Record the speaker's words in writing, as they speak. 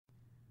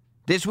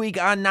This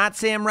week on Not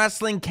Sam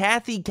Wrestling,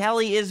 Cathy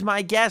Kelley is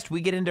my guest.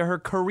 We get into her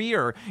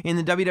career in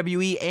the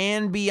WWE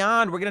and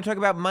beyond. We're going to talk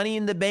about Money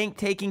in the Bank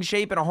taking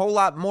shape and a whole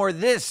lot more.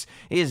 This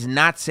is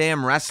Not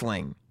Sam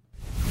Wrestling.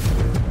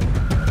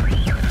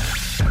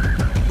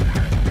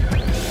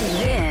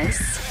 This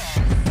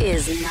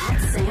is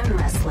Not Sam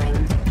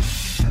Wrestling.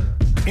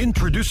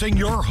 Introducing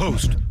your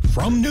host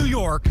from New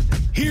York,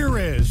 here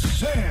is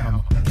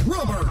Sam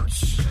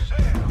Roberts.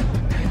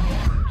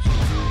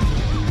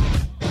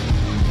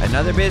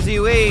 Another busy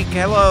week.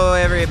 Hello,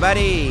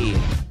 everybody.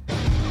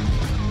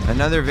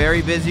 Another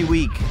very busy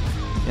week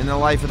in the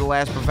life of the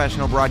last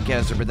professional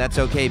broadcaster, but that's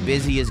okay.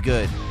 Busy is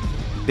good.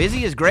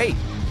 Busy is great.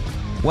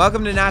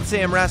 Welcome to Not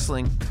Sam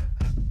Wrestling.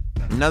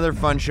 Another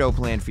fun show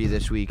planned for you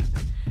this week.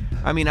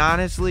 I mean,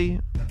 honestly,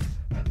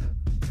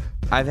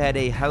 I've had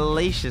a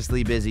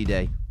hellaciously busy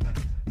day.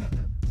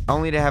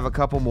 Only to have a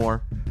couple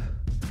more.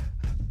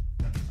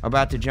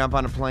 About to jump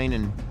on a plane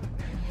and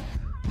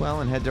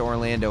head to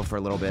Orlando for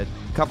a little bit.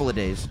 Couple of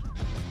days.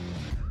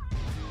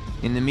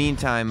 In the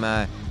meantime,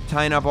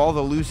 tying up all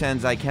the loose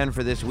ends I can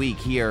for this week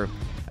here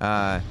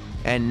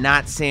and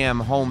Not Sam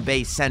Home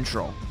Base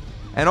Central.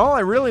 And all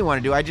I really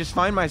want to do, I just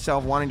find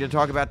myself wanting to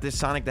talk about this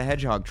Sonic the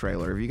Hedgehog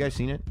trailer. Have you guys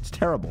seen it? It's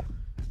terrible.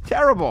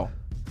 Terrible.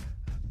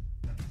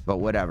 But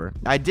whatever.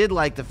 I did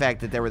like the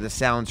fact that there were the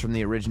sounds from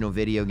the original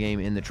video game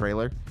in the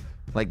trailer.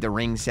 Like the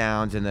ring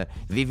sounds and the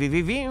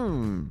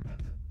v.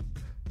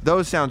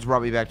 Those sounds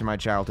brought me back to my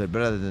childhood,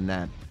 but other than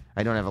that,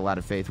 I don't have a lot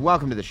of faith.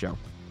 Welcome to the show.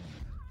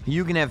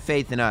 You can have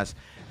faith in us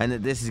and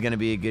that this is going to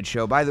be a good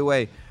show. By the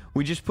way,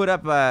 we just put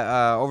up,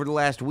 over the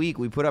last week,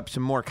 we put up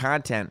some more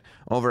content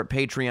over at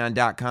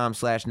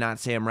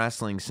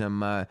patreon.com/NotSamWrestling. Some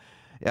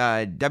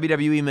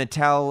WWE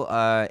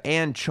Mattel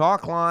and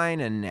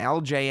Chalkline and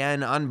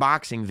LJN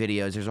unboxing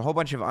videos. There's a whole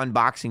bunch of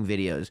unboxing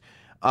videos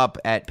up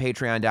at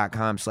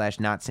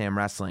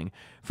patreon.com/NotSamWrestling.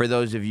 For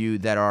those of you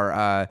that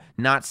are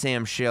Not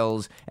Sam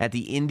shills at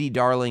the Indie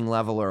Darling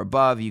level or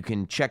above, you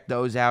can check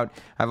those out.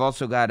 I've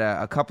also got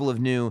a couple of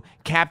new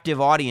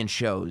captive audience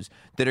shows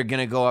that are going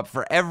to go up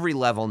for every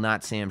level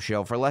Not Sam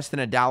show. For less than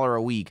 $1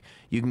 a week,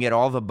 you can get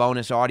all the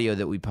bonus audio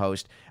that we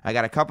post. I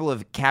got a couple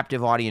of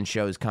captive audience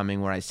shows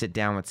coming where I sit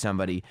down with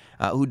somebody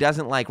who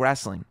doesn't like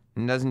wrestling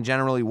and doesn't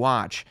generally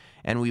watch,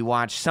 and we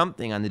watch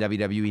something on the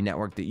WWE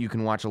Network that you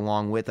can watch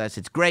along with us.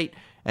 It's great,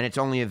 and it's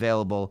only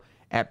available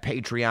at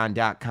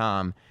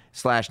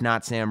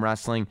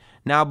patreon.com/NotSamWrestling.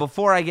 Now,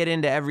 before I get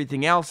into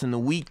everything else in the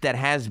week that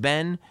has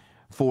been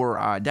for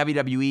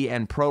WWE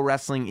and pro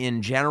wrestling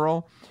in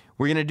general,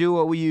 we're going to do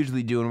what we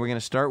usually do, and we're going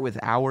to start with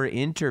our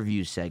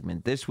interview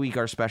segment. This week,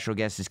 our special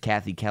guest is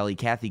Cathy Kelley.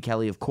 Cathy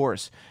Kelley, of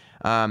course,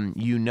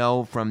 you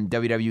know from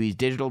WWE's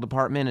digital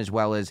department, as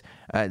well as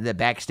the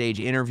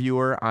backstage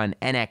interviewer on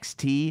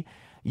NXT.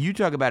 You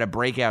talk about a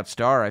breakout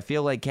star. I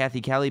feel like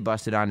Cathy Kelley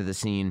busted onto the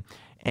scene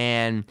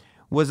and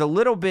was a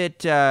little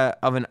bit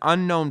of an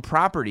unknown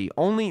property.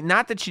 Only,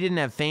 not that she didn't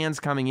have fans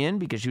coming in,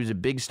 because she was a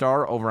big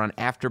star over on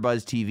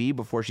AfterBuzz TV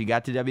before she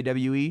got to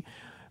WWE,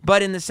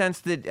 but in the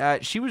sense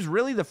that she was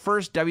really the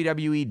first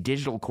WWE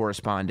digital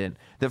correspondent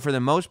that for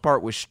the most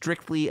part was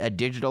strictly a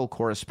digital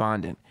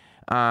correspondent.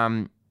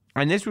 And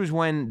this was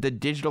when the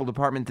digital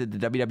department that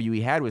the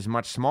WWE had was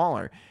much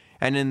smaller.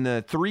 And in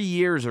the 3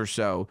 years or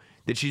so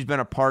that she's been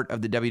a part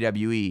of the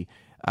WWE,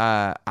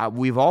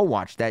 we've all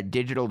watched that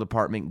digital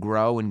department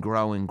grow and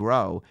grow and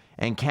grow,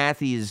 and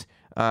Cathy's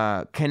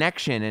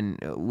connection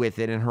with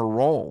it and her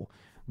role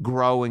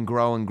grow and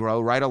grow and grow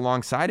right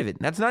alongside of it.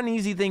 And that's not an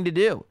easy thing to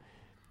do.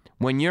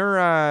 When you're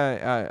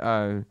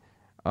a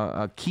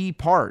key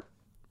part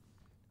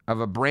of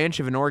a branch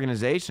of an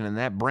organization and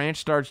that branch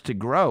starts to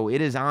grow,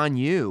 it is on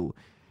you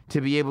to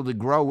be able to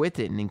grow with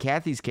it. And in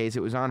Cathy's case,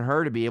 it was on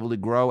her to be able to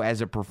grow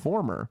as a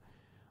performer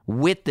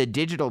with the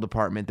digital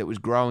department that was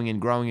growing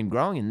and growing and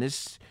growing. And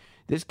this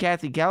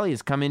Cathy Kelley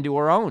has come into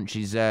her own.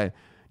 She's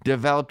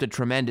developed a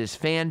tremendous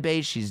fan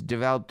base. She's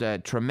developed a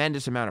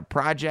tremendous amount of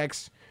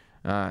projects.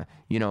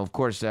 Of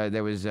course,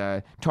 there was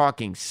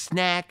Talking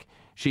Snack.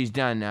 She's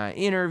done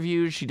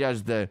interviews. She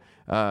does the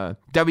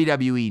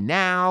WWE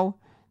Now,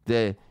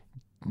 the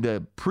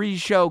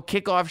pre-show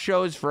kickoff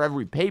shows for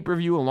every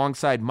pay-per-view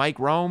alongside Mike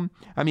Rome.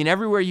 I mean,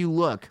 everywhere you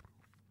look,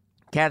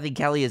 Cathy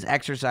Kelley is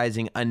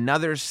exercising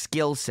another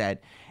skill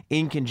set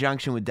in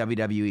conjunction with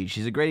WWE.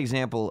 She's a great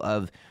example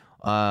of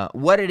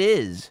what it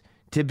is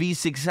to be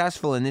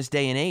successful in this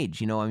day and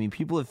age. You know, I mean,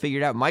 people have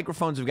figured out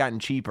microphones have gotten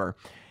cheaper,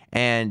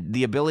 and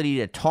the ability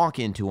to talk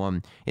into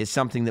them is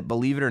something that,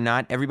 believe it or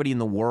not, everybody in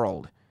the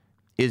world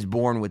is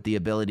born with the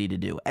ability to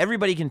do.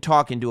 Everybody can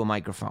talk into a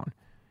microphone.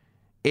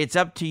 It's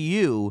up to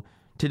you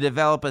to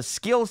develop a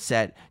skill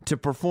set to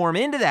perform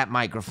into that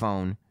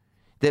microphone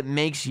that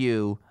makes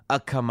you a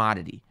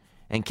commodity.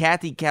 And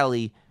Cathy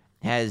Kelley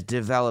has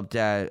developed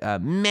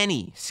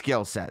many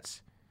skill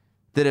sets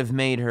that have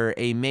made her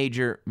a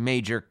major,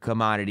 major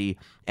commodity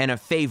and a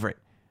favorite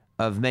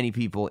of many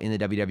people in the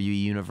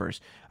WWE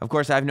universe. Of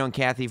course, I've known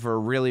Kathy for a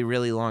really,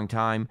 really long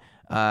time.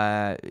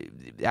 I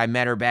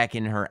met her back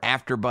in her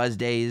AfterBuzz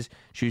days.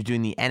 She was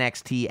doing the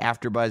NXT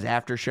AfterBuzz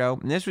after show,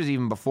 and this was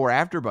even before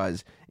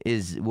AfterBuzz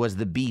was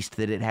the beast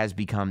that it has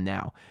become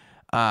now.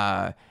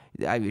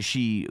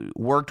 She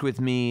worked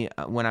with me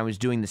when I was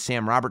doing the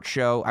Sam Roberts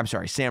show. I'm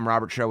sorry, Sam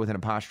Roberts show with an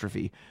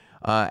apostrophe.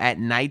 At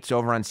nights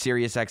over on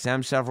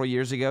SiriusXM several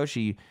years ago,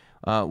 she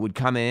would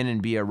come in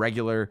and be a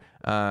regular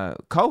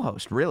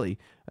co-host, really,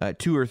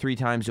 2 or 3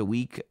 times a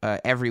week,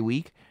 every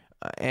week.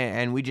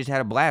 And we just had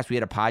a blast. We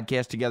had a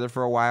podcast together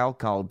for a while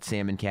called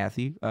Sam and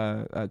Kathy,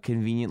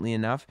 conveniently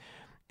enough,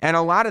 and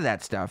a lot of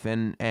that stuff.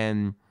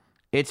 And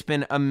it's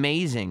been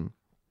amazing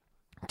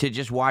to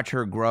just watch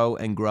her grow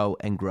and grow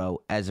and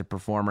grow as a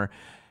performer.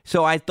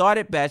 So I thought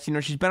it best,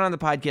 she's been on the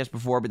podcast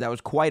before, but that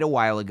was quite a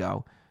while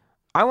ago.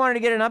 I wanted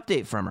to get an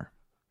update from her.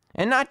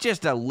 And not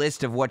just a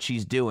list of what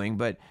she's doing,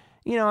 but,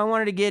 I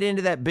wanted to get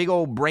into that big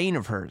old brain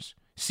of hers,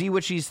 see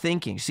what she's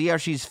thinking, see how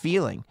she's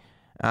feeling,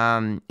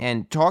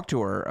 and talk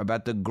to her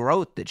about the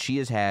growth that she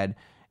has had,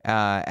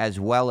 as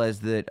well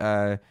as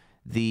that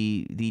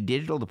the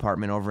digital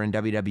department over in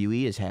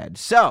WWE has had.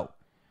 So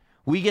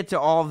we get to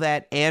all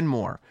that and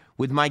more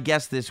with my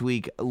guest this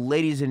week,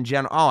 ladies and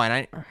gentlemen. Oh,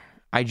 and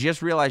I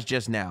just realized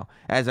just now,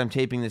 as I'm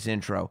taping this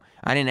intro,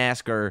 I didn't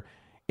ask her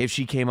if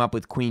she came up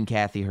with Queen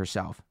Kathy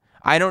herself.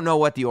 I don't know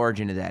what the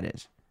origin of that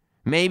is.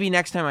 Maybe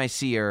next time I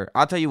see her,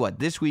 I'll tell you what,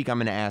 this week I'm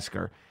going to ask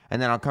her,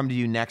 and then I'll come to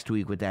you next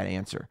week with that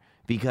answer,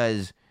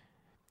 because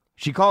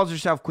she calls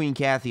herself Queen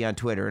Kathy on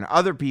Twitter, and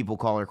other people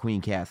call her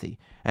Queen Kathy.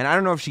 And I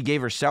don't know if she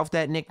gave herself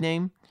that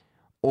nickname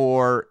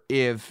or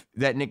if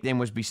that nickname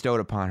was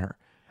bestowed upon her.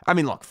 I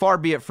mean, look, far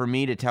be it for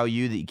me to tell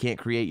you that you can't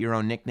create your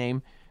own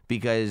nickname,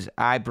 because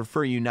I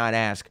prefer you not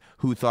ask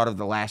who thought of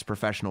the last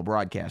professional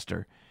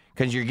broadcaster,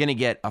 because you're going to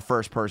get a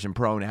first-person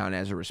pronoun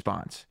as a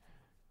response.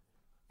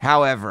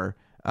 However,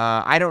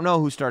 I don't know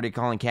who started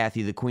calling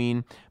Kathy the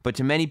Queen, but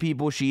to many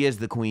people, she is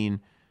the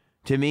Queen.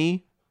 To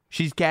me,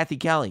 she's Kathy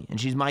Kelly,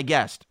 and she's my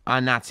guest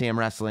on Not Sam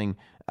Wrestling.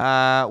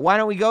 Why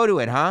don't we go to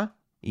it, huh?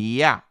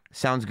 Yeah,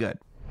 sounds good.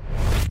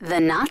 The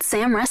Not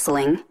Sam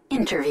Wrestling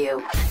interview.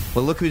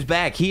 Well, look who's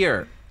back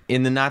here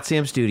in the Not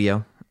Sam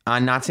studio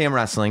on Not Sam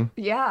Wrestling.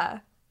 Yeah.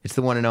 It's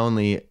the one and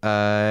only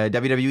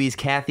WWE's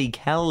Kathy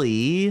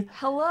Kelly.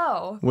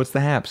 Hello. What's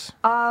the haps?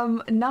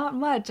 Not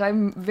much.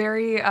 I'm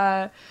very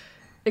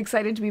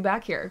excited to be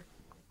back here.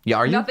 Yeah,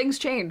 are you? Nothing's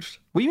changed.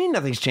 What do you mean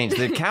nothing's changed?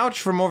 The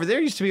couch from over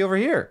there used to be over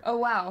here. Oh,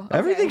 wow. Okay.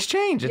 Everything's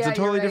changed. It's Yeah, a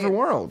totally you're right. different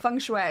world. Feng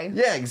shui.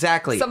 Yeah,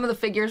 exactly. Some of the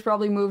figures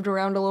probably moved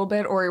around a little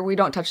bit, or we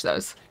don't touch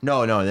those.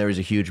 No, there was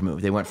a huge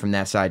move. They went from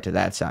that side to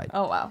that side.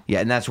 Oh, wow.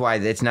 Yeah, and that's why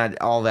it's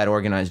not all that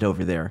organized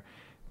over there.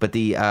 But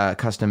the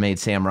custom-made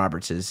Sam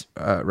Roberts is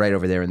right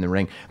over there in the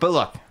ring. But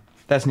look,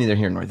 that's neither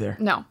here nor there.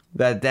 No.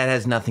 That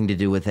has nothing to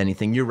do with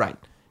anything. You're right.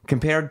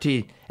 Compared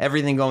to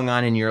everything going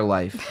on in your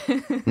life,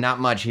 not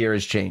much here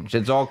has changed.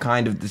 It's all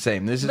kind of the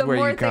same. This is The where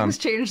more you come. things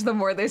change, the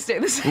more they stay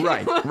the same.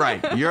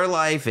 Right. Your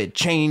life, it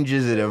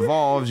changes, it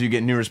evolves, you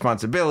get new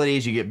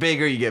responsibilities, you get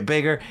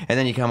bigger, and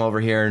then you come over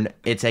here and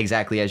it's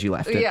exactly as you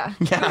left it. Yeah.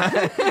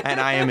 And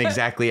I am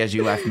exactly as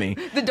you left me.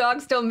 The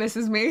dog still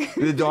misses me.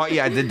 The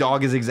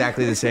dog is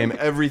exactly the same.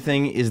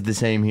 Everything is the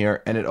same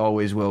here, and it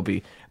always will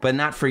be. But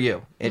not for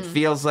you. It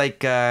feels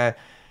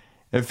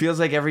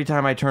like every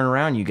time I turn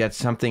around, you get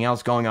something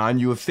else going on.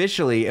 You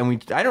officially,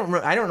 and I don't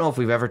know if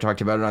we've ever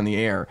talked about it on the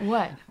air.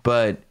 What?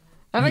 But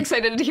I'm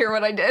excited to hear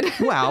what I did.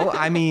 well,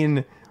 I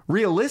mean,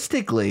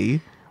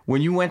 realistically,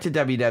 when you went to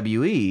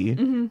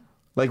WWE,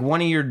 like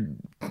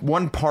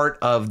one part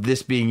of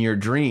this being your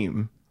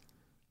dream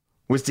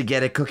was to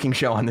get a cooking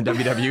show on the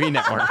WWE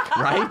network,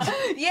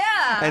 right?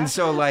 Yeah. And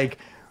so, like,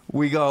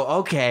 we go,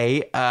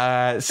 okay,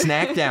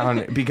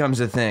 Snackdown becomes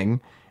a thing.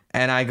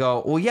 And I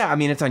go, well, yeah, I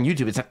mean, it's on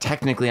YouTube. It's not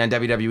technically on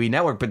WWE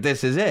Network, but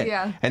this is it.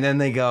 Yeah. And then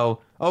they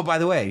go, oh, by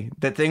the way,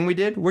 that thing we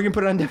did, we're going to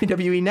put it on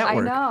WWE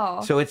Network. I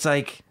know. So it's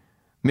like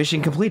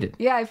mission completed.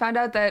 Yeah, I found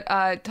out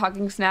that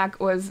Talking Snack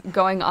was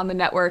going on the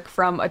network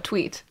from a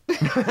tweet.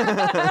 It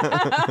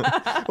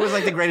was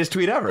like the greatest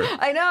tweet ever.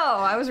 I know.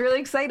 I was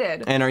really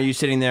excited. And are you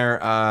sitting there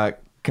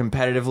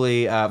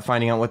competitively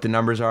finding out what the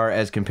numbers are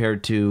as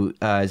compared to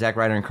Zack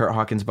Ryder and Kurt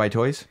Hawkins Buy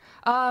Toys?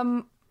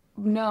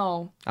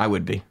 No. I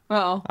would be.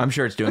 Oh. I'm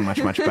sure it's doing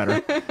much, much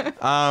better.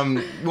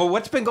 Well,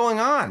 what's been going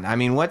on? I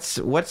mean, what's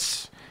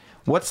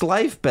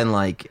life been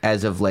like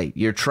as of late?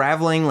 You're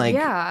traveling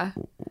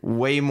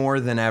way more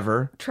than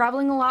ever.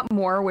 Traveling a lot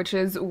more, which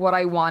is what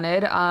I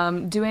wanted.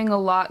 Doing a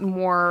lot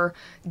more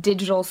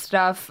digital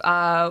stuff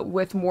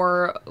with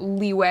more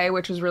leeway,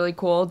 which is really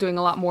cool. Doing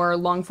a lot more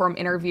long-form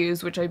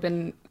interviews, which I've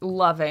been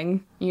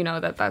loving. You know,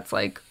 that's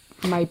like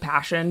my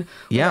passion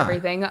with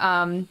everything.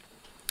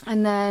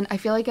 And then I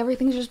feel like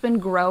everything's just been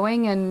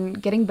growing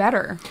and getting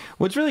better.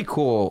 What's really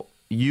cool,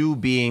 you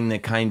being the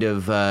kind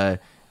of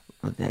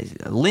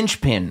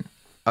linchpin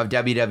of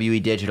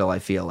WWE Digital, I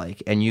feel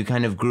like, and you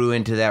kind of grew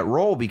into that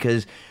role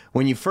because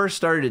when you first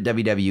started at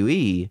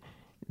WWE,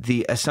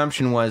 the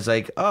assumption was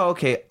like, oh,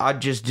 okay, I'll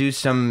just do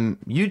some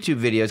YouTube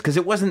videos because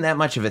it wasn't that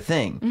much of a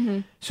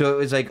thing. So it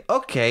was like,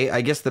 okay,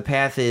 I guess the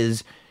path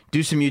is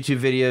do some YouTube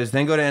videos,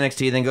 then go to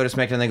NXT, then go to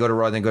SmackDown, then go to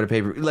Raw, then go to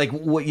pay-per-view. Like,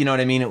 what, you know what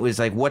I mean? It was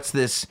like, what's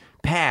this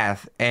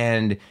path?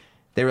 And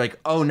they were like,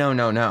 oh,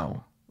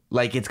 no.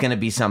 Like, it's going to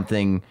be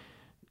something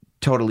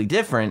totally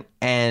different.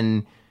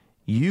 And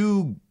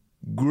you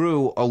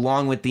grew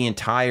along with the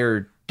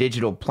entire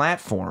digital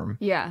platform.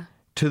 Yeah.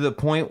 To the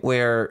point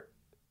where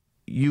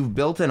you've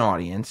built an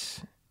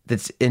audience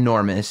that's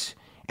enormous,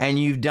 and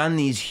you've done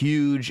these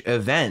huge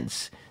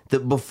events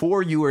that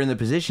before you were in the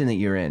position that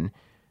you're in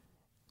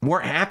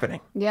weren't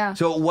happening. Yeah.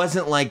 So it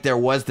wasn't like there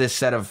was this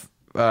set of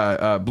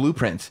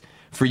blueprints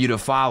for you to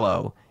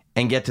follow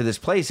and get to this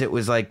place. It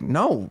was like,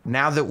 no,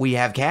 now that we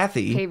have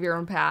Kathy, Pave your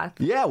own path.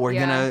 yeah, we're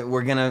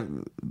gonna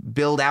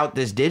build out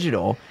this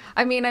digital.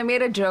 I mean, I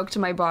made a joke to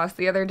my boss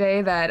the other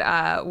day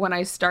that when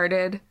I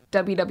started,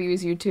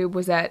 WWE's YouTube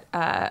was at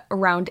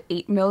around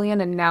 8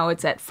 million, and now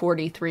it's at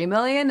 43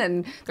 million,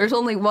 and there's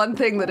only one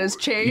thing that has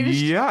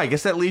changed. Yeah, I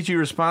guess that leaves you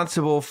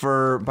responsible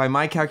for, by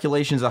my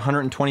calculations,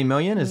 120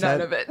 million. Is None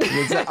that of it.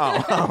 is that,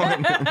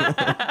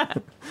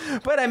 oh.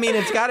 But I mean,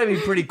 it's got to be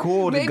pretty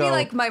cool to Maybe go.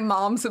 like my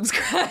mom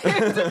subscribed.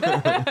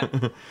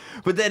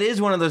 But that is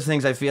one of those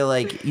things I feel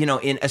like, you know,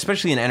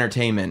 especially in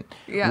entertainment,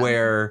 Yeah.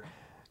 where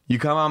you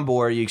come on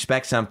board, you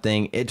expect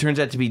something, it turns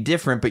out to be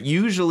different, but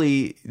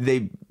usually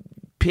they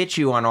pitch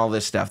you on all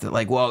this stuff that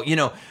like, well, you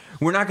know,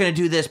 we're not going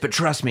to do this, but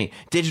trust me,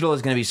 digital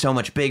is going to be so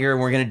much bigger.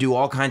 We're going to do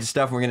all kinds of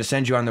stuff. We're going to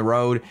send you on the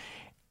road.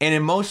 And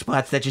in most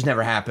spots, that just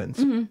never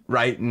happens,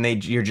 right?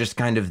 And you're just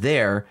kind of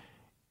there.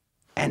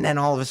 And then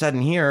all of a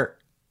sudden here,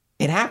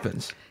 it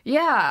happens.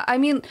 Yeah, I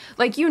mean,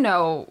 like, you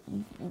know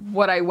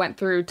what I went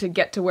through to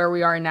get to where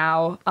we are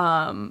now.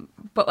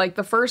 But like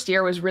the first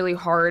year was really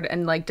hard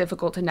and like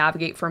difficult to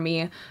navigate for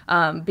me,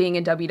 being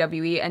in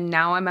WWE. And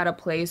now I'm at a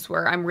place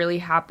where I'm really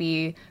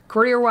happy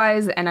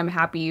career-wise and I'm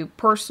happy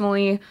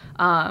personally.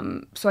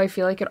 So I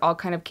feel like it all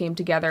kind of came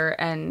together,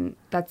 and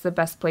that's the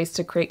best place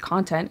to create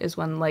content is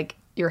when like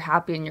you're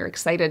happy and you're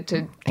excited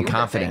to do And the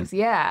confident. things.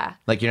 Yeah.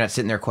 Like you're not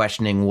sitting there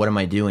questioning, what am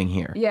I doing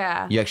here?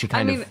 Yeah. You actually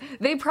kind I mean,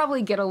 they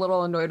probably get a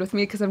little annoyed with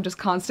me because I'm just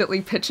constantly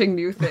pitching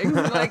new things.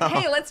 I'm like,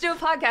 hey, let's do a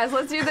podcast.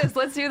 Let's do this.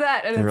 Let's do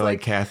that. And They it's were like,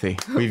 Kathy,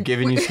 we've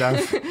given you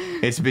stuff.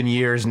 It's been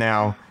years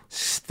now.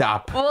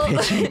 Stop well,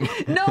 pitching.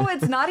 no,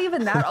 it's not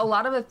even that. A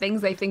lot of the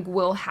things I think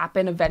will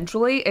happen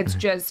eventually. It's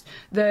just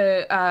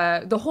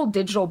the whole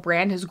digital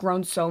brand has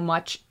grown so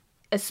much,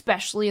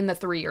 especially in the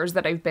 3 years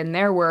that I've been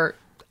there, where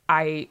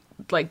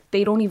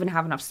they don't even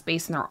have enough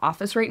space in their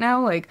office right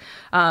now. Like,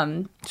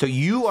 So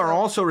you are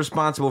also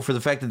responsible for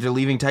the fact that they're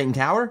leaving Titan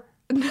Tower?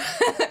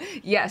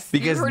 yes,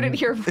 Because you heard it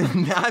here.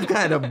 I've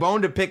got a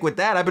bone to pick with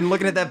that. I've been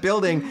looking at that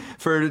building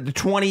for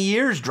 20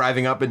 years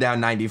driving up and down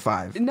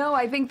 95. No,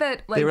 I think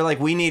that like They were like,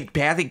 we need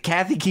Kathy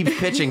keeps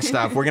pitching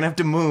stuff. We're going to have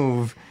to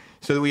move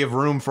so that we have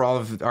room for all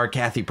of our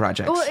Kathy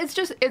projects. well,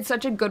 it's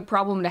such a good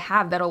problem to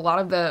have that a lot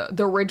of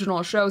the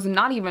original shows, and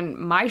not even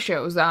my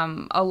shows,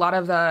 a lot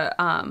of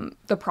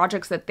the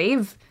projects that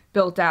they've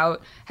built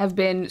out have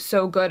been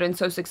so good and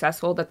so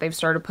successful that they've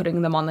started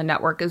putting them on the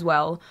network as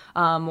well,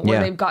 where Yeah.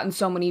 they've gotten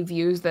so many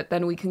views that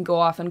then we can go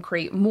off and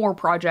create more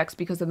projects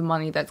because of the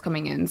money that's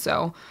coming in.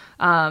 So,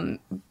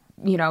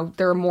 you know,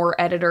 there are more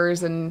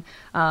editors and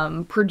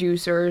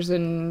producers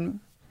and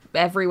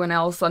everyone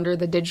else under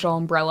the digital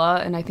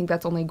umbrella, and I think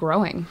that's only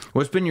growing.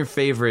 What's been your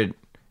favorite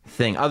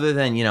thing, other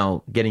than, you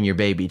know, getting your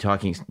baby,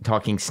 talking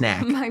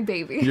snack? My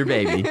baby. Your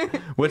baby.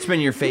 What's been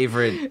your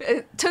favorite?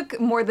 It took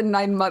more than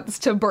 9 months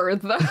to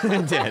birth, though.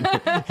 It did.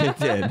 It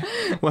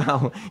did.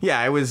 Well,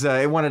 yeah, it was.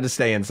 It wanted to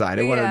stay inside.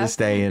 It wanted Yeah. to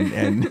stay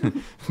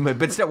and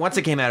but still, once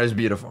it came out, it was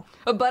beautiful.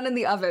 A bun in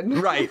the oven.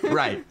 Right.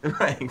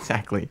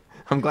 Exactly.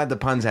 I'm glad the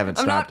puns haven't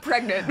I'm not stopped.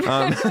 pregnant.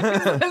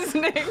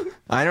 Listening.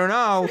 I don't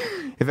know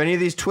if any of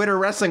these Twitter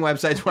wrestling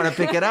websites want to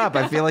pick it up.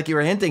 I feel like you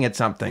were hinting at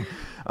something.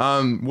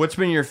 What's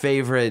been your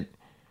favorite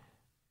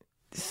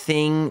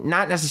thing?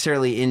 Not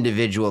necessarily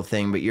individual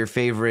thing, but your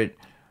favorite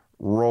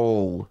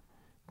role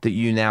that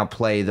you now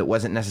play that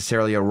wasn't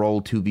necessarily a role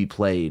to be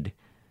played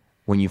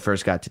when you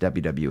first got to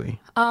WWE?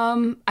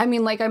 I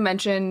mean, like I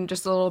mentioned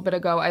just a little bit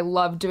ago, I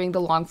love doing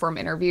the long form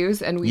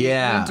interviews, and we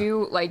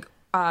do like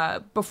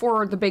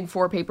before the big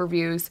 4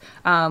 pay-per-views,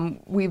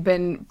 we've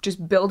been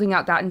just building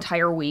out that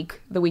entire week,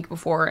 the week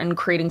before, and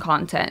creating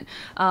content.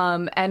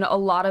 And a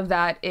lot of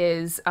that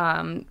is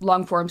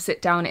long form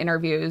sit down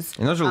interviews.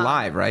 And those are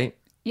live, right?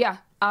 Yeah.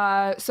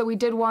 So we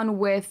did one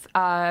with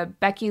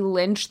Becky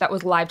Lynch that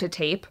was live to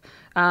tape.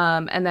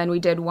 And then we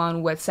did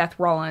one with Seth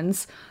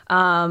Rollins.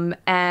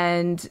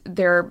 And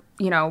they're,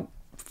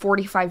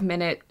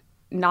 45-minute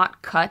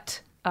not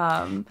cut.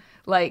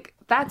 Like,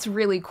 that's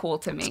really cool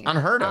to me.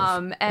 Unheard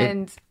of.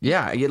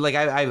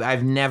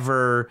 I've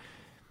never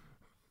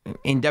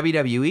in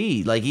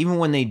WWE, like, even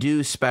when they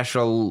do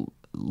special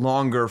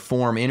longer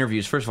form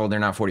interviews, first of all, they're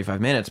not 45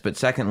 minutes, but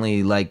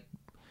secondly, like,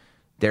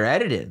 they're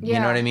edited. You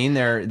know what I mean?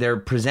 They're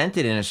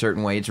presented in a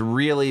certain way. It's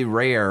really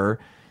rare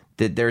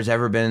that there's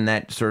ever been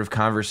that sort of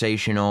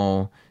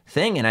conversational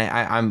thing, and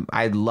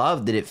I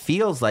love that it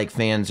feels like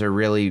fans are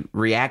really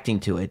reacting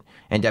to it,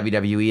 and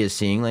WWE is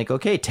seeing like,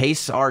 okay,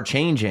 tastes are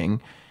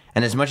changing,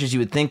 and as much as you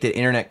would think that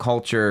internet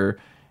culture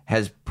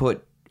has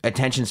put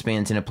attention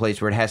spans in a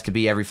place where it has to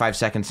be every 5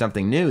 seconds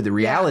something new, the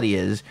reality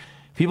is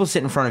people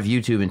sit in front of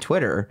YouTube and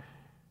Twitter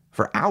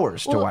for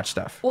hours to watch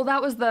stuff. Well,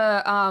 that was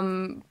the,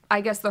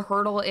 I guess, the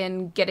hurdle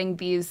in getting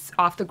these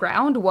off the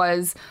ground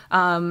was,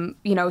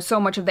 so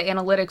much of the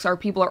analytics are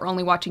people are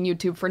only watching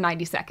YouTube for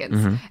 90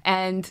 seconds.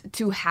 And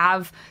to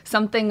have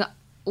something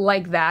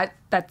like that,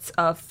 that's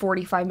a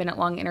 45-minute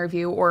long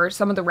interview, or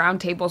some of the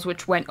roundtables,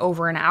 which went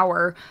over an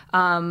hour,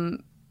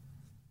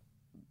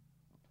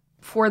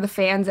 for the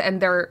fans, and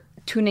they're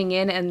tuning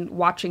in and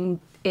watching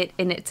it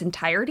in its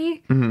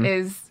entirety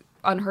is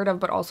unheard of,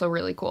 but also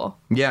really cool.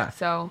 Yeah.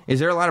 So, is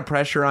there a lot of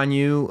pressure on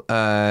you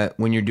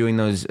when you're doing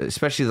those,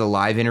 especially the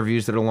live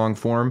interviews that are long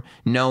form,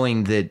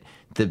 knowing that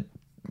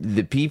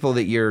the people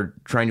that you're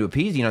trying to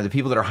appease, the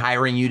people that are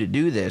hiring you to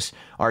do this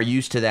are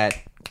used to that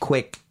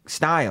quick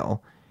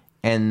style,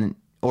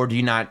 or do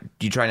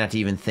you try not to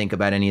even think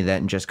about any of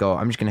that and just go,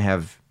 I'm just going to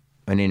have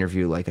an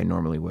interview like I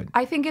normally would?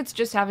 I think it's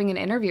just having an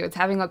interview. It's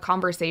having a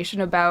conversation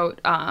about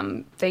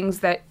things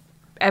that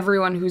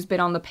everyone who's been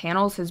on the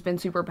panels has been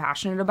super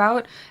passionate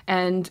about.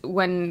 And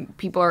when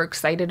people are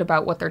excited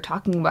about what they're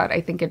talking about,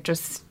 I think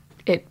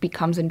it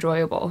becomes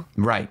enjoyable.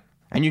 Right.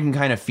 And you can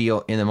kind of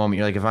feel in the moment,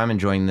 you're like, if I'm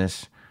enjoying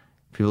this,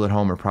 people at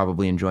home are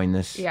probably enjoying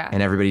this. Yeah.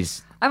 And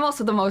everybody's... I'm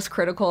also the most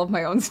critical of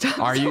my own stuff.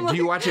 Are you? Do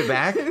you watch it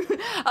back?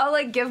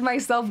 I'll give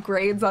myself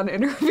grades on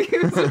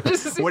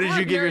interviews. What did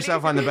you give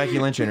yourself on the Becky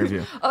Lynch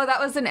interview? Oh, that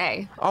was an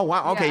A. Oh,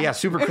 wow. Okay, yeah,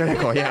 super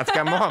critical. Yeah,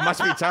 it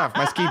must be tough.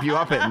 Must keep you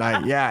up at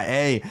night. Yeah,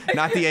 A.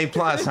 Not the A+,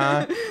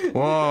 huh?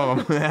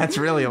 Whoa, that's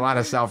really a lot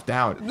of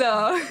self-doubt.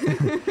 No.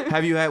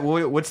 Have you had,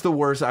 what's the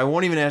worst? I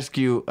won't even ask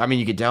you, I mean,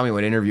 you could tell me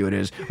what interview it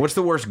is. What's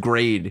the worst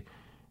grade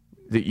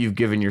that you've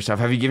given yourself?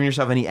 Have you given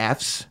yourself any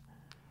Fs?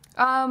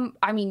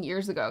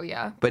 Years ago,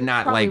 yeah. But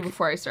not probably like...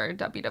 before I started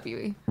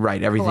WWE.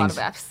 Right, A lot of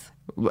Fs.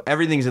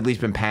 Everything's at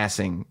least been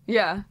passing.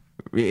 Yeah.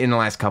 In the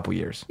last couple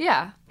years.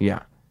 Yeah.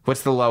 Yeah.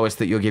 What's the lowest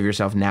that you'll give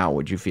yourself now,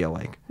 would you feel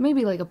like?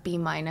 Maybe like a B-.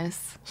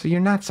 So you're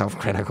not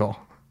self-critical.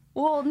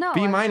 Well, no.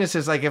 B-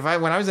 is like,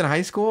 when I was in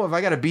high school, if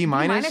I got a B-. B-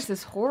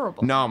 is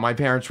horrible. No, my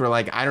parents were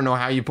like, I don't know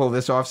how you pull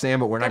this off, Sam,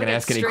 but we're not going to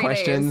ask any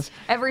questions. A's.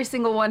 Every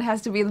single one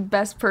has to be the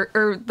best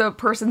the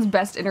person's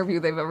best interview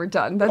they've ever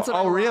done. That's what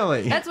I want.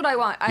 Really? That's what I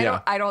want.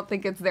 I don't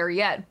think it's there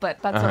yet,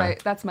 but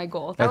that's my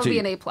goal. That would be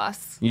an A+.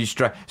 You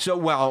try. So,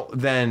 well,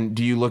 then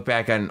do you look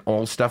back on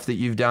old stuff that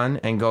you've done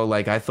and go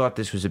like, I thought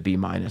this was a B-,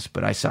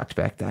 but I sucked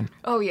back then?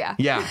 Oh, yeah.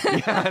 Yeah.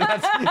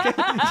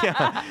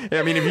 Yeah.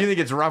 I mean, if you think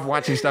it's rough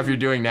watching stuff you're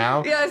doing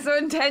now. Yeah, so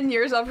in 10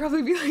 years, I'll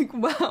probably be like,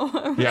 wow,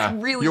 I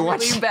was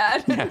really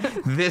bad. Yeah,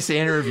 this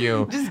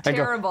interview. Just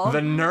terrible.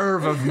 The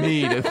nerve of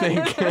me to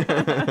think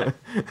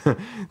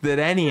that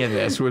any of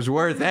this was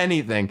worth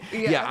anything.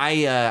 Yeah,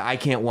 I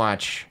can't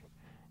watch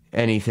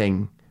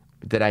anything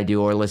that I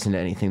do or listen to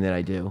anything that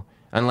I do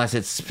unless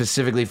it's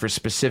specifically for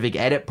specific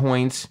edit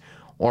points,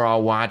 or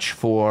I'll watch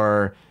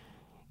for,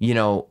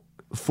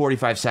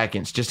 45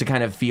 seconds just to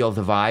kind of feel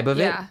the vibe of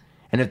it.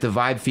 And if the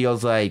vibe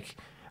feels like,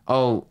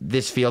 oh,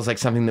 this feels like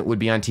something that would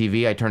be on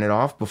TV, I turn it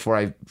off before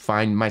I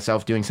find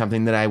myself doing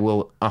something that I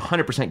will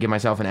 100% give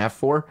myself an F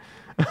for.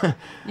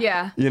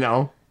 Yeah.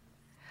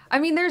 I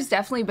mean, there's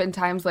definitely been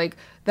times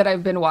that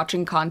I've been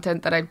watching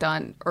content that I've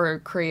done or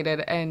created,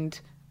 and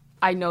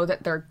I know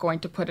that they're going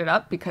to put it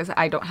up because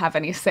I don't have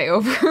any say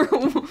over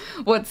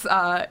what's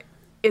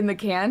in the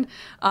can,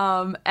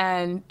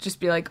 and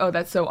just be like, oh,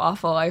 that's so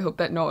awful. I hope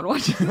that no one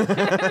watches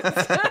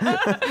this.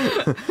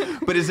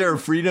 But is there a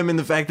freedom in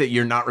the fact that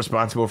you're not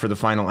responsible for the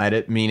final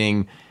edit,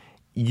 meaning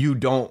you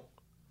don't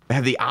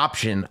have the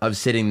option of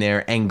sitting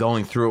there and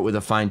going through it with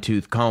a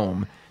fine-tooth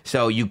comb?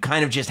 So you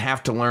kind of just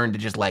have to learn to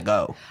just let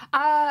go.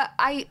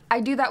 I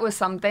do that with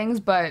some things,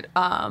 but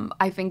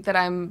I think that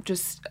I'm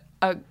just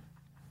a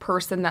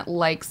person that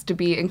likes to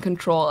be in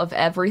control of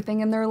everything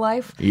in their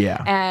life.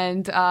 Yeah.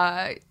 And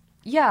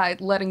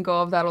letting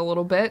go of that a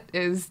little bit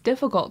is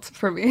difficult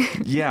for me.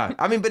 Yeah.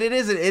 I mean, but it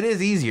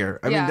is easier.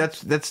 I mean,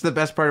 that's the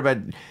best part about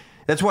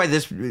that's why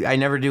I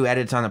never do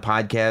edits on the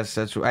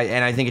podcast.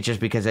 And I think it's just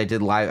because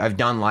I've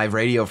done live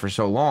radio for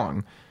so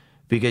long,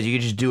 because you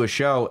can just do a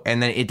show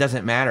and then it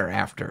doesn't matter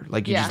after.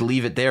 Like you just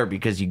leave it there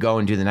because you go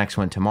and do the next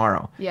one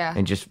tomorrow. Yeah.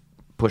 And just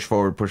push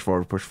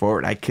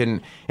forward. I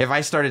couldn't, if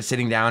I started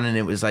sitting down and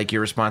it was like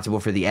you're responsible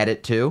for the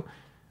edit too,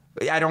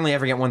 I'd only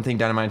ever get one thing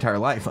done in my entire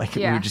life. Like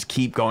we would just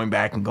keep going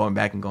back and going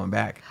back and going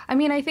back. I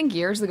mean, I think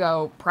years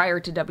ago, prior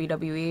to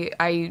WWE,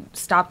 I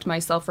stopped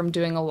myself from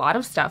doing a lot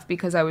of stuff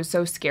because I was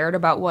so scared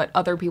about what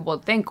other people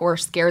would think, or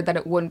scared that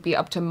it wouldn't be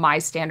up to my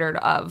standard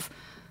of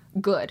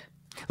good.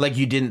 Like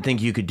you didn't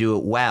think you could do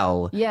it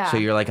well. Yeah. So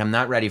you're like, I'm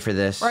not ready for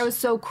this. Or I was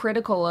so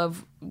critical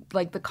of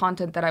the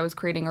content that I was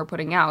creating or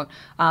putting out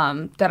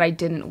that I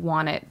didn't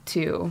want it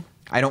to.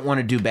 I don't want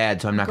to do bad,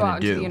 so I'm not going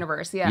to do. Go out into the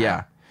universe, yeah.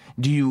 Yeah.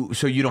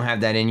 So you don't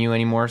have that in you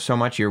anymore so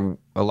much? You're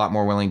a lot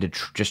more willing to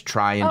just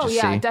try and just see?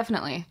 Oh, yeah,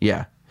 definitely.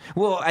 Yeah.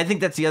 Well, I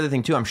think that's the other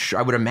thing too. I'm sure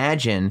I would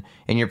imagine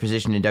in your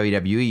position in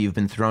WWE, you've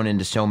been thrown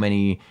into so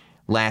many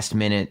last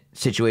minute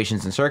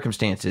situations and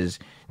circumstances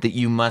that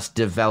you must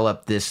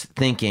develop this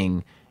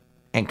thinking,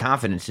 and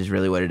confidence is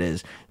really what it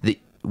is. That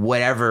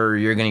whatever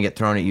you're going to get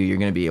thrown at you, you're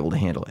going to be able to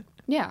handle it.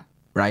 Yeah.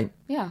 Right?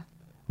 Yeah.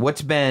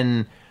 What's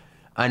been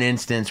an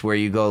instance where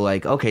you go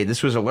like, okay,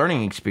 this was a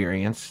learning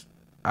experience.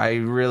 I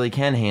really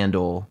can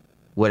handle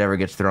whatever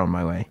gets thrown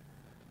my way.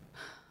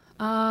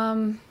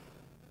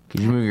 Could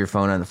you move your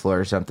phone on the floor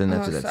or something?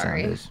 That's what that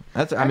sorry. sound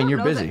is. I mean,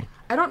 you're busy.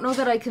 I don't know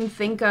that I can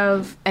think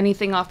of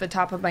anything off the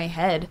top of my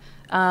head.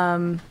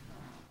 I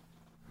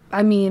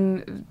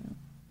mean,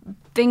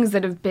 things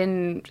that have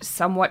been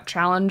somewhat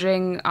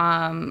challenging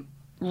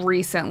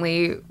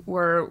recently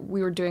were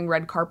we were doing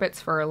red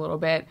carpets for a little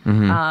bit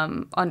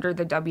under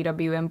the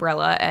WWE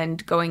umbrella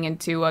and going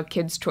into a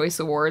Kids' Choice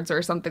Awards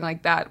or something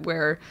like that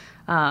where,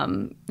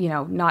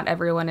 not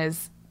everyone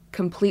is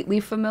completely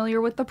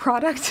familiar with the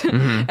product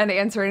and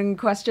answering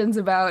questions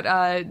about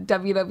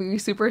WWE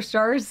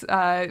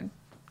superstars.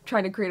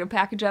 Trying to create a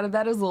package out of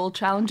that is a little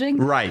challenging.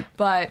 Right.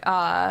 But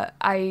I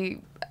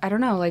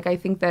don't know. Like, I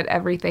think that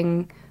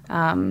everything,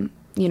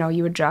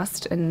 you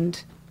adjust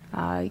and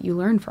you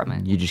learn from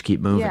it. You just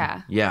keep moving.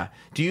 Yeah. Yeah.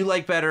 Do you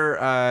like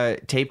better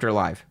taped or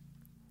live?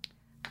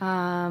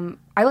 I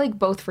like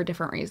both for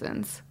different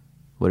reasons.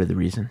 What are the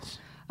reasons?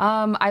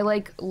 I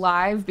like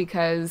live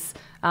because,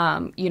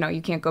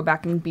 you can't go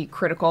back and be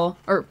critical.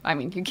 Or, I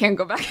mean, you can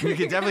go back. You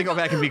can definitely go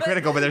back and be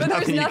critical, but there's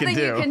nothing you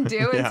can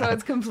do. And so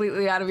it's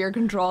completely out of your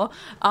control.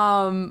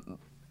 Then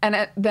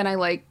I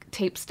like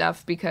tape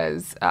stuff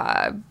because,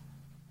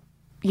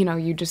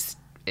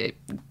 it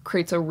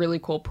creates a really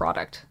cool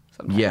product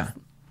sometimes. Yeah.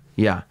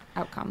 Yeah.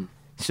 Outcome.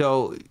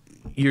 So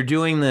you're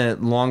doing the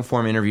long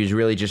form interviews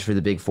really just for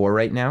the Big Four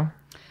right now?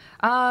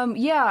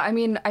 Yeah, I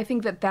mean, I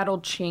think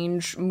that'll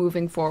change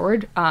moving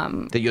forward.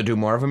 That you'll do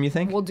more of them, you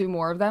think? We'll do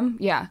more of them,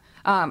 yeah.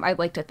 I'd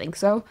like to think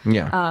so.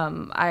 Yeah.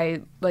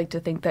 I like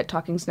to think that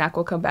Talking Snack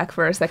will come back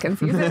for a second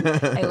season.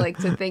 I like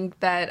to think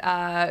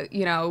that,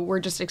 we're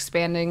just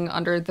expanding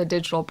under the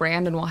digital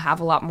brand and we'll have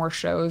a lot more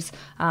shows,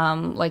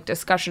 like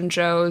discussion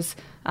shows,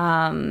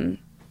 and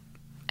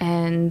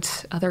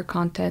other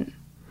content,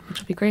 which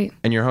will be great.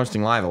 And you're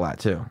hosting live a lot,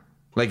 too.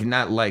 Like,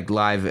 not like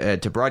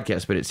live to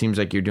broadcast, but it seems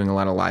like you're doing a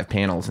lot of live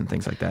panels and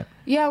things like that.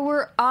 Yeah,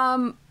 we're,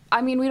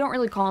 we don't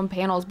really call them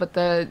panels, but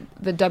the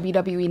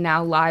WWE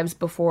Now lives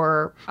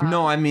before.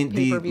 No, I mean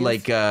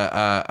pay-per-views.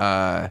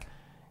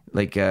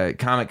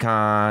 Comic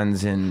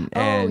Cons and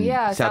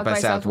South by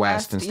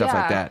Southwest and stuff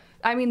like that.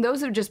 I mean,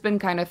 those have just been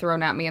kind of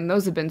thrown at me, and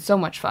those have been so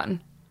much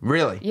fun.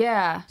 Really?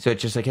 Yeah. So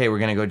it's just like, hey, we're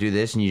gonna go do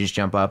this, and you just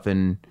jump up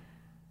and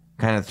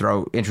kind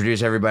of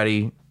introduce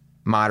everybody,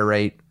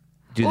 moderate,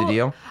 do the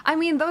deal. I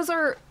mean, those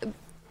are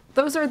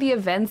the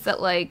events that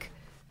like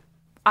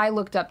I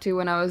looked up to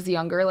when I was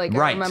younger. Like,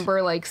 right. I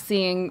remember like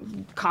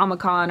seeing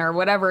Comic-Con or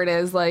whatever it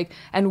is, like,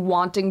 and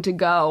wanting to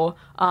go.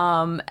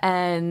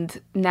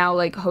 And now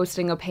like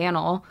hosting a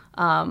panel,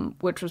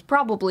 which was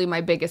probably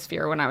my biggest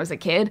fear when I was a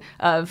kid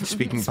of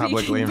speaking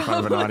publicly in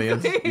front of an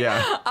audience.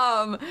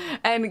 Yeah.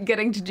 And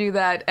getting to do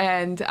that.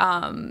 And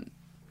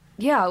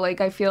like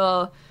I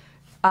feel,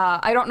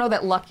 I don't know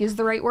that lucky is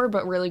the right word,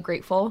 but really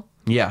grateful.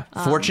 Yeah.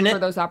 Fortunate? For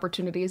those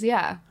opportunities,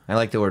 yeah. I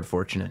like the word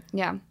fortunate.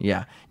 Yeah.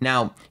 Yeah.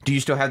 Now, do you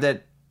still have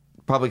that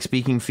public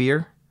speaking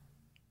fear?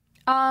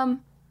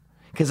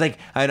 Because, and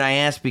I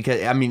asked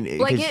because, I mean...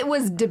 it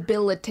was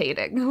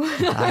debilitating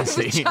when I was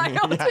a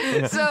child.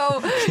 Yeah.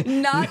 So,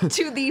 not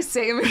to the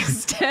same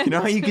extent. You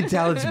know how you can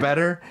tell it's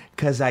better?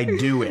 Because I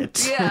do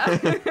it.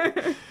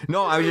 Yeah.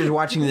 No, I was just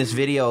watching this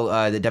video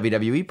that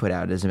WWE put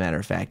out, as a matter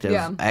of fact,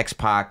 of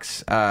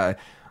X-Pac's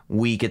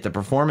week at the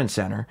Performance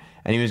Center,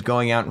 and he was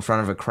going out in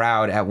front of a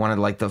crowd at one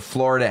of the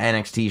Florida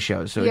NXT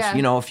shows. So it's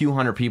a few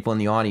hundred people in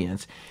the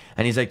audience,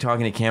 and he's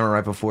talking to camera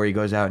right before he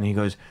goes out, and he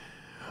goes,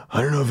 "I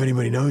don't know if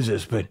anybody knows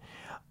this, but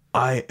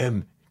I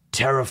am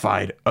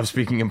terrified of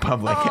speaking in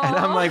public." Aww. And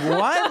I'm like,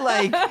 what?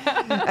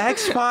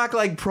 X-Pac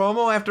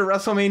promo after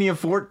WrestleMania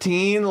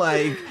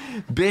 14,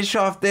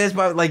 Bischoff this,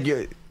 but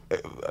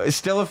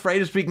still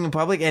afraid of speaking in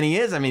public, and he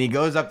is. I mean, he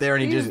goes up there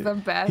and he's the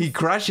best. He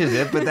crushes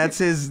it, but that's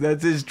his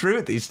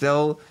truth. He's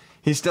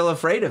still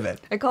afraid of it.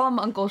 I call him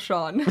Uncle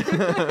Sean.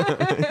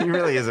 He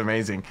really is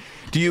amazing.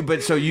 To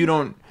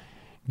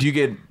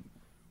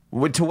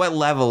what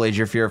level is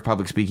your fear of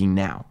public speaking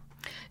now?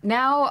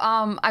 Now,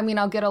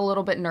 I'll get a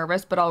little bit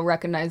nervous, but I'll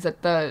recognize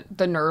that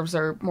the nerves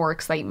are more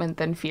excitement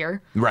than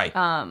fear. Right.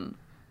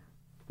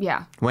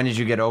 Yeah. When did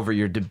you get over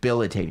your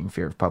debilitating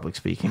fear of public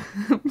speaking?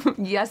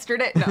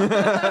 Yesterday? No.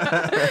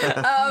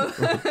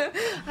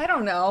 I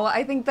don't know.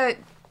 I think that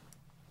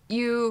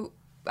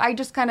I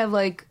just kind of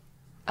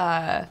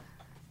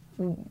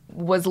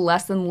was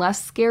less and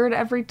less scared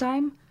every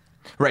time.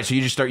 Right. So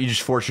you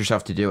just force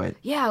yourself to do it.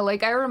 Yeah.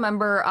 I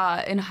remember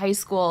in high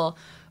school,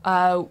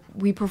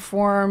 we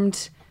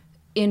performed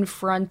in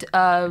front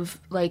of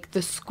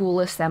the school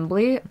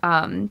assembly.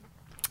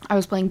 I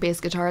was playing bass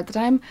guitar at the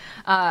time,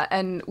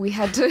 and we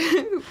had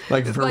to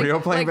Like for real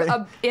playing bass?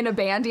 In a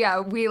band. Yeah,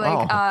 we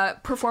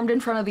performed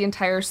in front of the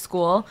entire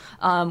school,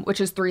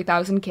 which is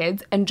 3,000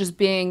 kids, and just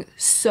being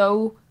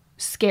so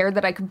scared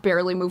that I could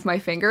barely move my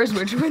fingers,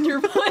 which when you're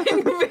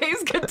playing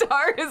bass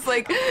guitar is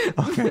like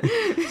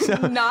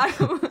not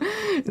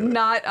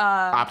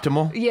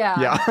optimal.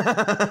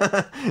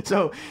 Yeah.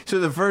 So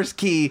the first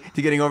key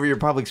to getting over your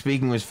public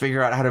speaking was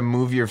figure out how to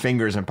move your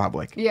fingers in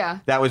public. Yeah.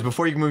 That was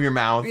before you could move your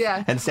mouth.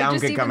 Yeah. And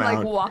sound could come even,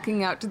 out. Like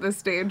walking out to the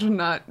stage and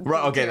not.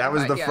 Right, okay, that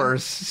was the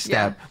first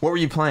step. Yeah. What were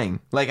you playing?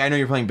 Like, I know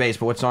you're playing bass,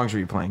 but what songs were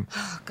you playing?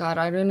 God,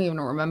 I don't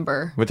even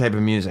remember. What type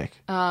of music?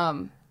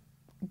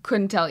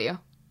 Couldn't tell you.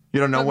 You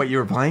don't know what you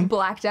were playing?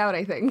 Blacked out,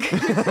 I think. I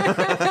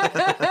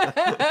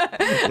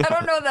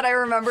don't know that I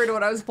remembered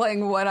what I was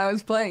playing when I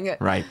was playing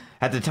it. Right.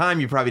 At the time,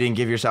 you probably didn't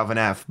give yourself an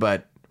F,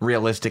 but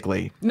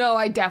realistically. No,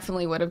 I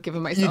definitely would have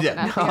given myself an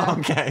F. Yeah.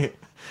 Okay.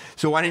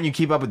 So why didn't you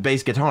keep up with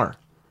bass guitar?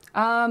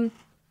 I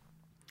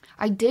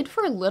did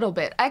for a little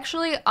bit.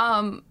 Actually,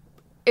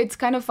 it's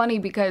kind of funny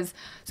because,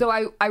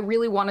 I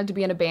really wanted to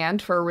be in a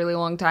band for a really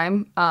long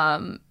time.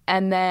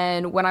 And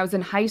then when I was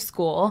in high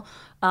school,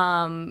 we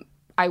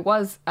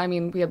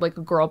had like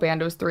a girl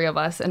band, it was 3 of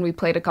us, and we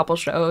played a couple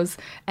shows,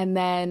 and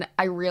then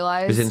I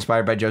realized... Was it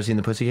inspired by Josie and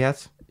the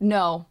Pussycats?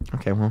 No.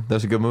 Okay, well, that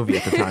was a good movie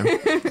at the time.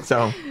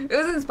 So it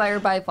was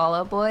inspired by Fall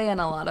Out Boy and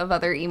a lot of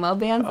other emo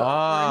bands that were in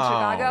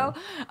Chicago.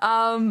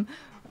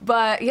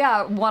 But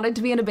yeah, wanted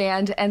to be in a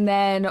band, and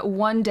then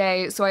one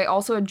day, so I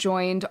also had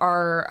joined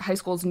our high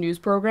school's news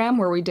program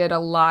where we did a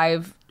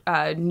live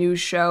news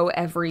show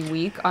every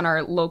week on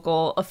our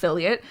local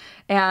affiliate,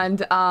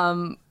 and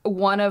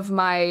one of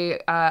my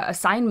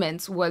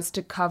assignments was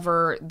to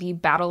cover the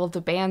Battle of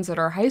the Bands at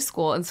our high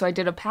school, and so I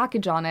did a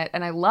package on it,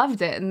 and I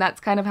loved it, and that's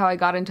kind of how I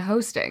got into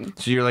hosting.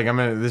 So you're like,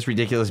 this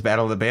ridiculous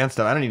Battle of the Band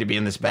stuff, I don't need to be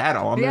in this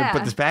battle. I'm going to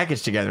put this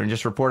package together and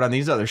just report on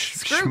these other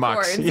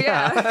schmucks.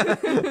 Yeah.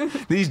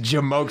 These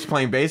jamokes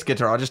playing bass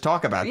guitar, I'll just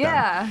talk about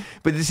them.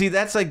 But you see,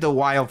 that's like the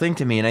wild thing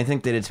to me, and I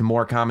think that it's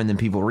more common than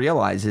people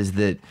realize, is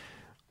that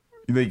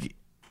like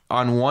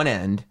on one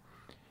end,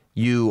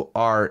 you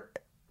are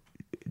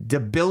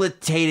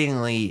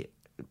debilitatingly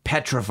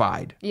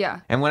petrified.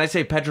 Yeah. And when I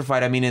say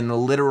petrified, I mean in the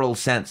literal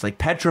sense. Like,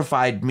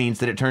 petrified means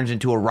that it turns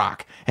into a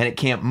rock and it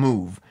can't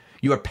move.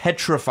 You are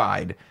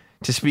petrified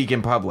to speak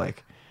in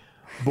public.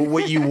 But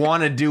what you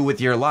want to do with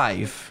your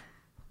life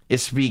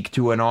is speak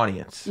to an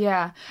audience.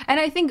 Yeah. And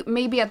I think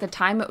maybe at the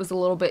time it was a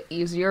little bit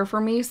easier for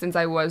me, since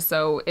I was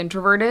so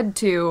introverted,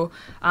 to,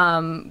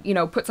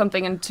 put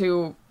something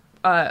into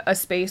a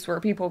space where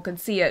people could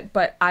see it.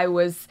 But I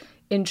was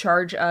in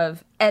charge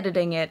of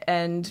editing it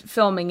and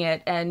filming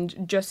it,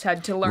 and just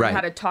had to learn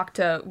how to talk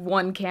to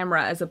one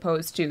camera as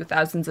opposed to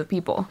thousands of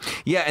people.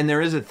 Yeah, and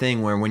there is a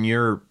thing where when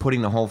you're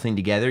putting the whole thing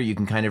together, you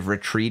can kind of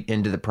retreat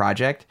into the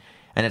project.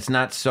 And it's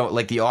not so,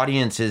 like, the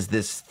audience is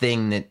this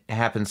thing that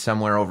happens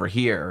somewhere over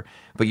here,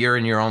 but you're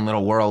in your own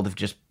little world of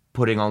just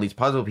putting all these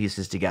puzzle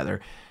pieces together.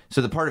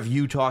 So the part of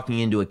you talking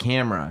into a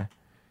camera,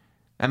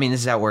 I mean,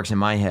 this is how it works in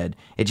my head.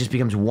 It just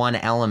becomes one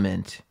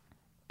element,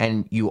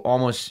 and you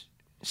almost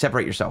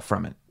separate yourself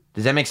from it.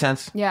 Does that make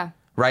sense? Yeah.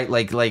 Right?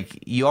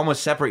 Like you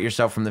almost separate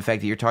yourself from the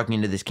fact that you're talking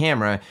into this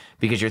camera,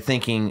 because you're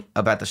thinking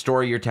about the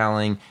story you're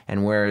telling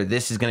and where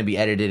this is going to be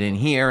edited in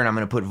here, and I'm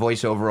going to put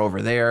voiceover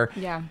over there.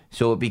 Yeah.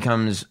 So it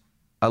becomes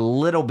a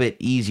little bit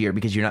easier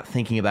because you're not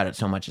thinking about it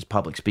so much as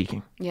public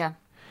speaking. Yeah.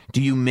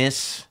 Do you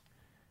miss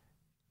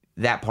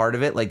that part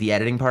of it, like the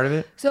editing part of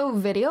it? So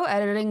video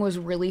editing was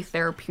really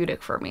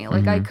therapeutic for me.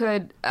 Like, I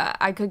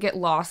could get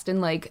lost in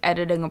like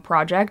editing a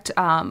project,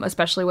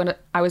 especially when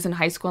I was in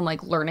high school and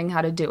like learning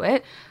how to do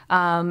it.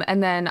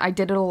 And then I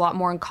did it a lot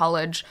more in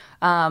college.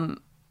 I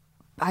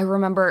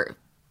remember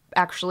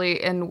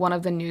actually in one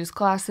of the news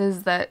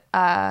classes that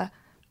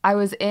I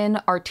was in,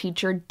 our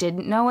teacher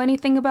didn't know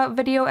anything about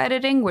video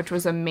editing, which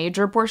was a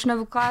major portion of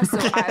the class. So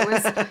I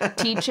was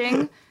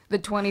teaching the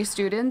 20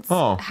 students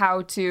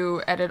how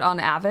to edit on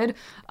Avid.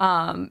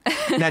 Now,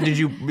 did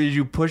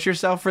you push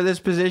yourself for this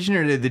position,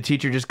 or did the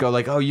teacher just go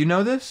like, "Oh, you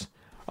know this?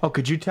 Oh,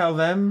 could you tell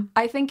them?"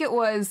 I think it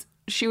was,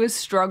 she was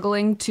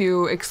struggling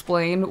to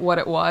explain what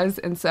it was,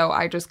 and so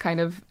I just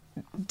kind of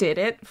did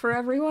it for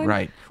everyone.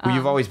 Right. Well,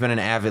 you've always been an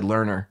avid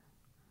learner.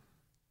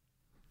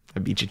 I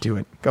beat you to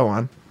it. Go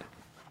on.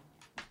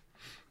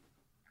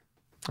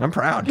 I'm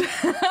proud.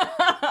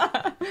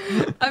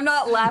 I'm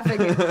not laughing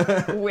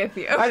with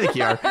you. I think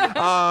you are.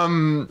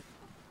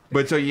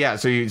 But so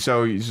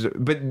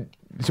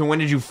when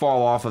did you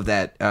fall off of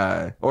that,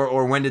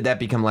 or when did that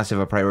become less of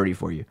a priority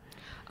for you?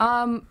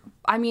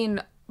 I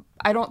mean,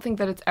 I don't think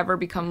that it's ever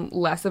become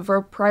less of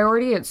a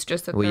priority. It's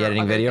just that. Are you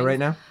editing video right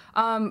now?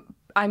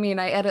 I mean,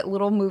 I edit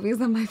little movies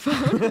on my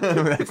phone.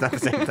 That's not the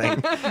same thing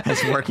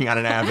as working on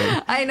an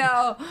Avid. I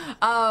know.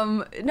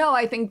 No,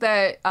 I think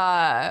that,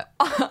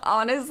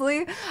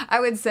 honestly,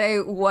 I would say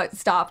what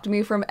stopped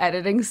me from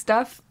editing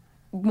stuff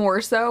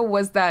more so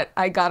was that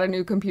I got a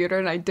new computer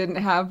and I didn't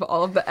have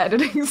all of the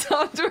editing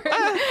software.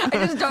 I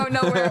just don't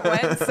know where it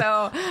went.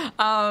 So,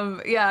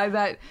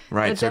 that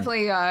So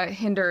definitely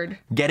hindered.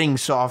 Getting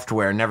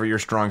software, never your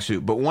strong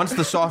suit. But once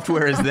the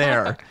software is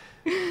there,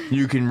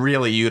 you can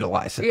really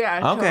utilize it.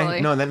 Yeah, okay.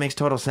 totally. No, that makes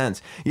total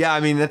sense. Yeah, I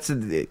mean,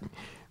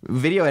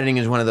 video editing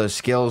is one of those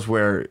skills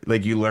where,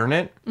 like, you learn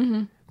it,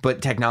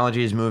 but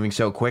technology is moving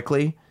so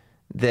quickly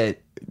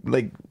that,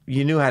 like,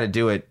 you knew how to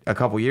do it a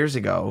couple years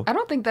ago. I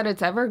don't think that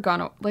it's ever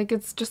gone, like,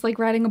 it's just like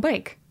riding a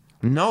bike.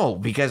 No,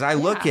 because I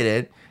look at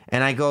it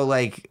and I go,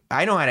 like,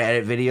 I know how to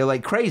edit video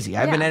like crazy.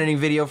 I've been editing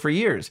video for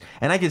years.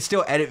 And I can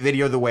still edit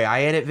video the way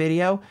I edit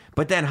video,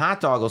 but then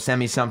Hot Dog will send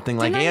me something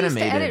like Didn't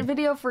animated. I used to edit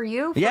video for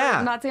you? For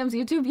Yeah. Not Sam's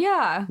YouTube?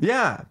 Yeah.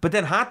 Yeah, but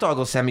then Hot Dog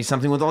will send me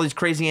something with all these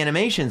crazy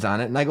animations on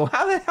it, and I go,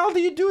 how the hell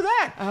do you do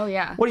that? Oh,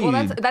 yeah. What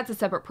are you? That's a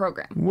separate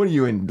program. What are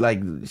you in,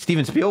 like,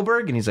 Steven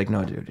Spielberg? And he's like,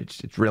 no, dude,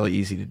 it's really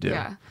easy to do.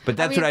 Yeah. But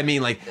that's what I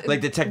mean, like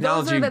the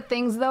technology. Those are the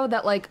things, though,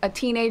 that, like, a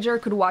teenager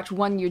could watch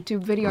one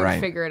YouTube video Right.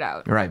 and figure it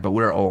out. Right, but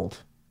we're old.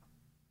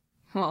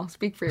 Well,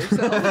 speak for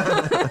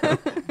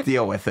yourself.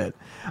 Deal with it.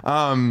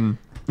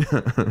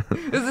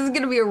 This is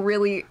going to be a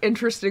really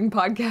interesting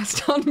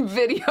podcast on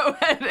video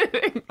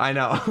editing. I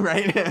know,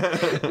 right?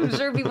 I'm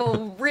sure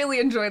people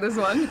really enjoy this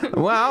one.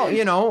 Well,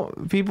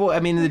 people, I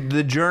mean,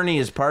 the journey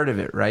is part of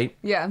it, right?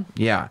 Yeah.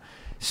 Yeah.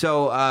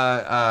 So,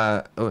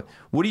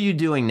 what are you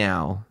doing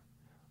now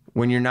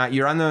when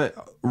you're on the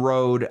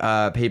road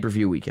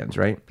pay-per-view weekends,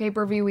 right?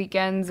 Pay-per-view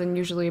weekends and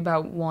usually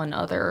about one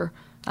other.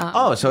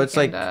 So it's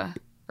weekend, like...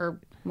 or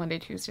Monday,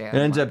 Tuesday. It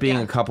ends up being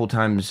a couple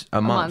times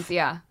a month.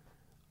 Yeah.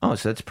 Oh,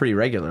 so that's pretty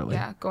regularly.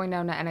 Yeah, going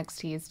down to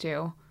NXTs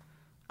too.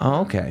 Oh,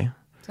 okay.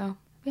 So,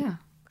 yeah.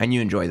 And you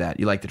enjoy that?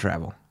 You like to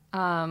travel?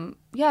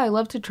 Yeah, I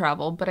love to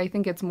travel, but I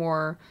think it's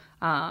more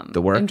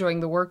The work? enjoying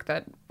the work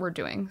that we're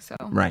doing. So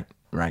Right.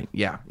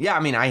 Yeah. Yeah, I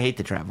mean, I hate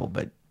to travel,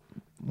 but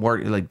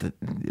work, like,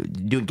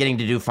 getting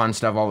to do fun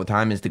stuff all the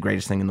time is the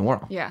greatest thing in the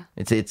world. Yeah.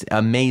 It's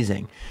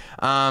amazing.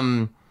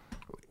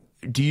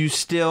 Do you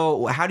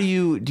still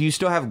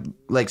have,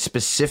 like,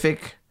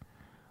 specific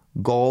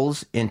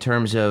goals in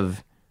terms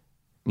of,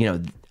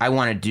 I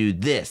want to do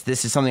this.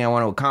 This is something I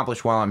want to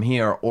accomplish while I'm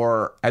here.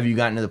 Or have you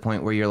gotten to the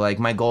point where you're like,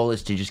 my goal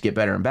is to just get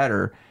better and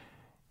better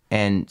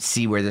and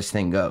see where this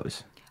thing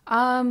goes?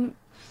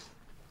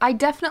 I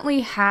definitely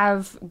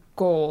have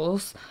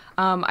goals.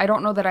 I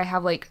don't know that I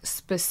have, like,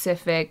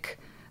 specific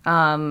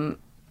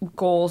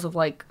goals of,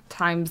 like,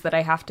 times that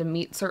I have to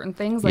meet certain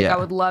things. Like, Yeah. I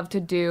would love to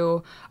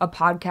do a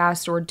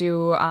podcast or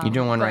do... You're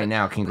doing one right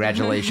now.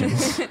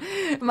 Congratulations.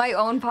 my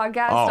own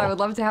podcast. Oh. I would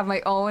love to have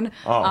my own.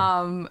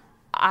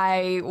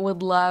 I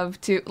would love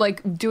to,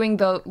 like, doing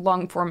the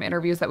long form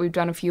interviews that we've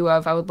done a few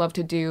of. I would love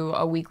to do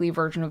a weekly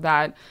version of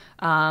that.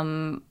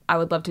 I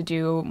would love to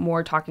do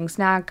more Talking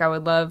Snack. I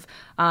would love,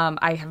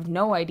 I have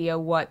no idea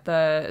what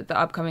the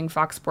upcoming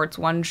Fox Sports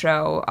 1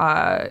 show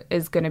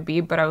is going to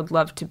be, but I would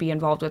love to be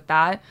involved with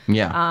that.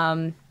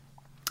 Yeah.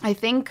 I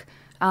think,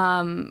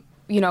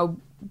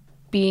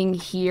 being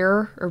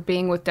here or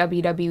being with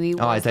WWE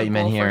was I thought you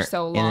meant goal here for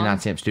so long. in the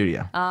Not Sam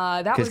studio.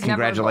 That was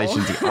never a goal.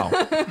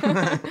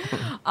 Congratulations.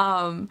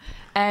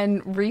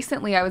 And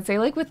recently, I would say,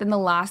 like, within the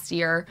last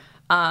year,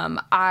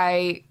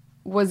 I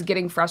was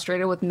getting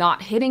frustrated with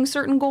not hitting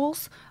certain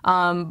goals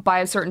by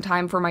a certain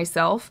time for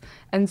myself.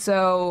 And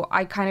so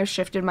I kind of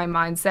shifted my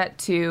mindset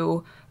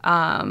to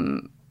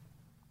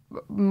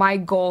my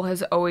goal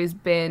has always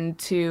been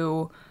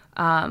to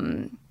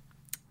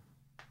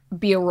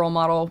be a role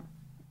model,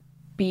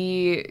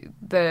 be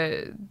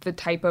the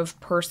type of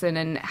person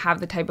and have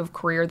the type of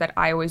career that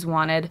I always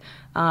wanted.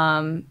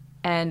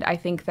 And I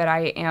think that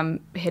I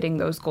am hitting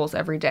those goals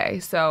every day.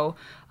 So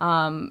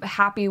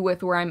happy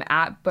with where I'm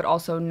at, but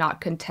also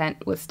not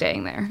content with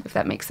staying there, if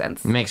that makes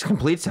sense. It makes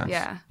complete sense.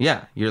 Yeah.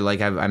 Yeah. You're like,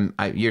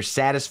 you're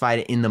satisfied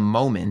in the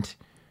moment,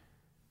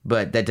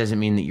 but that doesn't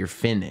mean that you're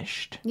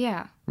finished.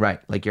 Yeah. Right.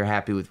 Like, you're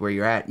happy with where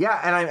you're at. Yeah.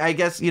 And I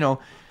guess, you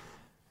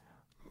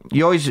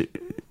always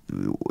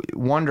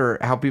wonder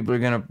how people are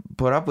going to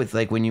put up with,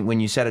 like, when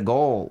you set a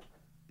goal,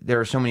 there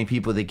are so many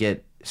people that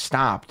get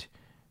stopped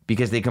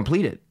because they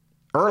complete it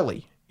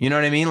early. You know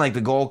what I mean? Like,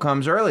 the goal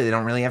comes early. They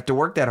don't really have to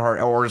work that hard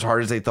or as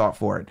hard as they thought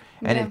for it.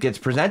 And it gets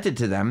presented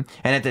to them.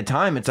 And at the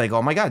time, it's like,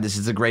 oh my God, this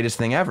is the greatest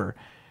thing ever.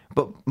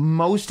 But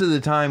most of the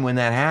time when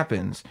that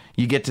happens,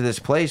 you get to this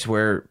place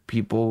where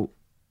people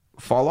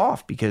fall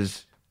off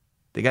because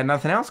they got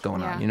nothing else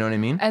going on. You know what I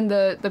mean? And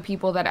the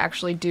people that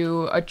actually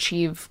do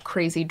achieve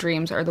crazy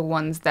dreams are the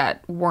ones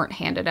that weren't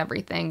handed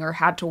everything or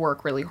had to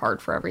work really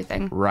hard for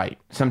everything. Right.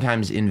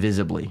 Sometimes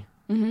invisibly.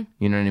 Mm-hmm.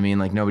 You know what I mean?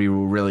 Like, nobody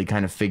will really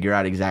kind of figure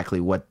out exactly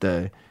what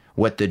the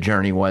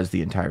journey was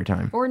the entire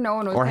time. Or no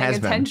one was paying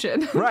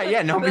attention. Right,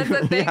 yeah. Nobody,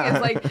 That's the thing. yeah.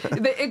 It's like,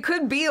 it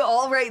could be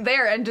all right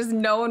there and just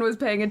no one was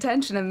paying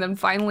attention. And then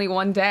finally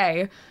one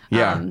day...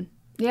 Yeah.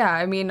 Yeah,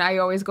 I mean, I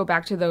always go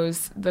back to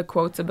the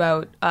quotes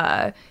about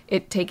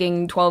it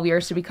taking 12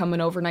 years to become an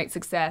overnight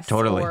success.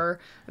 Totally. Or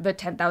the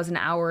 10,000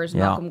 hours,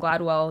 Yeah. Malcolm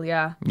Gladwell,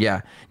 yeah.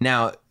 Yeah.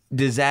 Now,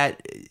 does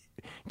that...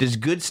 does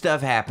good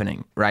stuff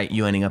happening, right?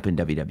 You ending up in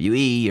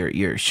WWE,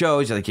 your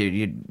shows, like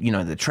you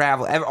know, the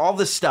travel, all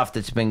the stuff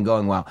that's been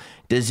going well.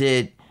 Does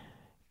it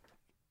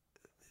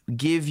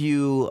give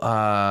you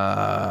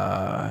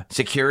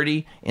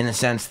security in the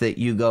sense that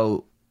you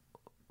go,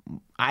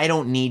 I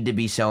don't need to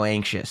be so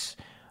anxious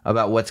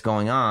about what's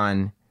going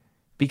on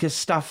because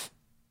stuff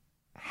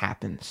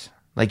happens.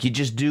 Like, you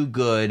just do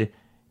good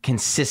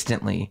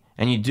consistently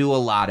and you do a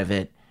lot of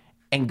it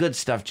and good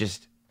stuff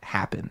just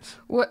happens.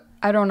 What?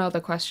 I don't know the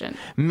question.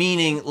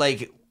 Meaning,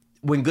 like,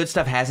 when good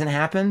stuff hasn't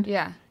happened,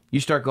 Yeah. you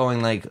start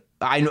going like,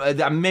 I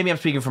know, maybe I'm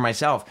speaking for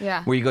myself,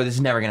 Yeah. where you go, this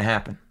is never going to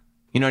happen.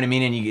 You know what I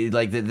mean? And you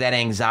like that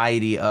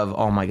anxiety of,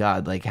 oh my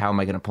God, like, how am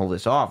I going to pull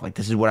this off? Like,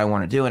 this is what I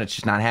want to do and it's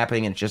just not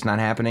happening and it's just not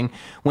happening.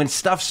 When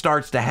stuff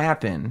starts to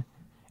happen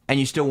and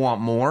you still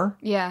want more,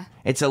 Yeah.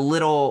 it's a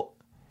little,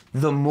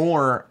 the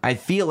more I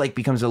feel like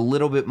becomes a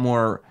little bit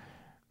more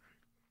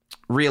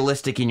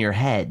realistic in your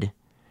head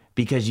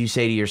because you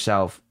say to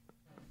yourself,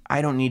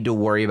 I don't need to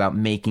worry about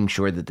making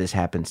sure that this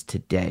happens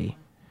today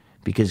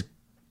because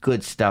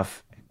good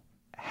stuff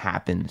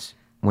happens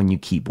when you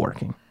keep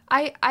working.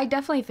 I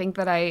definitely think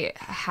that I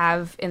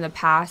have in the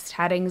past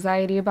had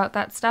anxiety about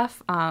that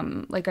stuff.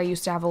 Like, I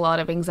used to have a lot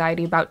of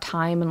anxiety about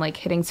time and like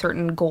hitting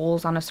certain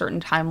goals on a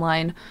certain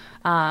timeline.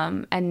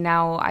 And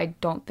now I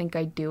don't think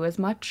I do as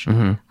much.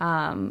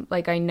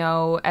 Like, I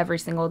know every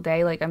single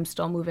day, like, I'm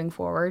still moving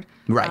forward.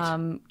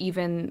 Right.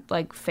 Even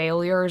like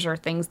failures or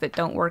things that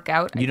don't work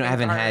out.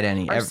 Haven't had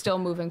any. Are still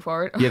moving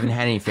forward. You haven't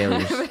had any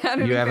failures.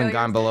 You haven't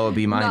gone below a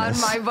B-. Not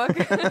in my book.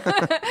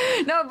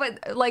 No,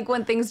 but like,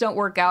 when things don't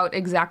work out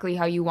exactly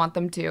how you want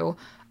them to,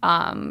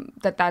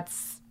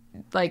 that's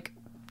like,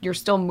 you're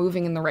still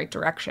moving in the right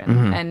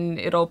direction, and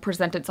it'll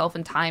present itself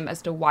in time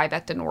as to why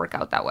that didn't work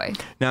out that way.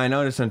 Now, I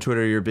noticed on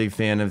Twitter you're a big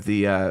fan of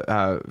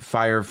the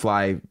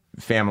Firefly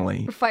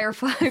family.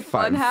 Firefly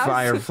Funhouse.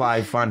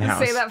 Firefly Funhouse.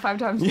 Say that 5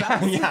 times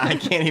fast. Yeah, I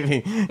can't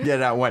even get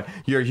it out. What?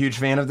 You're a huge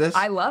fan of this?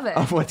 I love it.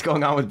 Of what's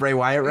going on with Bray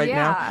Wyatt right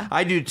now? Yeah.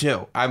 I do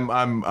too.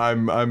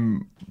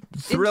 I'm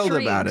thrilled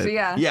about it.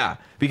 Intrigued, Yeah,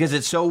 because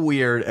it's so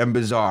weird and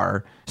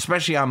bizarre,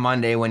 especially on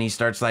Monday when he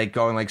starts like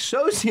going like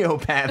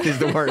sociopath is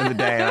the word of the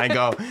day, and I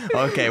go,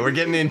 okay, we're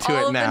getting into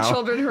All it of now. the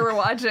children who are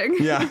watching.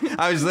 Yeah,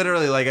 I was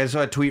literally like, I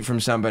saw a tweet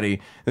from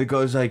somebody that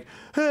goes like,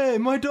 hey,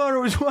 my daughter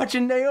was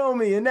watching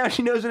Naomi and now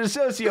she knows what a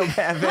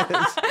sociopath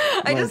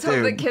is. I just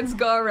hope that kids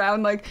go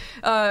around like,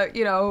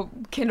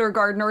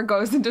 kindergartner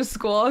goes into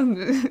school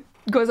and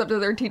goes up to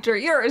their teacher,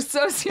 you're a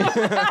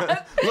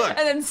sociopath, Look. and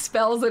then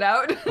spells it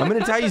out. I'm going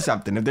to tell you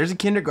something. If there's a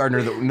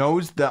kindergartner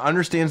that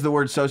understands the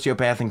word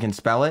sociopath and can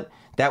spell it,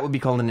 that would be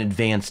called an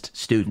advanced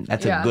student.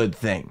 That's Yeah. a good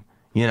thing,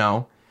 you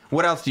know?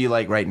 What else do you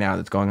like right now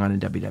that's going on in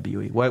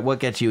WWE? What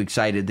gets you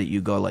excited that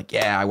you go like,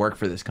 yeah, I work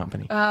for this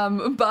company?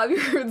 Bobby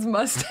Roode's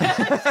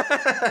mustache.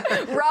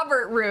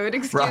 Robert Roode,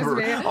 excuse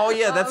me. Oh,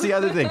 yeah, that's the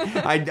other thing.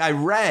 I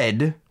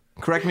read,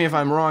 correct me if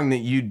I'm wrong, that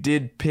you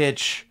did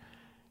pitch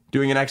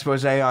doing an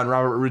expose on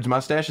Robert Roode's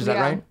mustache. Is that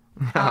Yeah. right?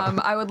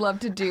 I would love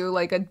to do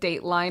like a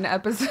Dateline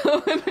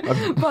episode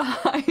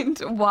behind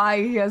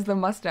why he has the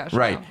mustache.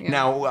 Right. Now, yeah.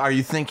 Now, are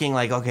you thinking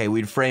like, okay,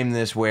 we'd frame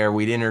this where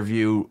we'd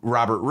interview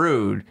Robert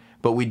Roode,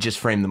 but we'd just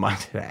frame the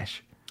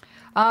mustache?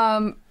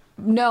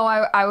 No,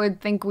 I would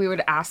think we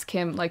would ask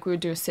him, like, we would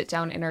do a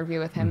sit-down interview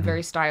with him,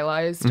 very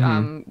stylized,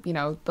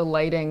 the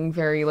lighting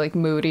very, like,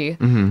 moody.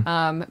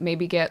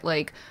 Maybe get,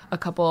 like, a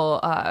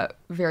couple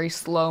very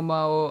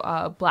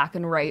slow-mo black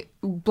and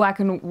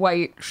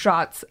white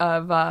shots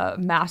of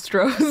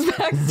Mastros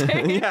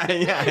backstage.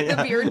 Yeah.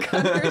 The beard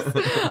cutters.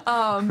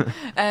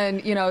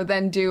 And,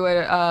 then do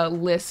a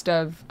list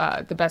of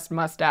the best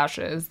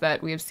mustaches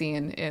that we have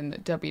seen in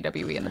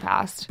WWE in the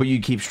past. But you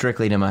keep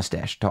strictly to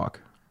mustache talk.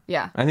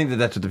 Yeah. I think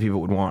that's what the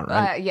people would want,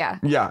 right? Yeah.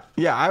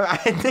 Yeah. I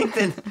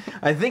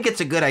think it's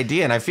a good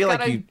idea, and I feel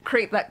Gotta like you.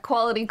 create that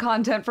quality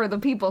content for the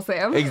people,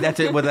 Sam. That's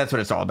it. Well, that's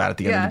what it's all about at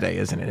the end of the day,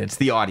 isn't it? It's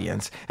the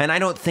audience, and I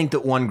don't think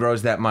that one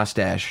grows that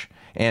mustache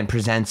and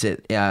presents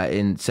it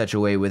in such a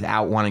way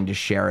without wanting to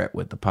share it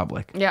with the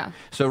public. Yeah.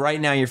 So right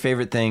now, your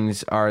favorite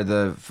things are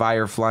the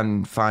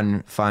Fun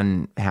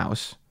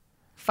House.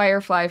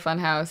 Firefly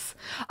Funhouse.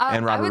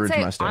 And Robert I would Roode's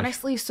say, mustache.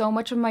 honestly, so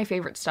much of my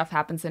favorite stuff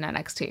happens in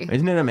NXT.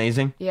 Isn't it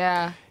amazing?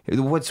 Yeah.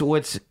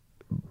 What's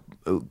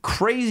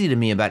crazy to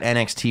me about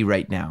NXT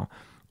right now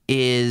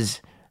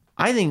is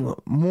I think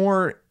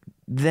more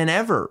than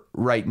ever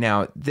right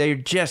now, they're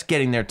just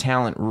getting their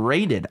talent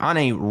rated on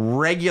a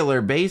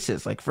regular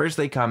basis. Like, first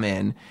they come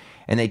in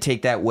and they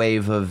take that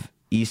wave of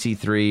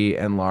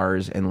EC3 and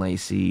Lars and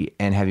Lacey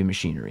and Heavy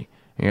Machinery.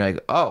 And you're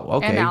like, oh,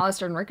 okay. And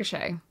Alistair and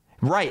Ricochet.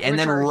 Right, and Which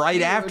then are right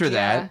huge, after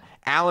that,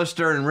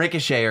 Alistair and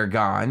Ricochet are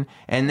gone,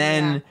 and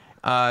then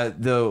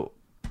the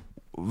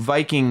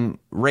Viking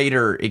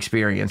Raider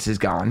experience is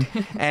gone,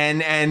 and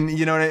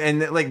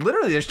like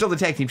literally they're still the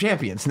tag team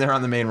champions, and they're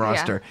on the main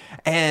roster,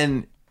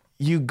 and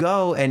you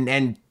go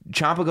and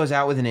Ciampa goes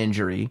out with an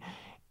injury,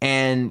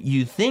 and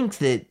you think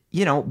that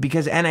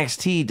because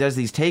NXT does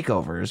these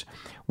takeovers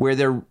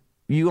where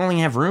you only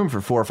have room for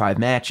 4 or 5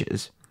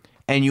 matches.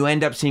 And you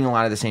end up seeing a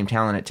lot of the same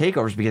talent at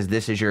takeovers because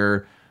this is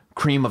your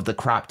cream of the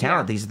crop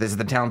talent. Yeah. This is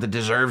the talent that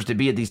deserves to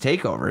be at these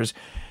takeovers.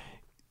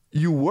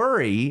 You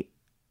worry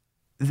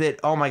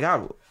that, oh my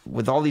God,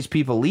 with all these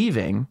people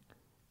leaving,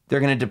 they're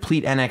going to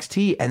deplete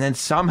NXT, and then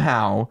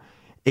somehow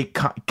it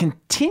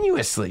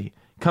continuously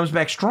comes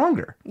back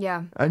stronger.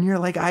 Yeah. And you're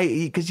like,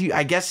 I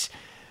guess,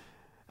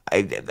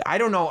 I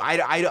don't know.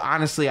 I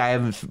honestly, I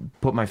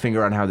haven't put my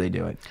finger on how they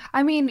do it.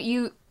 I mean,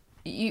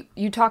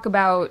 you talk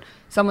about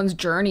someone's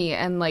journey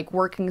and like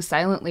working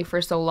silently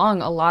for so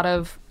long. A lot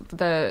of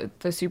the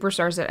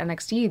superstars at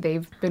NXT,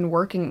 they've been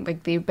working,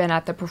 like they've been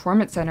at the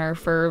Performance Center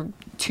for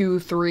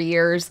 2-3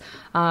 years,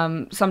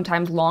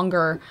 sometimes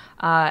longer,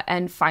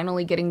 and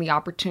finally getting the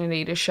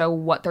opportunity to show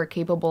what they're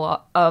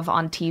capable of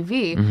on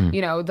TV. Mm-hmm.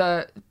 You know,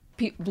 the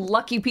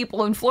lucky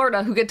people in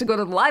Florida who get to go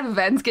to the live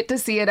events get to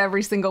see it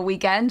every single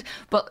weekend,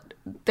 but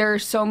there are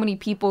so many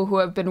people who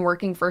have been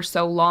working for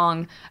so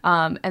long,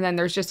 and then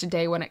there's just a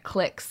day when it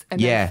clicks, and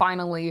then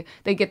finally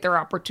they get their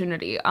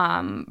opportunity.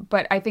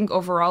 But I think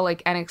overall,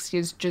 like, NXT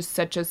is just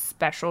such a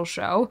special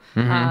show.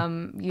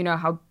 You know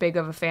how big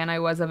of a fan I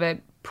was of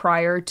it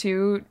prior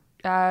to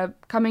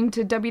coming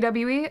to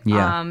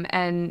WWE,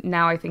 and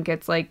now I think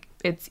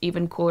it's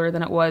even cooler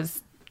than it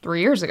was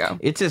 3 years ago.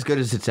 It's as good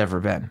as it's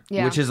ever been,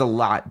 which is a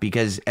lot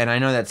because, and I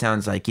know that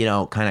sounds like, you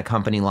know, kind of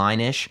company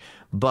line-ish,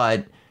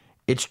 but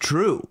it's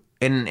true.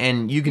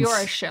 And you can... You're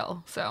a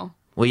shill, so...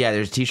 Well, yeah,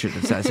 there's a t-shirt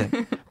that says it.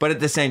 But at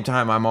the same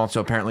time, I'm also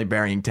apparently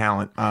burying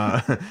talent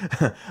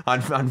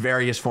on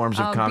various forms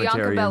of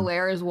commentary. Bianca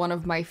Belair is one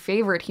of my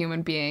favorite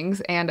human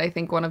beings, and I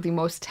think one of the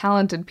most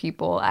talented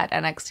people at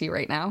NXT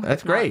right now.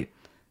 That's great.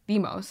 The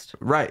most.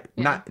 Right.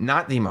 Yeah.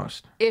 Not the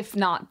most. If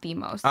not the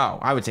most. Oh,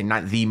 I would say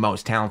not the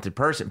most talented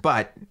person,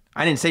 but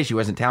I didn't say she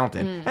wasn't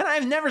talented. And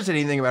I've never said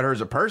anything about her as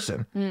a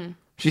person.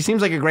 She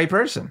seems like a great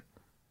person.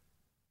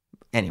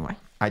 Anyway,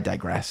 I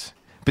digress.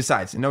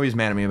 Besides, nobody's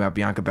mad at me about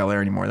Bianca Belair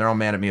anymore. They're all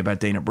mad at me about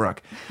Dana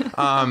Brooke.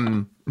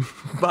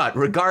 But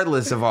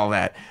regardless of all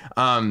that,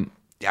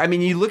 I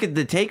mean, you look at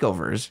the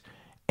takeovers,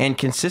 and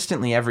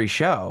consistently every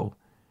show,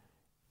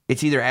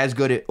 it's either as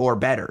good or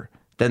better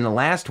than the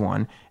last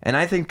one. And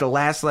I think the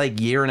last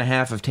year and a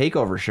half of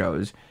takeover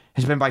shows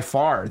has been by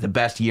far the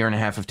best year and a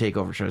half of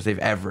takeover shows they've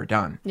ever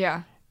done.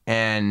 Yeah.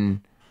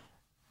 And,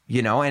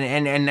 you know,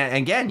 and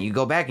again, you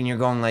go back and you're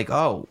going like,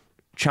 oh,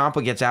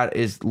 Ciampa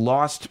is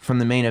lost from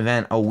the main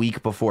event a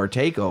week before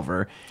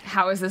takeover.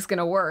 How is this going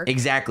to work?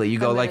 Exactly. You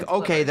go like,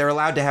 okay, they're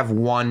allowed to have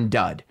one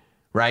dud,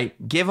 right?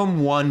 Give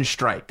them one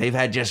strike. They've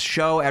had just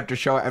show after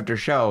show after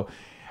show.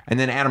 And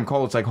then Adam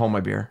Cole, it's like, hold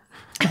my beer.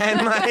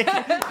 And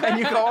and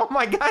you go, oh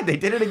my God, they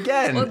did it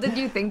again. Well, did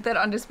you think that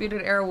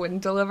Undisputed Era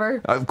wouldn't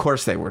deliver? Of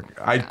course they were.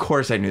 Of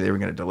course I knew they were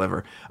going to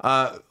deliver.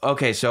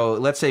 Okay, so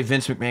let's say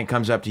Vince McMahon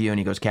comes up to you and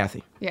he goes,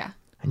 Kathy. Yeah.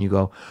 And you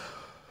go,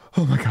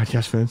 oh my God,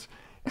 yes, Vince.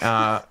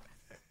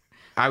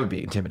 I would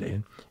be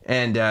intimidated.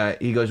 And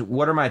he goes,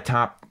 what are my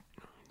top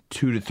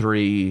 2 to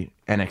 3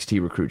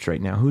 NXT recruits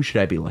right now? Who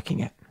should I be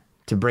looking at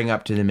to bring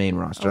up to the main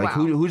roster? Like,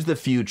 who's the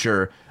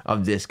future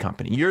of this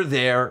company? You're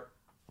there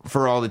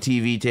for all the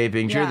TV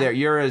tapings. Yeah. You're there.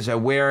 You're as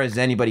aware as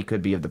anybody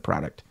could be of the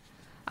product.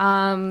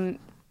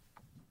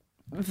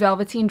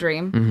 Velveteen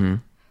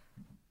Dream.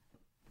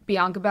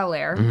 Bianca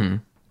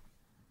Belair.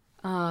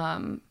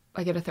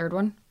 I get a third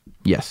one?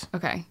 Yes.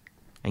 Okay.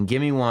 And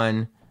give me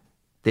one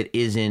that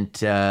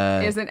isn't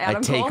Adam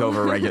a takeover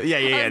Cole? regular. Yeah.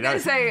 I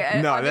was going to say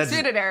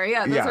Undisputed Era.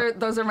 Yeah,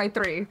 those are my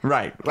 3.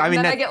 Right. I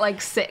mean, then I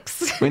get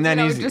 6. I mean, then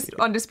he's just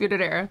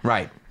Undisputed Era.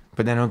 Right.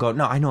 But then he'll go,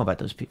 no, I know about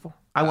those people.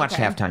 I watched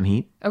Halftime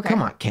Heat. Okay.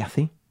 Come on,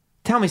 Kathy.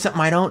 Tell me something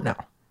I don't know.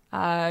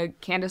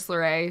 Candice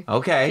LeRae.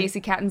 Okay.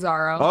 Casey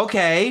Catanzaro.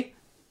 Okay.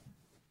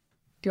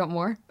 Do you want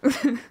more?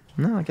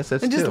 No, I guess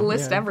that's and just two.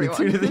 list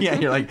everyone. Yeah,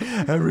 you're like,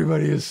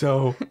 everybody is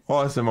so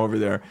awesome over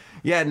there.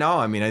 Yeah, no,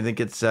 I mean, I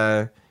think it's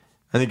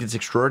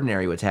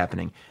extraordinary what's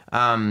happening.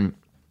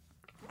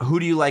 Who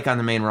do you like on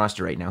the main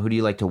roster right now? Who do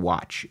you like to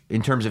watch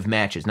in terms of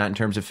matches, not in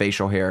terms of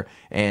facial hair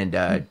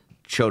and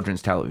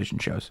children's television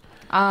shows?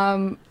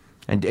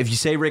 And if you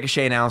say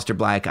Ricochet and Aleister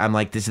Black, I'm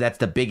like, that's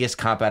the biggest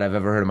cop-out I've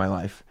ever heard in my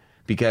life.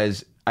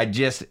 Because I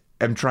just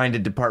am trying to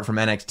depart from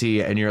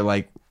NXT, and you're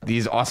like,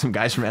 these awesome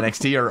guys from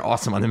NXT are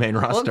awesome on the main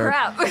roster.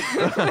 Well,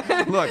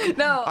 crap. Look,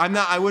 no.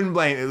 I wouldn't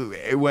blame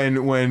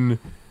when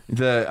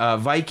the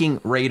Viking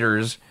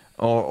Raiders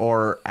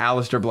or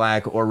Aleister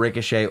Black or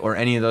Ricochet or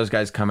any of those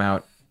guys come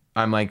out,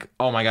 I'm like,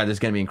 oh my God, this is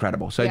going to be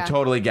incredible. So I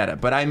totally get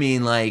it. But I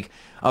mean, like,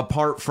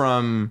 apart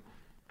from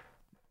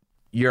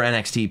your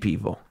NXT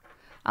people.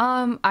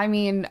 I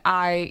mean,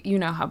 you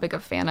know how big a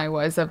fan I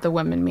was of the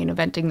women main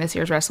eventing this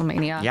year's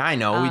WrestleMania. Yeah, I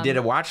know. We did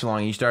a watch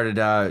along. You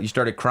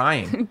started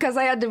crying because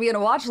I had to be in a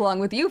watch along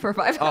with you for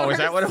 5 hours. Oh, is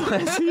that what it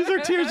was? These are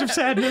tears of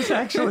sadness,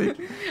 actually.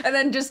 And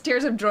then just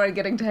tears of joy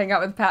getting to hang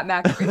out with Pat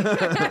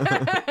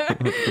McAfee.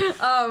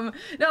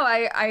 No,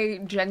 I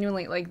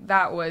genuinely, like,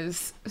 that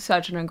was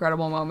such an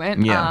incredible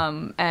moment.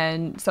 Yeah.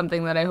 And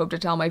something that I hope to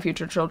tell my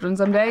future children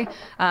someday,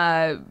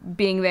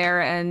 being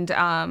there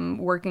and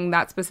working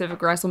that specific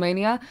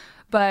WrestleMania.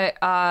 But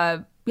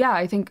yeah,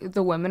 I think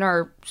the women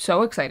are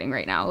so exciting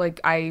right now. Like,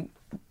 I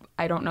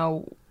don't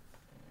know.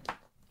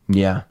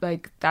 Yeah.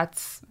 Like,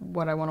 that's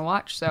what I want to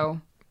watch. So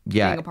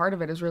Yeah. being a part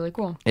of it is really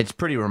cool. It's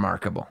pretty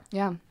remarkable.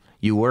 Yeah.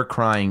 You were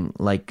crying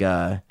like,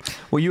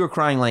 you were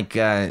crying like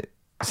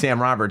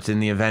Sam Roberts in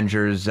the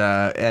Avengers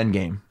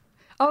Endgame.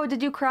 Oh,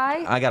 did you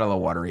cry? I got a little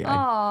watery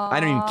eyed. I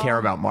don't even care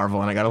about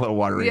Marvel, and I got a little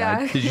watery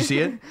eyed. Yeah. Did you see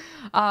it?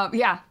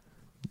 Yeah.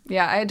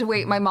 Yeah, I had to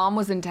wait. My mom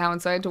was in town,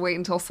 so I had to wait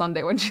until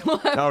Sunday when she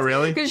left. Oh,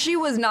 really? Because she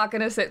was not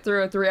going to sit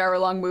through a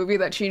 3-hour-long movie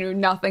that she knew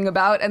nothing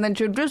about, and then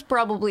she would just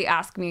probably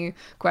ask me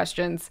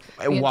questions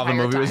While the entire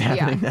movie was time.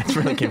 happening. Yeah. That's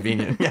really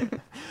convenient. Yeah.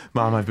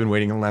 Mom, I've been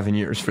waiting 11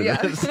 years for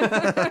Yeah. this.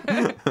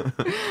 Yeah,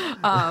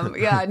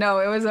 no,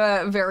 it was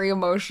a very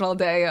emotional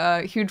day,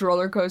 a huge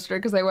roller coaster,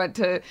 because I went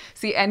to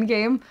see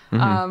Endgame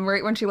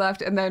right when she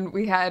left, and then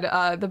we had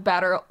the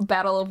Battle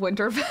of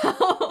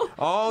Winterfell.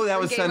 Oh, that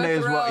was Game Sunday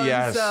of as well. Thrones,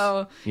 Yes.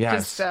 So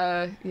Yes. just,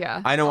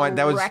 yeah. I know what,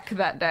 that was- wreck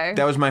that day.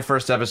 That was my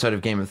first episode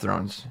of Game of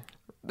Thrones.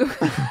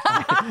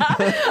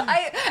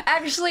 I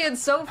actually,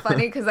 it's so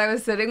funny because I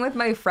was sitting with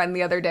my friend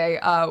the other day.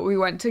 We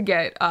went to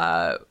get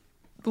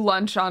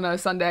lunch on a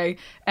Sunday,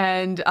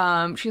 and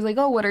she's like,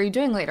 "Oh, what are you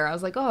doing later?" I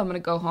was like, "Oh, I'm gonna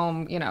go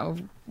home,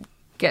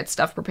 get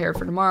stuff prepared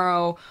for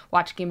tomorrow,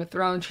 watch Game of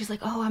Thrones." She's like,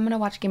 "Oh, I'm gonna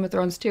watch Game of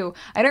Thrones too."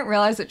 I didn't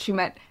realize that she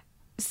meant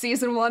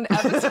season 1,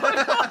 episode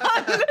 1.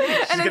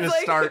 She's going to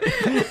start.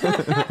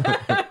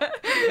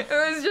 It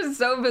was just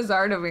so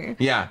bizarre to me.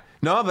 Yeah.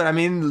 No, but I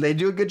mean, they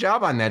do a good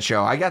job on that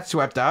show. I got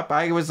swept up.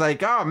 I was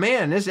like, oh,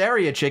 man, this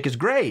Arya chick is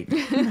great.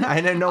 I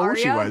didn't know who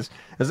she Arya? was.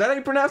 Is that how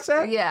you pronounce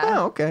that? Yeah.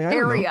 Oh, okay. I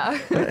don't know. Arya.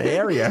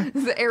 Arya.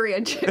 It's the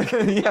area chick.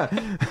 Yeah.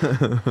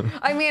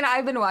 I mean,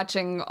 I've been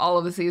watching all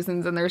of the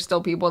seasons, and there's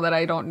still people that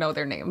I don't know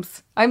their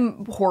names.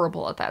 I'm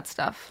horrible at that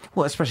stuff.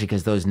 Well, especially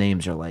because those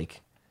names are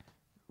like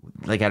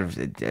out of,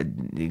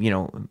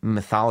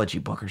 mythology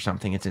book or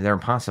something. They're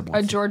impossible.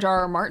 A George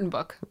R.R. Martin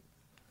book.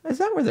 Is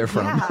that where they're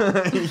from?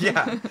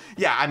 Yeah.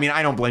 Yeah. I mean,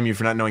 I don't blame you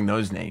for not knowing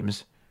those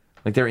names.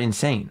 Like, they're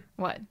insane.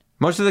 What?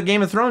 Most of the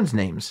Game of Thrones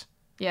names.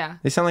 Yeah,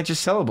 They sound like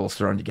just syllables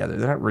thrown together.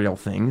 They're not real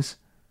things.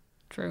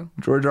 true.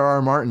 George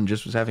R.R. Martin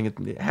just was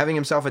having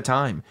himself a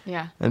time.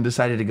 Yeah. And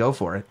decided to go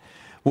for it.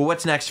 Well,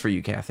 what's next for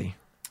you, Kathy?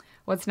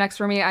 What's next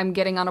for me? I'm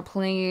getting on a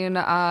plane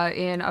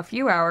in a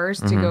few hours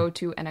to go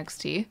to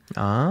NXT.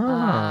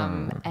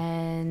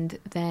 And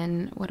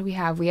then what do we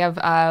have? We have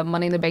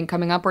Money in the Bank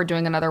coming up. We're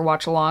doing another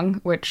watch along,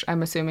 which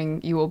I'm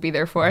assuming you will be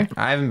there for.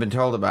 I haven't been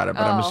told about it,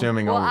 but I'm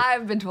assuming Well, I'll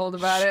I've been told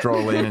about it.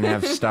 stroll in and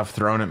have stuff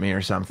thrown at me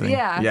or something.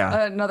 Yeah.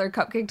 Yeah. Another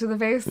cupcake to the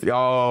face.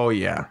 Oh,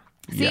 yeah.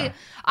 See, Yeah.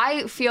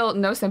 I feel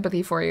no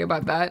sympathy for you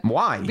about that.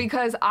 Why?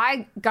 Because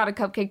I got a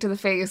cupcake to the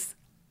face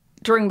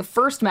during the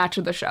first match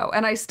of the show,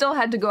 and I still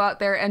had to go out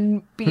there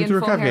and be Who in threw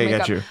a full hair cupcake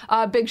and at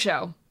makeup. Big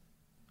Show.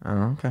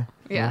 Oh, okay.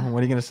 Yeah. Well, what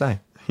are you going to say?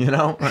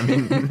 I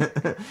mean,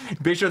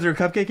 Big Show threw a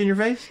cupcake in your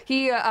face?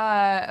 He, so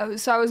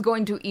I was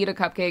going to eat a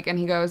cupcake, and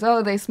he goes,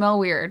 "Oh, they smell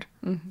weird."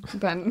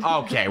 Then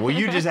Okay, well,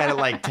 you just had it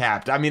like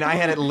tapped. I mean, I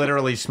had it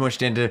literally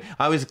smushed into.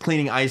 I was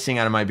cleaning icing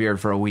out of my beard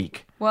for a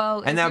week.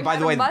 well, and if now, you by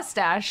had the way, a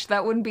mustache,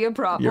 that wouldn't be a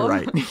problem. you're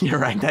right. You're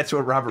right. That's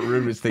what Robert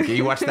Roode was thinking.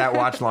 He watched that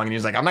watch long and he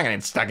was like, I'm not going to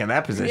get stuck in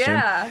that position.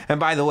 Yeah. And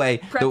by the way,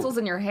 Pretzels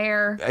in your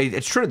hair.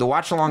 it's true. The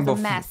watch along It's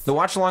a mess. the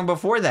watch along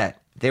before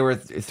that, they were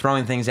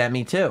throwing things at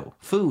me too.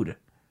 Food.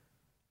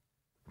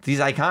 These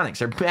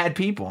iconics are bad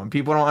people, and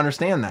people don't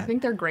understand that. I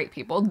think they're great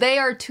people. They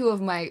are two of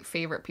my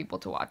favorite people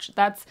to watch.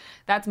 That's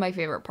my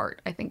favorite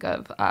part, I think,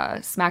 of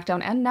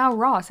SmackDown and now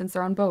Raw, since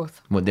they're on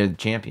both. Well, they're the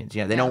champions.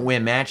 Yeah, they don't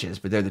win matches,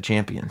 but they're the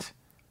champions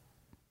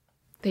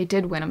They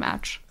did win a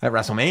match at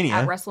WrestleMania.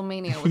 at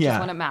WrestleMania, which Yeah. is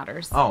when it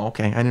matters. Oh,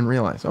 okay. I didn't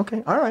realize.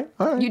 Okay, all right.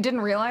 You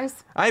didn't realize?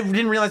 I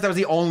didn't realize that was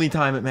the only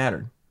time it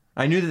mattered.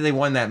 I knew that they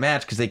won that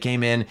match because they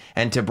came in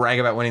and to brag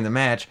about winning the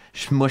match,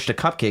 smushed a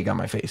cupcake on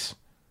my face.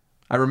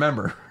 I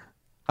remember.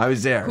 I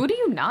was there. Who do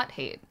you not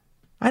hate?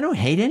 I don't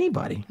hate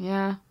anybody.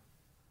 Yeah.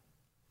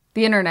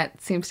 The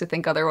internet seems to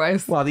think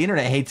otherwise. Well, the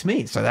internet hates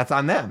me, so that's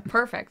on them.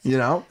 Perfect.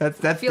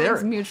 That's Feelings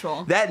their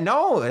mutual.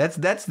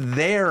 That's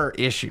their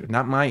issue,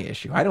 not my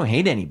issue. I don't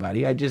hate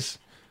anybody. I just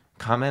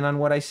comment on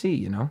what I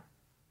see.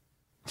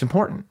 It's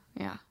important.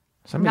 Yeah.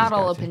 Somebody's Not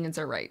all got to. opinions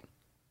are right.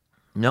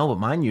 No, but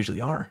mine usually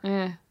are.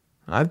 Eh.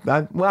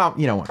 Well,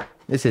 you know what?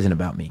 This isn't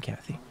about me,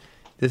 Kathy.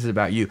 This is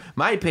about you.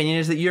 My opinion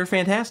is that you're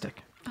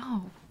fantastic.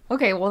 Oh.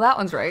 Okay, well, that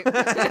one's right. 1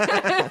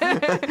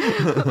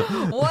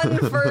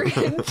 for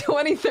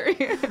 23.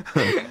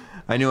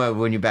 I knew I would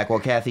win you back. Well,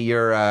 Kathy,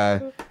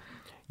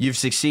 you've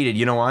succeeded.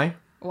 You know why?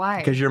 Why?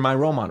 Because you're my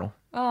role model.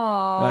 Oh.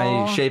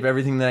 I shape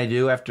everything that I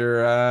do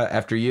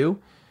after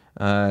you.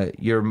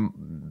 You're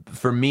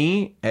for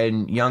me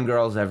and young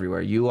girls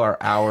everywhere. You are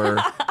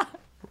our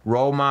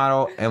role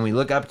model, and we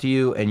look up to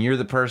you. And you're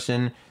the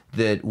person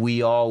that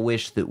we all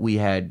wish that we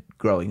had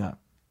growing up.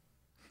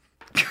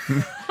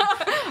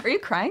 Are you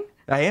crying?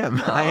 I am.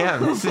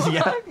 This is,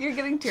 yeah. You're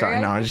getting teary-eyed?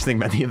 Sorry, no, I just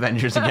think about the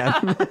Avengers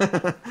again.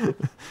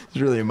 It's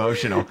really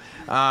emotional.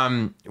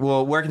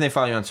 Well, where can they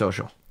follow you on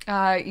social?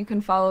 You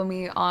can follow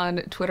me on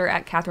Twitter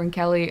at Catherine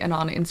Kelly and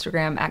on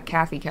Instagram at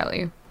Kathy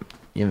Kelly.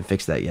 You haven't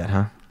fixed that yet,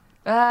 huh?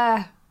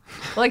 I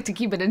like to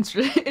keep it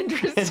interesting.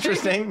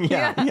 Interesting?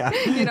 Yeah.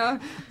 You know,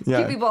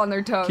 keep people on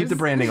their toes. Keep the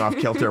branding off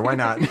kilter. Why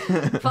not?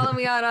 Follow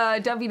me on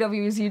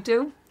WWE's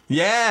YouTube.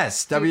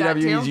 Yes, Do that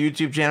WWE's too.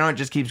 YouTube channel. It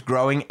just keeps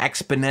growing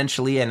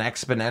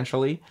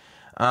exponentially.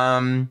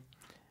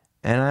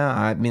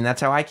 I mean,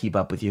 that's how I keep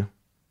up with you.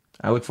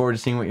 I look forward to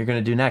seeing what you're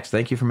going to do next.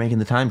 Thank you for making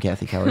the time,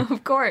 Kathy Kelly.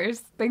 Of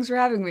course. Thanks for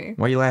having me.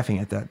 Why are you laughing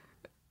at that?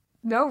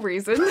 No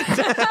reason.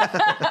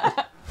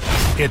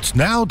 It's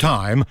now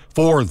time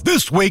for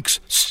this week's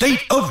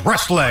State of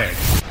Wrestling.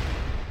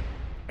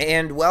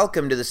 And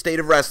welcome to the State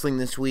of Wrestling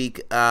this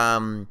week.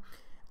 I'm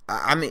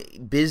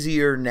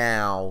busier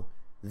now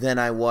than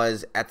I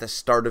was at the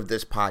start of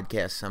this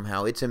podcast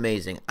somehow. It's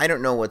amazing. I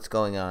don't know what's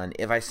going on.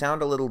 If I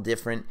sound a little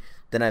different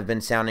than I've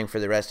been sounding for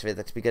the rest of it,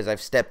 that's because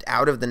I've stepped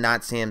out of the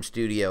Not Sam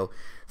studio.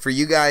 For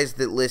you guys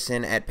that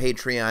listen at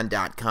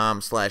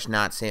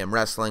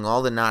patreon.com/NotSamWrestling,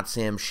 all the Not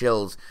Sam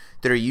shills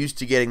that are used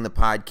to getting the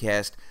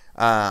podcast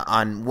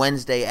on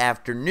Wednesday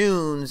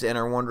afternoons and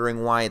are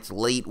wondering why it's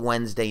late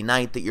Wednesday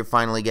night that you're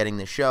finally getting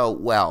the show,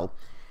 well,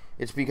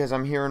 it's because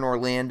I'm here in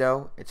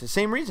Orlando. It's the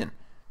same reason.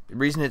 The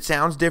reason it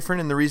sounds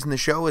different and the reason the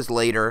show is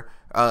later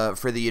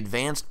for the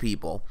advanced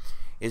people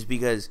is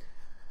because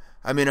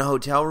I'm in a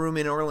hotel room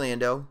in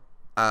Orlando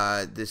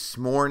this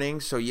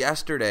morning. So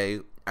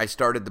yesterday I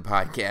started the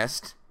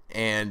podcast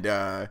and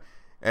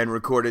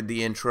recorded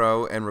the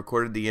intro and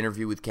recorded the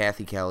interview with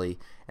Kathy Kelly.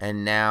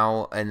 And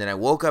then I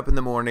woke up in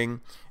the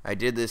morning. I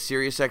did this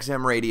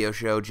SiriusXM radio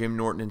show, Jim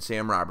Norton and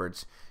Sam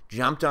Roberts,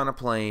 jumped on a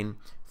plane,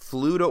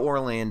 flew to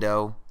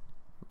Orlando,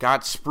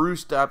 got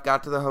spruced up,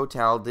 got to the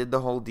hotel, did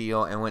the whole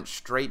deal, and went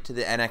straight to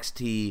the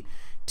NXT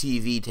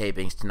TV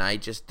tapings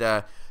tonight. Just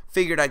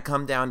figured I'd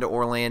come down to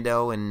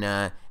Orlando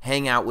and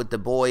hang out with the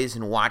boys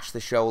and watch the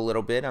show a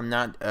little bit. I'm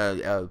not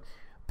a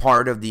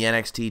part of the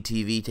NXT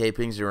TV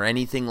tapings or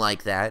anything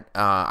like that.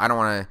 I don't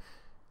want to.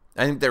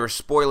 I think there are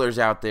spoilers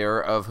out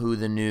there of who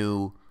the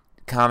new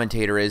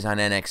commentator is on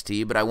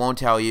NXT, but I won't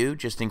tell you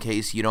just in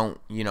case you don't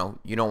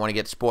want to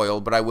get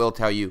spoiled. But I will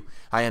tell you,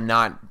 I am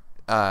not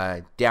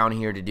down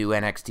here to do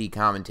NXT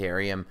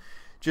commentary. I'm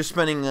just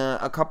spending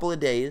a couple of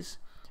days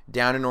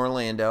down in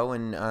Orlando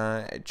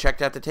and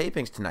checked out the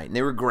tapings tonight. And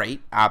they were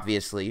great,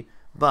 obviously,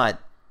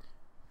 but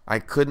I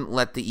couldn't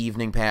let the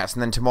evening pass.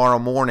 And then tomorrow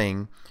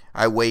morning,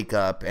 I wake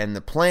up, and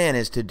the plan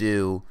is to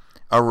do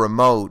a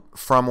remote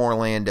from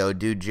Orlando,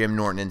 do Jim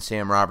Norton and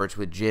Sam Roberts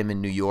with Jim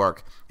in New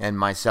York and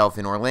myself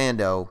in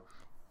Orlando.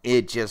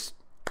 I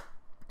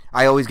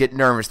always get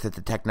nervous that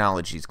the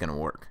technology is going to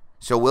work.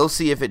 So we'll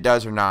see if it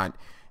does or not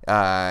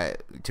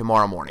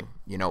tomorrow morning.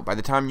 You know, by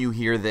the time you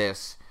hear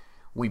this,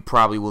 we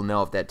probably will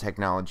know if that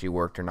technology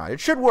worked or not. It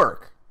should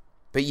work,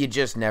 but you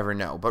just never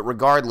know. But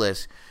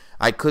regardless,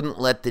 I couldn't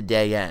let the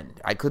day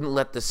end. I couldn't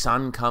let the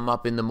sun come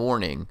up in the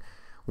morning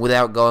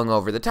without going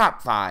over the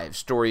top 5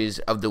 stories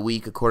of the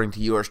week, according to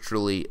yours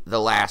truly,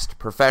 the last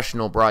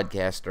professional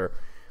broadcaster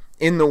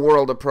in the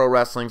world of pro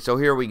wrestling. So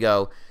here we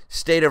go,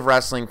 State of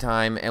Wrestling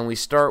time, and we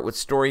start with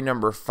story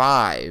number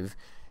 5,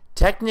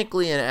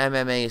 technically an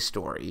MMA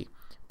story,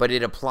 but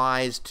it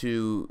applies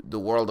to the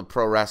world of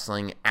pro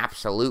wrestling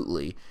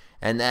absolutely,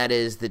 and that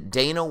is that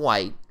Dana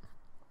White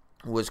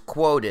was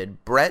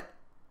quoted, Brett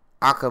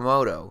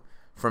Okamoto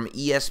from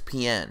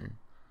ESPN,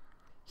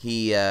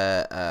 he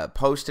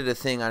posted a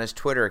thing on his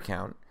Twitter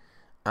account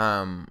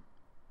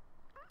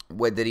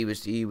that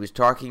he was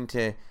talking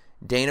to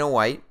Dana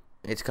White.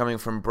 It's coming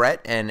from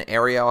Brett and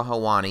Ariel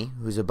Helwani,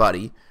 who's a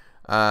buddy,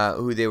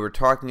 who they were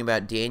talking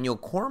about Daniel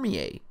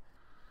Cormier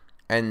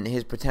and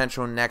his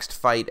potential next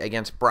fight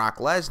against Brock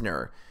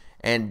Lesnar,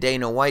 and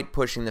Dana White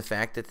pushing the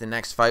fact that the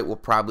next fight will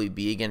probably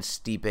be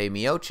against Stipe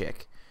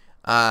Miocic.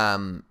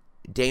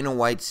 Dana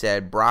White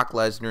said, Brock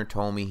Lesnar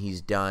told me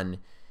he's done.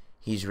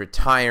 He's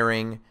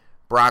retiring.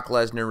 Brock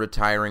Lesnar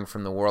retiring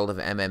from the world of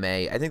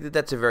MMA. I think that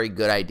that's a very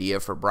good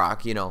idea for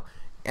Brock. You know,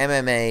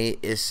 MMA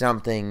is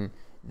something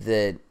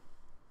that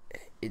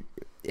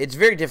it's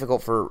very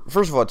difficult for,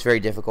 first of all, it's very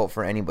difficult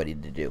for anybody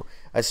to do,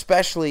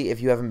 especially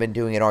if you haven't been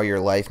doing it all your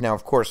life. Now,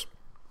 of course,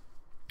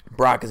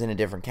 Brock is in a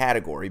different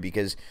category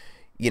because,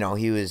 you know,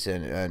 he was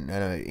an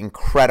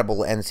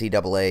incredible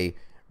NCAA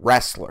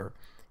wrestler.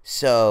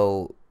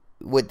 So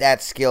with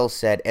that skill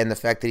set and the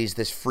fact that he's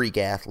this freak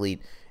athlete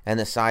and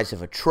the size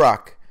of a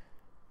truck,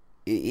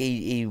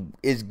 he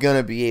is going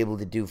to be able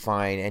to do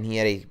fine, and he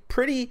had a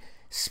pretty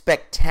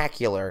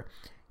spectacular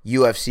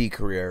UFC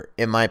career,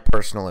 in my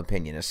personal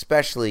opinion,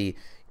 especially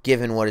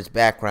given what his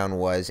background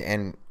was,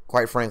 and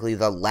quite frankly,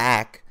 the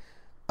lack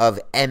of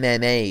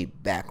MMA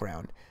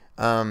background.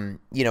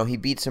 You know, he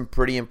beat some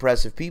pretty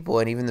impressive people,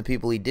 and even the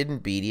people he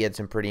didn't beat, he had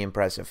some pretty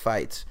impressive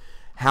fights.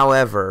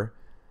 However,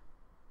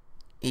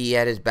 he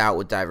had his bout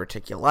with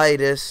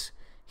diverticulitis,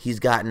 he's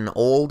gotten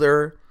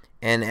older,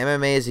 and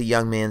MMA is a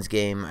young man's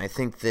game. I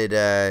think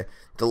that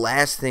the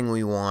last thing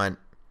we want,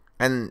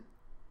 and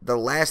the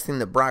last thing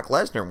that Brock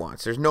Lesnar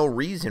wants. There's no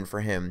reason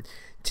for him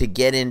to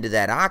get into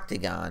that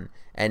octagon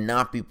and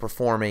not be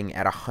performing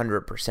at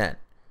 100%.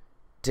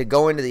 To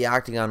go into the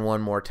octagon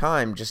one more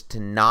time just to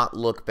not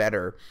look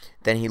better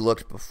than he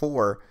looked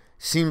before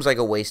seems like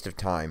a waste of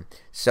time.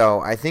 So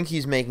I think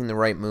he's making the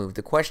right move.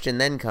 The question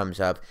then comes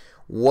up,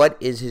 what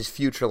is his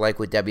future like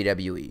with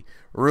WWE?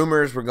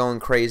 Rumors were going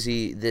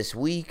crazy this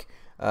week.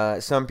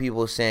 Some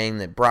people saying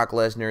that Brock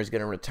Lesnar is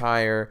going to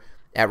retire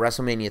at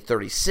WrestleMania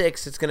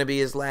 36. It's going to be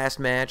his last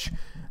match.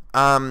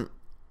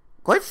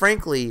 Quite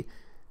frankly,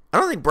 I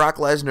don't think Brock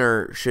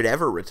Lesnar should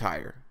ever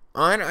retire.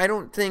 I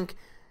don't think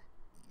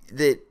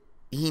that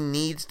he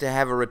needs to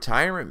have a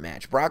retirement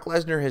match. Brock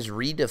Lesnar has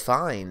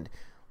redefined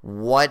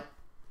what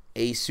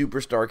a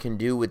superstar can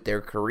do with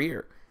their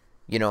career.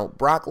 You know,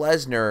 Brock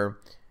Lesnar,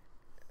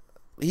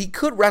 he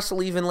could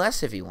wrestle even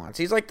less if he wants.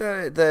 He's like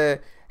the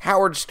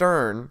Howard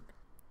Stern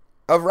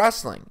of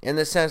wrestling, in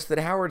the sense that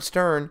Howard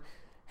Stern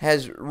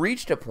has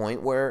reached a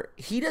point where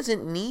he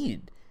doesn't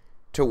need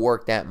to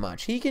work that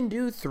much. He can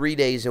do 3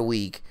 days a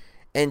week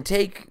and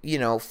take,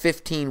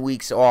 15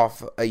 weeks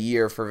off a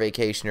year for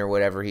vacation or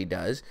whatever he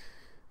does,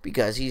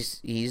 because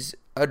he's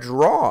a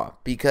draw.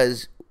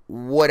 Because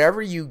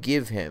whatever you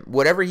give him,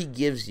 whatever he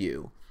gives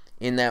you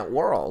in that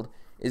world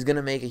is going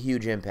to make a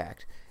huge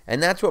impact.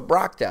 And that's what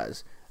Brock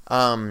does.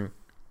 I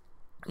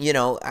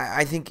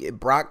think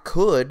Brock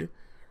could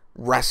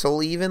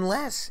wrestle even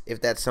less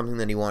if that's something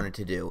that he wanted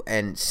to do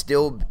and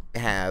still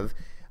have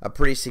a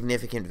pretty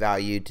significant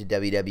value to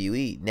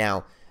WWE.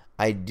 Now,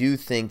 I do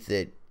think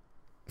that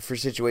for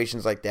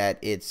situations like that,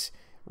 it's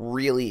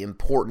really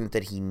important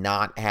that he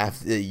not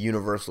have the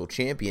Universal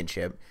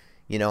Championship.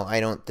 I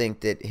don't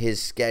think that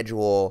his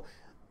schedule,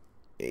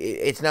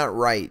 it's not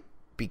right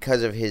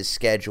because of his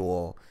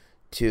schedule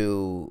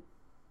to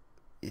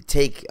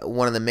take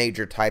one of the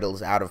major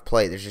titles out of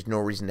play. There's just no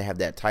reason to have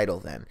that title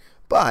then.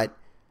 But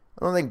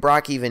I don't think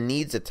Brock even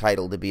needs a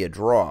title to be a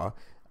draw.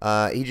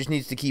 He just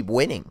needs to keep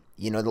winning.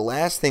 The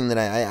last thing that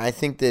I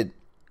think that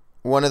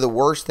one of the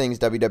worst things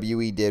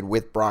WWE did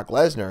with Brock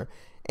Lesnar,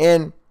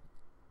 and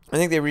I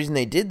think the reason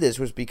they did this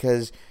was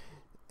because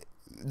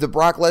the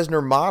Brock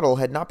Lesnar model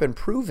had not been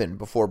proven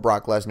before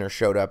Brock Lesnar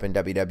showed up in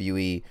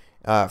WWE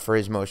for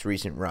his most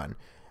recent run.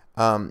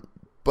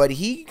 But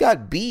he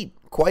got beat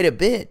quite a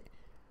bit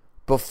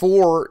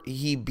before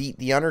he beat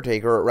The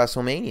Undertaker at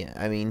WrestleMania.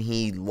 I mean,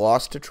 he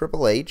lost to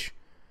Triple H.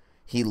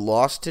 He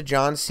lost to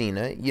John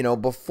Cena.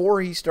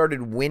 Before he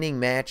started winning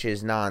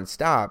matches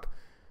nonstop,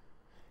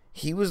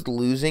 he was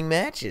losing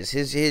matches.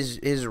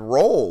 His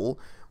role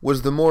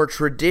was the more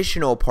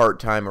traditional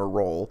part-timer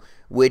role,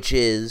 which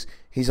is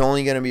he's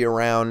only going to be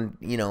around,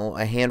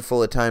 a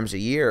handful of times a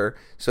year.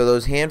 So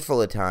those handful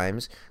of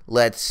times,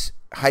 let's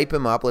hype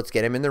him up, let's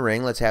get him in the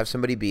ring, let's have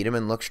somebody beat him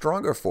and look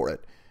stronger for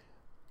it.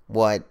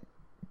 What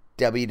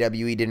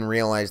WWE didn't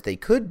realize they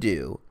could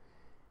do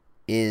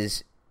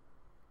is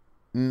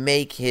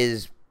make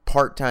his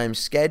part-time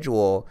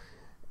schedule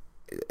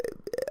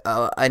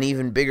an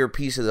even bigger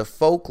piece of the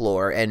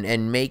folklore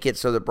and make it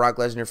so that Brock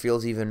Lesnar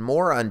feels even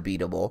more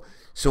unbeatable.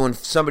 So when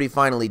somebody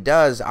finally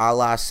does, a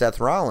la Seth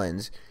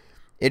Rollins,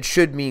 it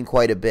should mean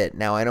quite a bit.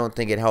 Now, I don't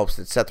think it helps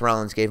that Seth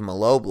Rollins gave him a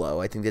low blow.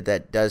 I think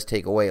that does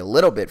take away a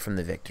little bit from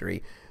the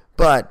victory.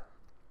 But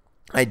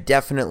I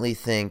definitely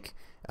think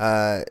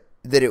that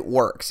it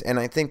works. And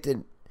I think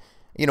that,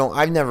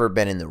 I've never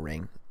been in the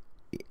ring.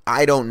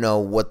 I don't know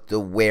what the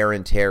wear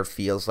and tear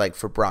feels like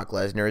for Brock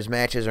Lesnar. His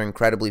matches are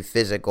incredibly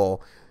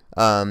physical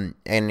and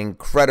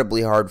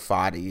incredibly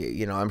hard-fought.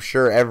 I'm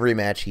sure every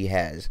match he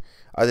has,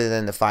 other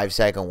than the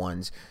 5-second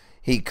ones,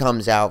 he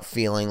comes out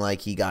feeling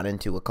like he got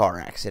into a car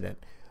accident.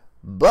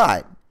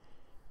 But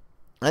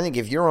I think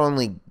if you're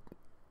only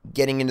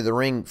getting into the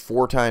ring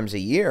 4 times a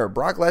year,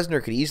 Brock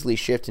Lesnar could easily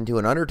shift into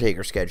an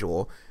Undertaker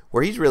schedule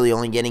where he's really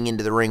only getting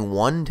into the ring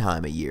 1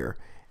 time a year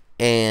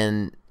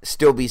and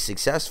still be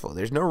successful.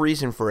 There's no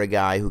reason for a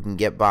guy who can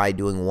get by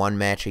doing 1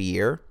 match a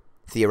year,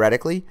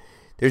 theoretically.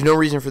 There's no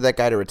reason for that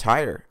guy to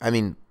retire. I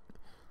mean,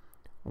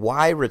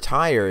 why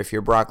retire if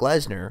you're Brock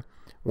Lesnar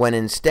when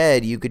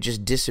instead you could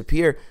just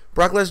disappear?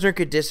 Brock Lesnar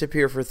could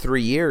disappear for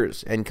 3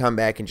 years and come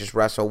back and just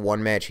wrestle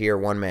 1 match here,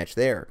 1 match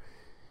there.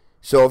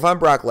 So if I'm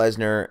Brock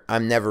Lesnar,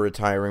 I'm never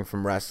retiring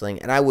from wrestling,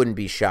 and I wouldn't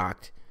be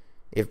shocked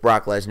if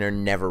Brock Lesnar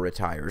never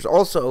retires.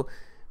 Also,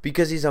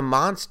 because he's a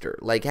monster.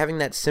 Like, having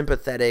that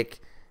sympathetic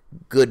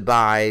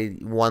goodbye,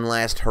 one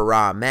last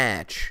hurrah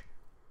match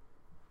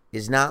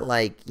is not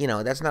like,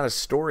 that's not a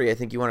story I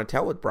think you want to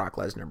tell with Brock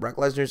Lesnar. Brock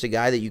Lesnar's a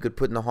guy that you could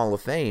put in the Hall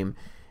of Fame,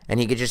 and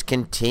he could just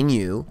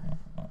continue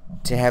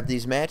to have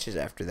these matches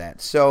after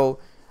that. So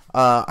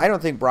I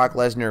don't think Brock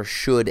Lesnar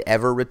should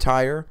ever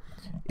retire.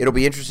 It'll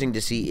be interesting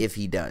to see if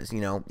he does.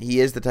 He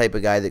is the type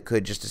of guy that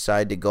could just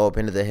decide to go up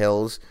into the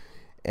hills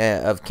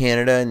of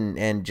Canada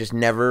and just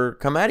never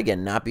come out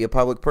again, not be a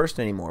public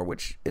person anymore,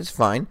 which is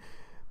fine.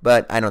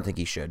 But I don't think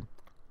he should.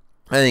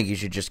 I think he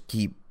should just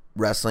keep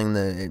wrestling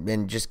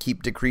and just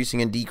keep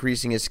decreasing and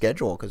decreasing his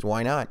schedule, because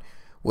why not?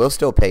 We'll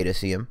still pay to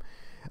see him.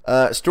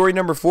 Story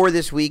number 4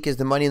 this week is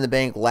the Money in the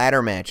Bank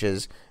ladder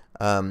matches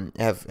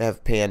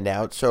have panned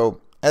out.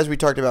 So as we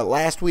talked about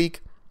last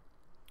week,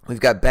 we've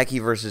got Becky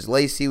versus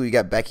Lacey. We've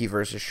got Becky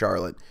versus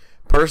Charlotte.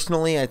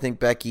 Personally, I think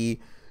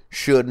Becky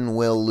should and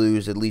will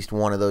lose at least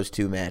one of those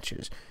 2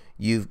 matches.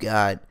 You've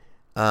got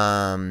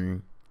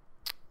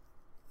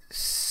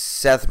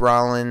Seth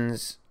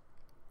Rollins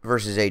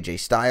versus AJ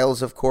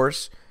Styles, of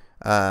course.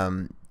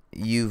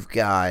 You've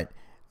got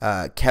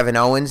Kevin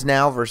Owens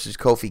now versus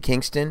Kofi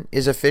Kingston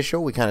is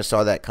official. We kind of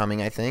saw that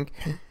coming, I think.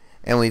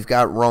 And we've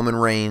got Roman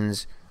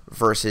Reigns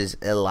versus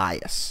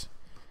Elias.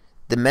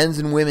 The men's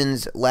and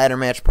women's ladder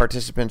match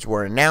participants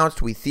were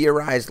announced. We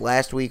theorized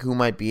last week who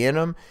might be in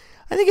them.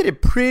 I think I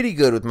did pretty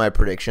good with my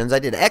predictions. I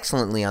did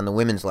excellently on the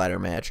women's ladder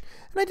match,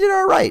 and I did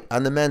all right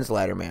on the men's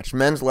ladder match.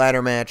 Men's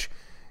ladder match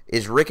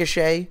is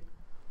Ricochet,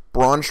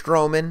 Braun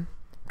Strowman,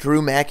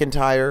 Drew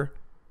McIntyre,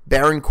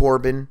 Baron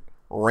Corbin,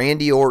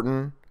 Randy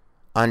Orton,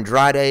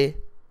 Andrade,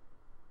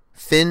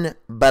 Finn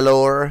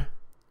Balor,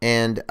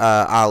 and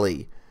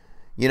Ali.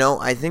 You know,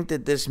 I think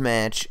that this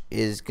match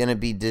is going to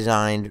be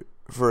designed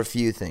for a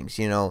few things.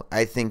 You know,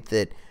 I think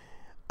that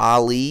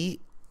Ali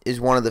is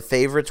one of the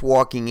favorites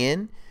walking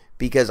in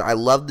because I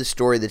love the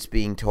story that's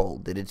being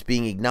told, that it's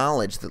being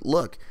acknowledged that,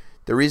 look,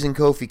 the reason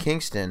Kofi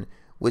Kingston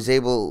was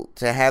able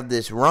to have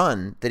this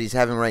run that he's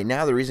having right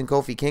now, the reason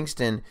Kofi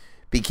Kingston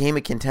became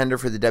a contender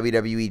for the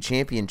WWE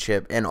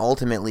Championship and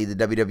ultimately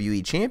the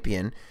WWE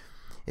Champion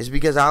is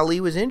because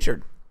Ali was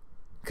injured.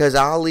 Because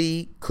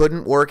Ali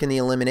couldn't work in the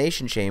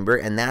Elimination Chamber,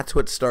 and that's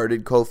what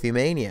started Kofi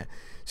Mania.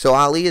 So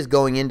Ali is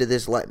going into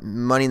this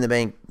Money in the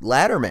Bank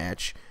ladder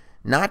match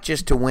not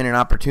just to win an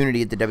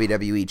opportunity at the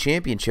WWE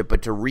Championship,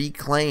 but to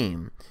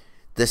reclaim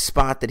the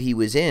spot that he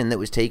was in that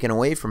was taken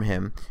away from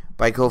him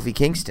by Kofi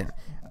Kingston.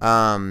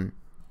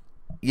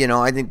 You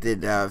know, I think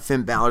that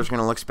Finn Balor's going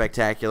to look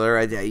spectacular.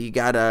 You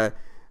got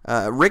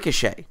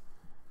Ricochet,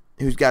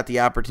 who's got the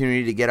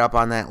opportunity to get up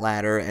on that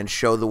ladder and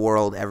show the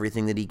world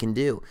everything that he can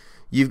do.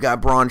 You've got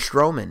Braun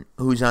Strowman,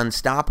 who's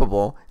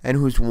unstoppable and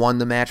who's won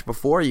the match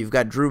before. You've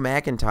got Drew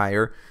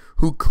McIntyre,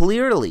 who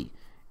clearly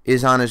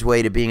is on his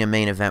way to being a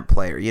main event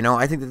player. You know,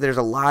 I think that there's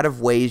a lot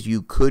of ways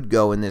you could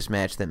go in this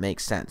match that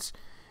makes sense.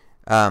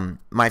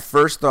 My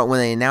first thought when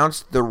they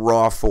announced the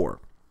Raw 4,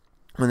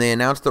 when they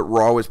announced that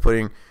Raw was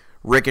putting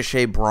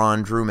Ricochet,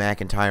 Braun, Drew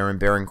McIntyre, and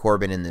Baron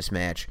Corbin in this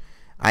match,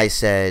 I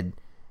said,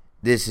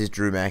 this is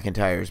Drew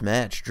McIntyre's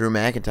match. Drew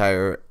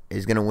McIntyre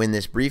is going to win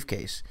this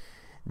briefcase.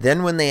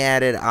 Then when they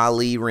added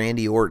Ali,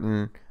 Randy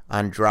Orton,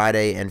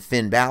 Andrade, and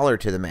Finn Balor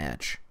to the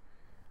match,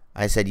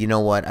 I said, you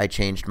know what? I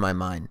changed my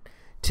mind.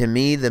 To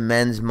me, the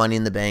men's Money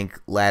in the Bank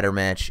ladder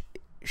match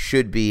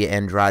should be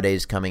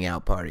Andrade's coming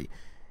out party.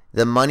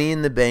 The Money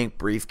in the Bank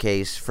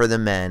briefcase for the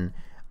men,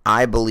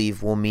 I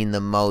believe, will mean the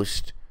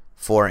most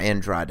for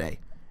Andrade.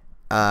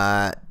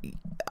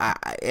 Andrade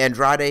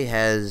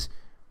has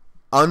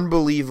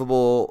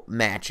unbelievable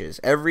matches.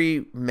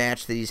 Every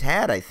match that he's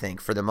had, I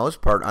think, for the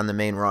most part on the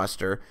main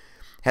roster,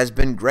 has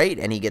been great,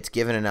 and he gets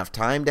given enough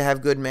time to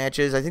have good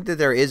matches. I think that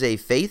there is a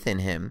faith in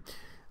him.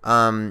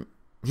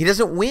 He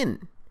doesn't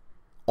win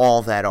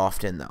all that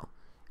often, though,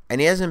 and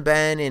he hasn't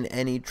been in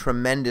any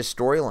tremendous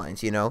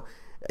storylines. You know,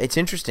 it's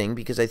interesting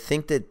because I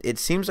think that it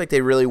seems like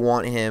they really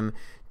want him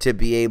to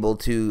be able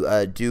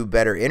to do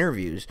better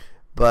interviews,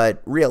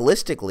 but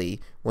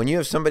realistically, when you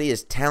have somebody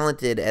as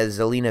talented as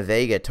Zelina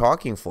Vega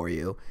talking for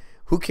you,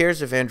 who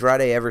cares if Andrade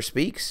ever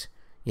speaks,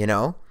 you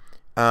know?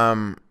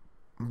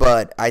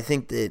 But I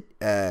think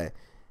that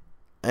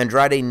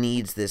Andrade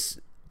needs this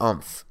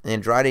oomph.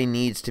 Andrade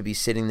needs to be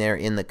sitting there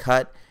in the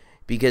cut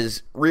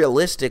because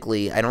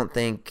realistically, I don't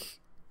think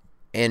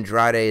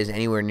Andrade is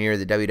anywhere near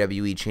the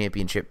WWE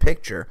Championship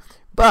picture.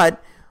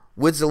 But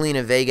with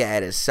Zelina Vega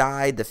at his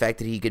side, the fact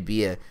that he could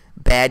be a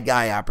bad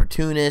guy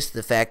opportunist,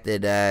 the fact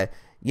that,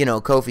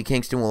 Kofi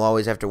Kingston will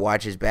always have to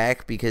watch his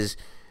back because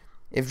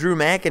if Drew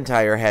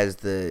McIntyre has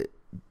the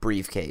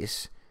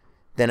briefcase,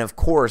 then of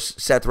course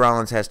Seth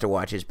Rollins has to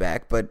watch his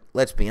back. But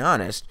let's be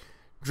honest,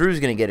 Drew's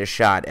going to get a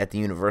shot at the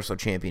Universal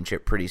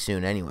Championship pretty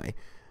soon anyway.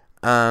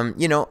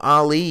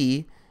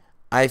 Ali,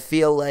 I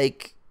feel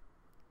like,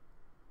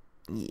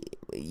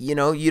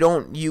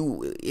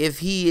 if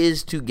he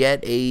is to get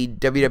a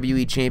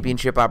WWE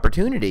Championship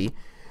opportunity,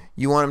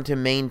 you want him to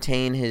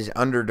maintain his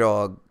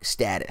underdog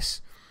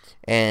status.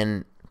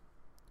 And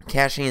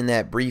cashing in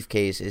that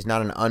briefcase is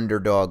not an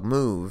underdog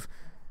move.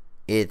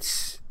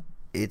 It's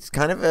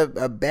kind of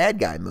a bad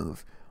guy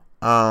move.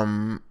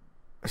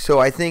 So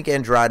I think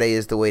Andrade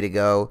is the way to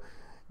go,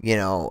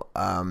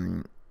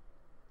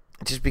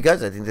 just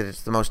because I think that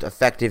it's the most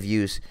effective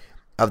use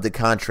of the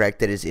contract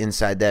that is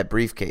inside that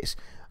briefcase.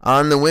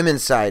 On the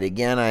women's side,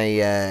 again,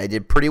 I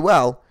did pretty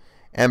well.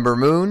 Ember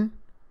Moon,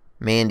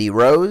 Mandy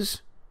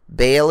Rose,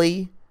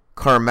 Bayley,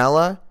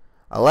 Carmella,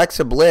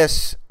 Alexa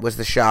Bliss was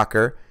the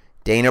shocker.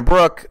 Dana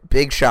Brooke,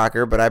 big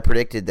shocker, but I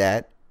predicted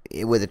that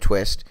with a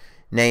twist.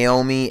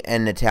 Naomi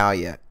and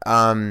Natalya.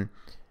 I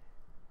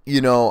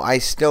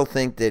still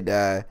think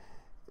that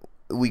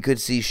we could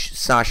see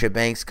Sasha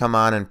Banks come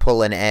on and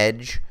pull an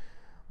Edge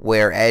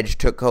where Edge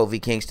took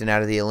Kofi Kingston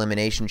out of the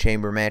Elimination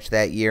Chamber match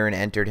that year and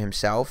entered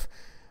himself.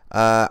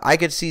 I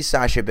could see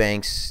Sasha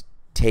Banks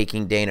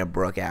taking Dana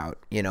Brooke out.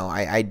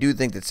 I do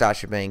think that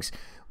Sasha Banks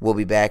will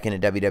be back in a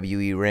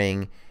WWE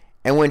ring.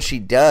 And when she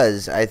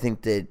does, I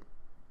think that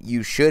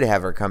you should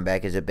have her come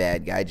back as a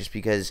bad guy, just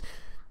because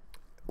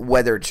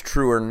whether it's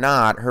true or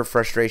not, her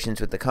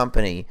frustrations with the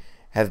company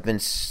have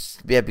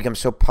become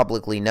so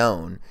publicly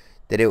known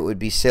that it would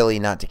be silly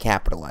not to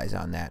capitalize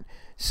on that.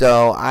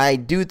 So I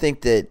do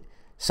think that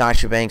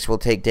Sasha Banks will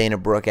take Dana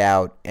Brooke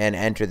out and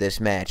enter this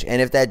match.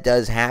 And if that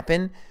does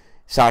happen,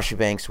 Sasha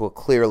Banks will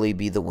clearly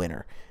be the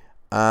winner.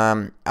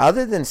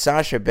 Other than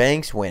Sasha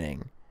Banks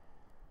winning,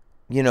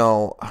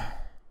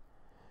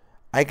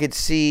 I could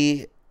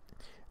see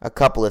a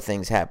couple of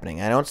things happening.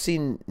 I don't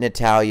see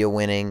Natalya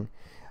winning.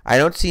 I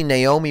don't see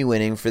Naomi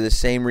winning for the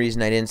same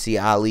reason I didn't see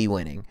Ali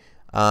winning.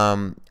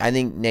 I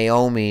think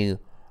Naomi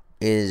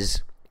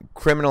is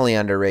criminally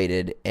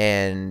underrated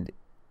and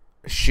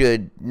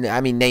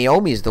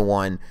Naomi's the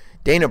one.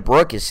 Dana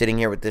Brooke is sitting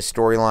here with this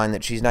storyline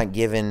that she's not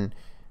given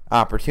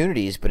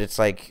opportunities, but it's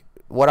like,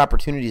 what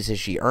opportunities has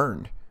she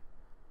earned?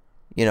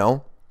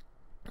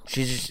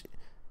 She just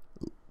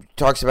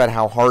talks about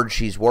how hard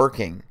she's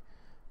working,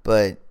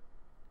 but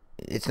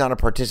it's not a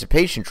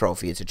participation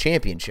trophy, it's a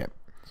championship.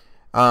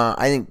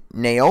 I think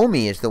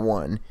Naomi is the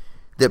one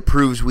that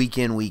proves week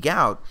in, week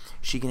out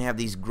she can have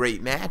these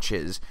great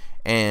matches,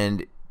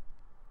 and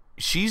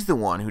she's the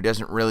one who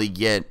doesn't really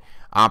get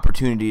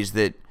opportunities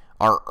that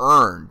are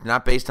earned,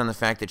 not based on the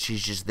fact that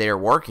she's just there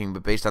working,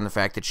 but based on the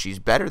fact that she's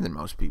better than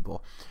most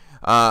people.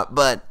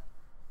 But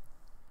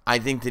I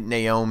think that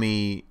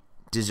Naomi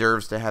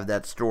deserves to have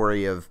that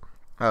story of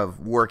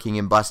working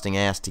and busting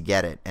ass to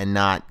get it and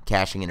not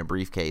cashing in a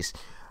briefcase.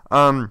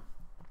 I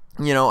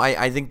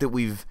think that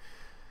we've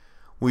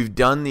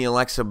done the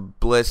Alexa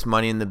Bliss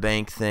Money in the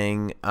Bank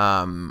thing.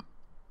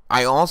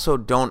 I also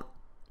don't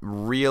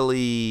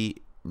really,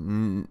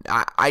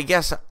 I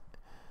guess,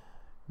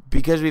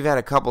 because we've had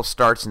a couple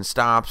starts and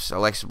stops,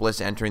 Alexa Bliss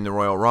entering the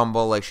Royal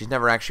Rumble, like, she's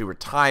never actually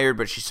retired,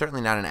 but she's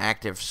certainly not an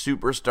active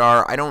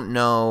superstar. I don't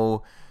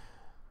know.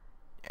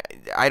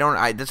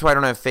 That's why I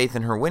don't have faith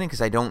in her winning,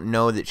 because I don't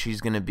know that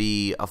she's going to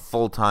be a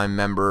full-time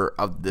member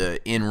of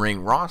the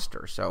in-ring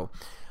roster. So,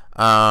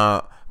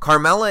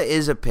 Carmella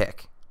is a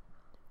pick.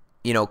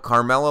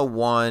 Carmella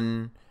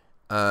won.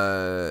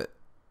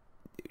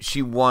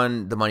 She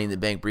won the Money in the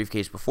Bank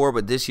briefcase before,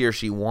 but this year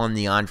she won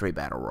the Andre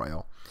Battle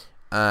Royal.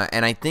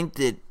 And I think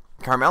that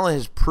Carmella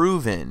has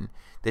proven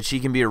that she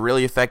can be a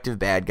really effective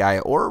bad guy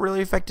or a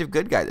really effective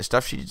good guy. The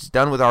stuff she's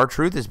done with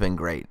R-Truth has been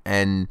great.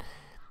 And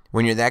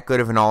when you're that good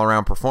of an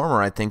all-around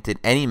performer, I think that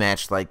any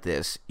match like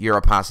this, you're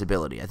a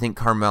possibility. I think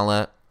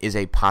Carmella is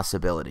a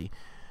possibility.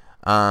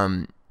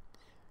 I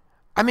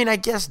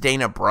guess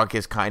Dana Brooke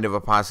is kind of a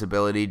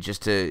possibility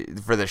just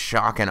for the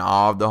shock and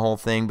awe of the whole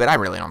thing, but I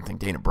really don't think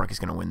Dana Brooke is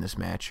going to win this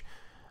match.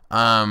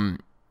 And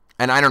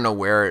I don't know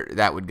where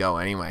that would go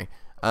anyway.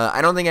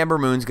 I don't think Ember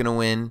Moon's going to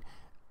win.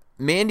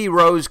 Mandy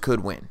Rose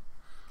could win.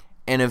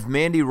 And if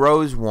Mandy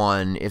Rose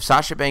won, if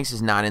Sasha Banks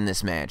is not in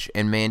this match,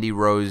 and Mandy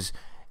Rose,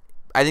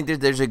 I think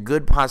there's a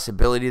good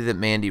possibility that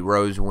Mandy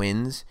Rose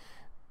wins,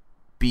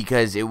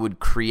 because it would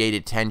create a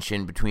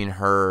tension between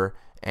her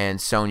and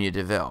Sonya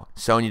Deville.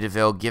 Sonya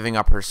Deville giving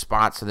up her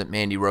spot so that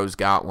Mandy Rose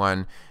got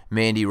one.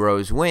 Mandy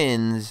Rose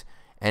wins,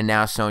 and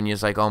now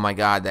Sonya's like, oh my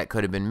God, that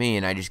could have been me,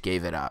 and I just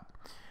gave it up.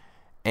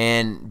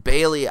 And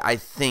Bayley, I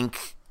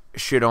think,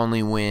 should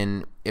only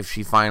win if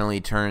she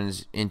finally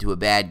turns into a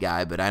bad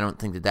guy, but I don't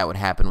think that would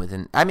happen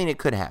it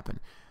could happen.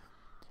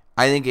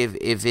 I think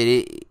if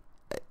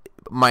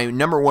my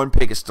number one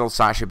pick is still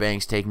Sasha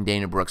Banks taking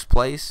Dana Brooke's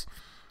place,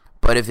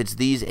 but if it's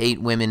these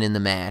 8 women in the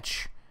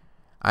match,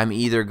 I'm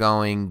either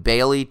going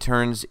Bayley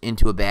turns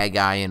into a bad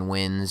guy and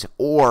wins,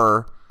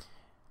 or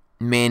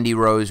Mandy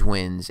Rose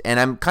wins. And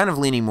I'm kind of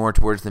leaning more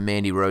towards the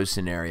Mandy Rose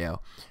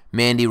scenario.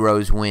 Mandy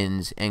Rose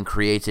wins and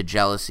creates a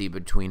jealousy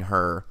between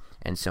her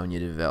and Sonya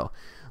Deville.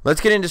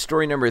 Let's get into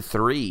story number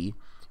 3,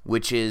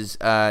 which is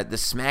the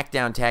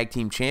SmackDown Tag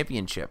Team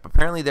Championship.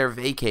 Apparently they're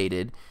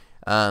vacated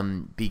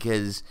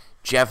because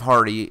Jeff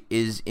Hardy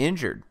is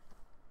injured.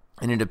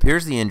 And it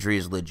appears the injury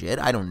is legit.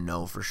 I don't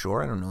know for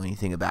sure. I don't know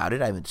anything about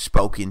it. I haven't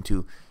spoken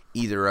to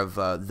either of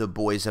the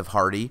boys of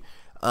Hardy.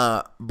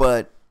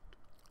 But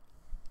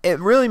it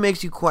really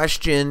makes you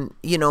question,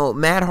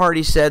 Matt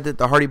Hardy said that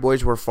the Hardy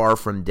Boys were far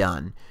from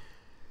done.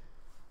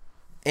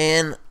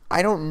 And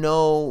I don't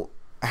know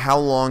how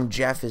long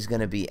Jeff is going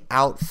to be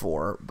out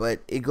for, but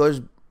it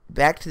goes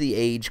back to the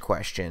age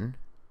question,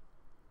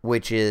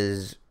 which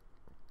is,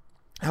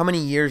 how many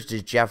years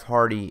do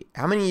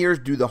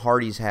the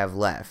Hardys have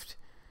left?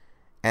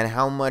 And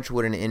how much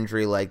would an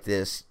injury like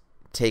this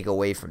take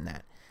away from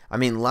that?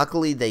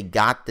 Luckily they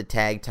got the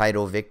tag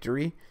title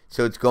victory,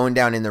 so it's going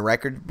down in the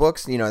record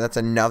books. That's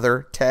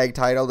another tag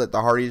title that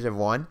the Hardys have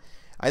won.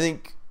 I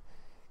think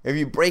if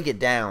you break it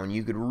down,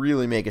 you could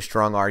really make a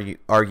strong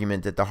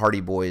argument that the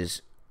Hardy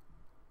Boys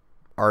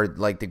are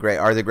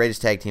the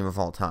greatest tag team of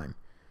all time.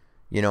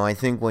 You know, I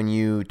think when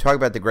you talk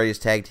about the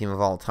greatest tag team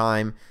of all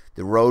time,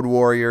 the Road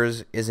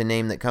Warriors is a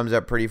name that comes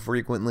up pretty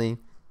frequently.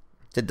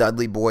 The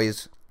Dudley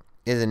Boys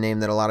is a name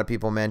that a lot of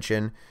people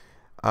mention.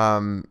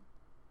 But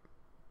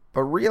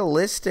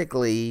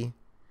realistically,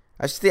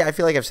 I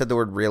feel like I've said the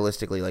word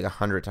realistically like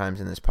 100 times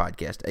in this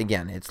podcast.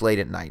 Again, it's late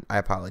at night. I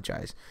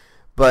apologize.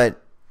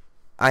 But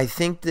I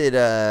think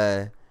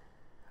that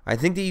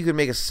you could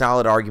make a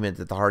solid argument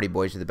that the Hardy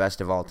Boys are the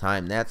best of all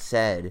time. That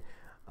said,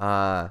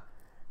 I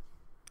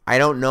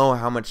don't know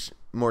how much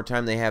more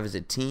time they have as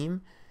a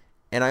team.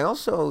 And I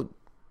also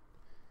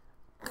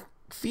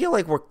feel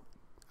like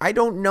I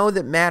don't know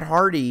that Matt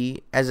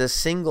Hardy as a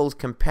singles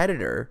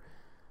competitor,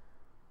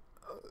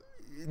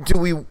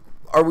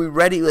 are we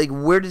ready? Like,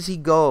 where does he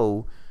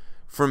go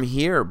from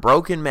here?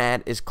 Broken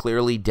Matt is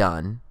clearly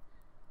done.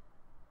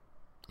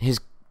 His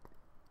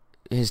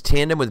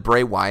tandem with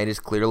Bray Wyatt is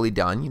clearly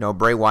done. You know,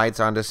 Bray Wyatt's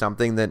onto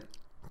something that,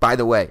 by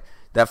the way,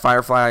 that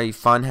Firefly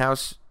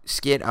Funhouse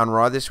skit on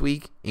Raw this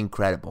week,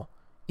 incredible.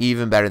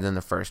 Even better than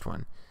the first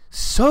one.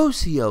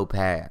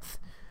 Sociopath.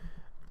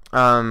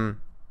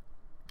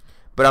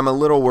 But I'm a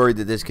little worried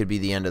that this could be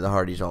the end of the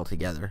Hardys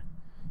altogether.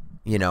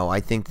 You know, I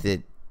think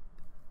that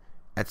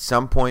at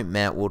some point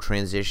Matt will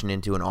transition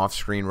into an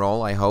off-screen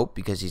role, I hope,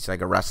 because he's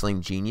like a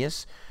wrestling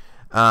genius.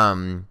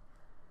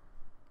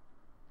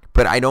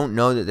 But I don't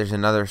know that there's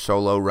another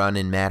solo run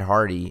in Matt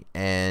Hardy,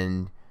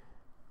 and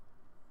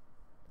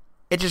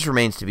it just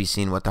remains to be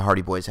seen what the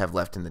Hardy Boys have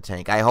left in the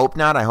tank. I hope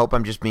not. I hope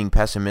I'm just being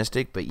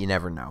pessimistic, but you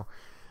never know.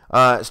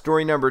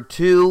 Story number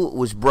 2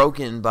 was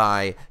broken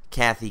by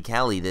Kathy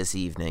Kelly this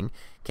evening.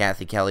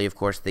 Kathy Kelly, of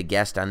course, the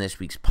guest on this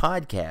week's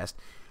podcast,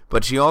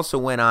 but she also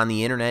went on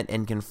the internet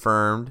and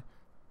confirmed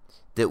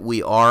that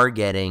we are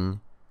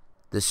getting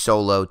the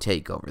Solo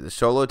Takeover. The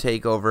Solo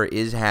Takeover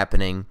is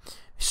happening.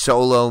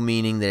 Solo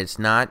meaning that it's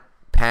not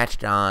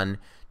patched on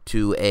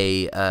to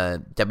a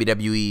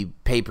WWE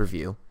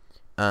pay-per-view.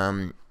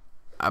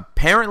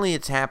 Apparently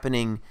it's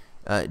happening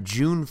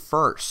June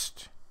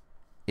 1st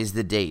is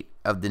the date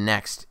of the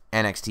next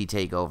NXT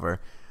Takeover,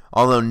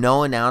 although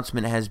no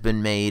announcement has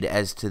been made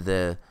as to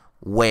the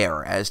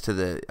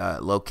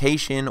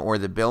location or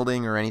the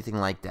building or anything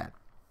like that.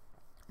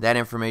 That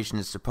information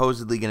is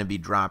supposedly going to be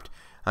dropped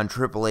on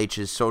Triple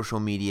H's social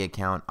media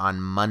account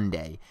on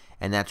Monday,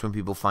 and that's when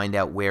people find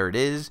out where it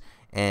is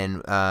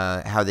and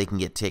how they can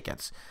get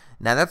tickets.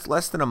 Now, that's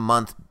less than a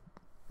month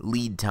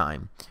lead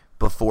time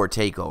before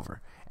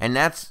TakeOver, and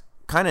that's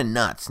kind of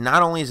nuts.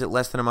 Not only is it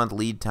less than a month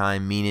lead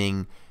time,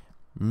 meaning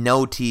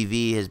no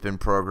TV has been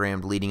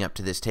programmed leading up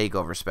to this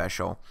TakeOver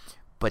special,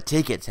 but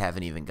tickets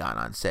haven't even gone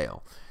on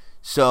sale.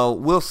 So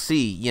we'll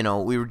see. You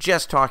know, we were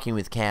just talking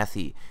with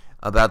Kathy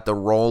about the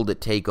role that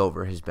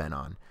TakeOver has been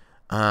on.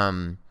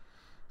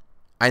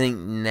 I think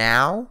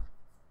now,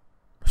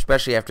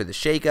 especially after the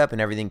shakeup and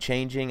everything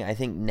changing, I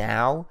think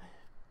now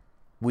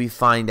we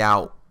find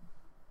out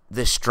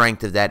the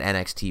strength of that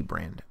NXT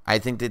brand. I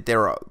think that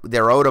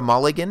they're owed a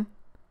mulligan.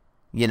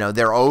 You know,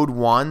 they're owed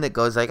one that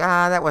goes like,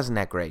 that wasn't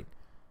that great.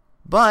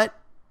 But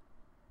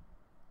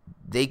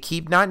they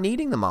keep not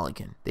needing the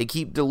mulligan. They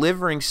keep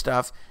delivering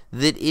stuff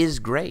that is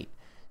great.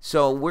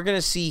 So we're going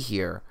to see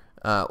here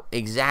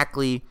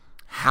exactly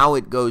how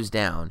it goes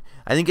down.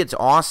 I think it's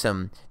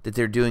awesome that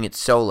they're doing it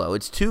solo.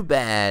 It's too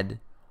bad.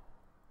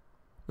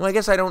 Well, I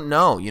guess I don't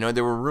know. You know,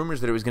 there were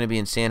rumors that it was going to be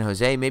in San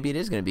Jose. Maybe it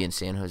is going to be in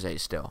San Jose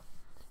still.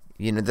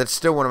 You know, that's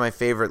still one of my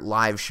favorite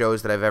live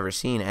shows that I've ever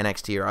seen,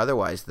 NXT or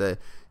otherwise. The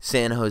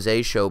San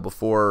Jose show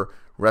before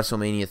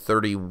WrestleMania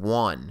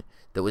 31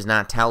 that was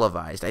not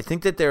televised. I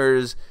think that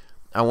there's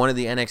on one of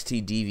the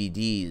NXT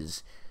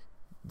DVDs,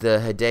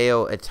 the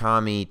Hideo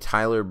Itami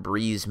Tyler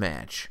Breeze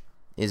match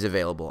is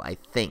available, I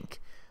think.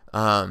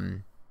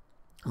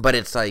 But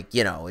it's like,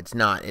 you know,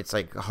 it's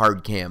like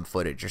hard cam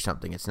footage or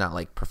something. It's not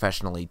like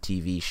professionally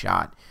TV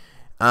shot.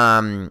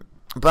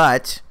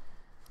 But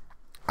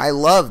I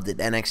love that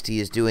NXT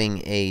is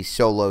doing a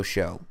solo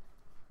show,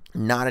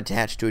 not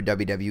attached to a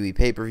WWE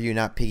pay-per-view,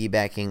 not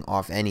piggybacking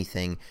off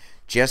anything,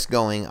 just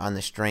going on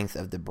the strength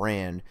of the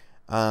brand.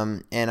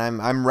 And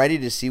I'm ready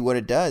to see what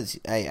it does.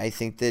 I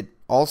think that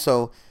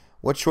also,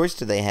 what choice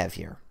do they have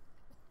here?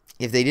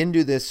 If they didn't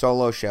do this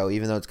solo show,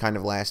 even though it's kind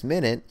of last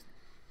minute,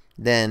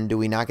 then do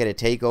we not get a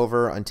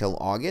takeover until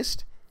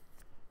August?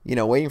 You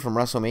know, waiting from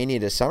WrestleMania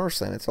to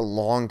SummerSlam, it's a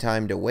long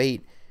time to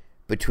wait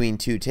between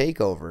two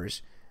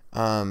takeovers.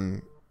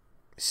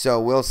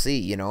 So we'll see.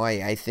 You know,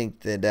 I think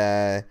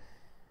that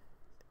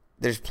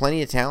there's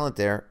plenty of talent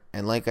there.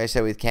 And like I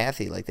said with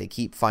Kathy, like they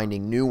keep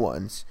finding new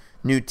ones,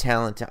 new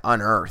talent to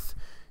unearth.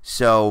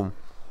 So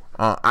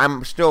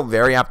I'm still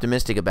very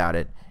optimistic about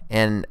it.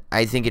 And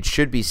I think it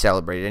should be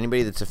celebrated.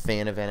 Anybody that's a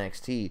fan of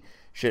NXT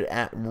should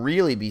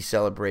really be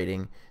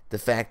celebrating the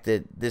fact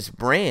that this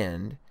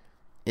brand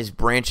is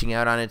branching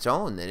out on its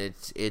own. That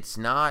it's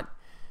not,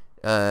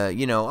 it's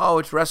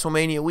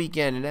WrestleMania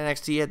weekend and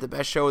NXT had the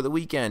best show of the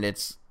weekend.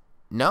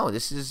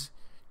 This is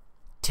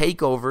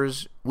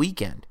TakeOver's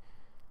weekend.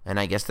 And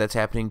I guess that's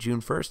happening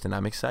June 1st, and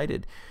I'm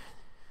excited.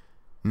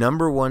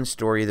 Number one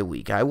story of the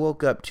week. I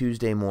woke up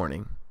Tuesday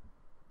morning,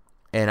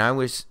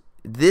 and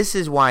this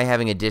is why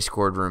having a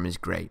Discord room is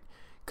great,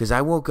 because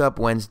I woke up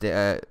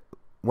Wednesday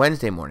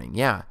morning,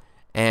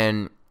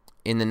 and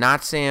in the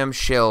Not Sam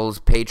Shills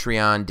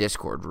Patreon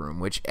Discord room,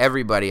 which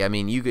everybody, I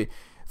mean, you could,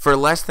 for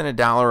less than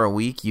 $1 a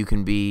week, you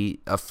can be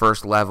a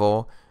first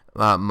level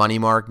money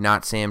mark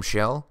Not Sam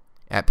Shill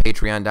at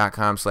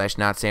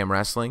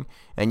patreon.com/NotSamWrestling,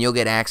 and you'll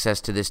get access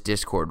to this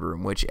Discord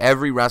room, which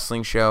every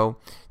wrestling show,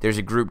 there's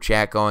a group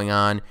chat going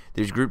on.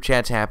 There's group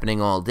chats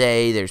happening all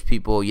day. There's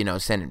people,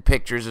 sending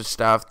pictures of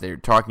stuff. They're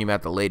talking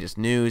about the latest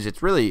news.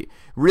 It's really,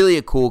 really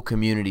a cool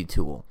community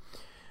tool.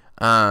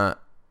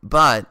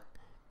 But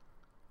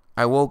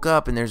I woke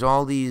up and there's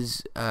all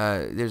these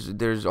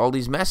there's all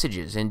these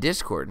messages in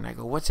Discord, and I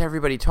go, what's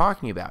everybody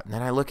talking about? And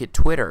then I look at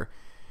Twitter,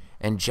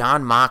 and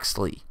Jon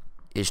Moxley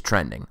is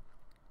trending.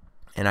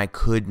 And I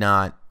could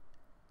not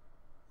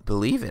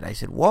believe it. I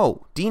said,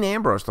 whoa, Dean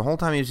Ambrose, the whole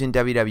time he was in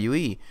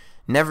WWE,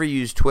 never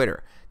used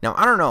Twitter. What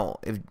I don't know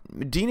if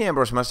Dean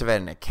Ambrose must have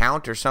had an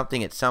account or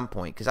something at some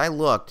point, because I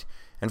looked,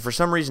 and for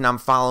some reason I'm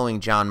following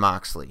Jon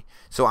Moxley.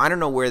 So I don't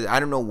know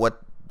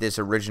what this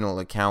original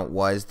account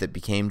was that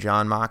became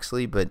Jon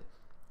Moxley, but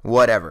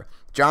whatever.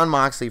 Jon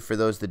Moxley, for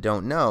those that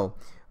don't know,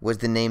 was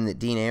the name that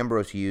Dean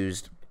Ambrose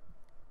used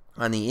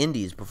on the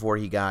indies before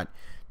he got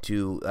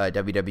to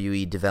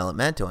WWE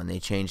Developmental, and they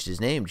changed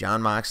his name.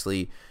 Jon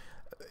Moxley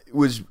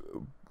was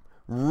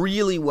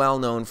really well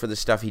known for the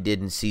stuff he did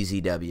in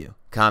CZW,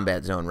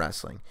 Combat Zone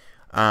Wrestling,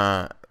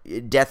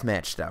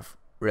 deathmatch stuff,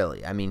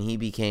 really. I mean, he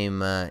became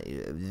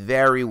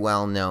very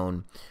well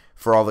known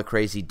for all the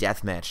crazy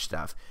deathmatch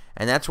stuff,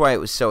 and that's why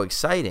it was so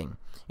exciting.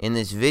 In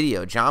this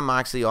video, Jon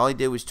Moxley, all he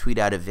did was tweet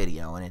out a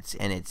video, and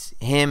it's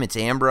him, it's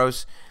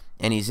Ambrose,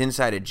 and he's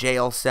inside a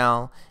jail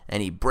cell,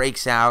 and he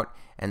breaks out,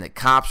 and the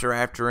cops are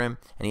after him,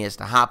 and he has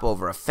to hop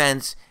over a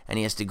fence, and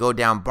he has to go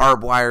down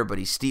barbed wire, but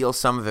he steals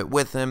some of it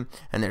with him,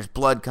 and there's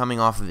blood coming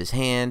off of his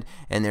hand,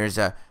 and there's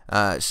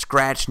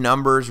scratch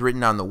numbers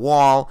written on the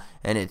wall,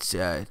 and it's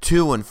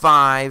 2 and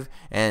 5,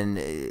 and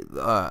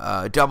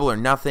Double or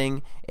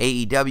Nothing.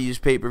 AEW's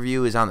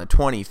pay-per-view is on the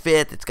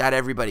 25th. It's got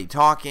everybody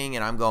talking,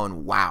 and I'm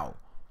going, wow.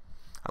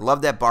 I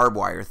love that barbed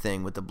wire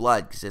thing with the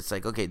blood, because it's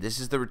like, okay, this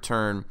is the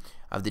return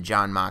of the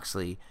Jon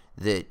Moxley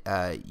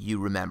that you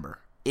remember,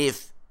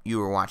 if you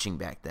were watching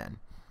back then.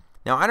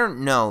 Now, I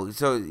don't know.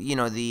 So, you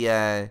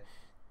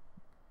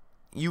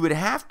would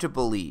have to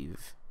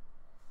believe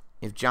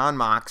if Jon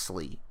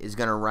Moxley is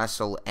going to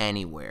wrestle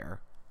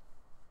anywhere.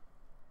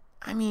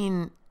 I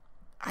mean,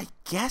 I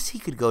guess he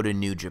could go to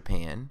New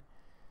Japan.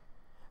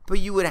 But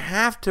you would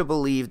have to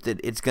believe that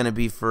it's going to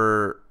be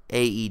for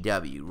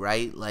AEW,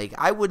 right? Like,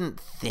 I wouldn't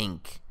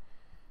think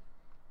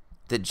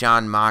that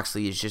Jon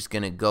Moxley is just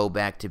going to go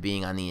back to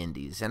being on the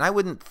indies. And I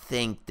wouldn't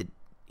think that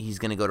he's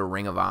going to go to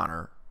Ring of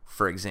Honor,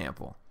 for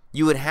example.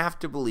 You would have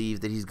to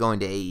believe that he's going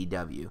to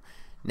AEW.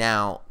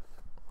 Now,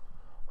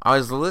 I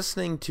was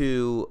listening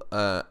to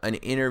an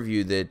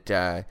interview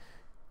that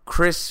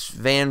Chris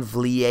Van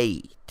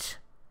Vliet,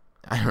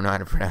 I don't know how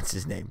to pronounce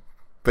his name,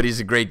 but he's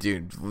a great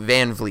dude,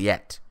 Van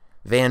Vliet,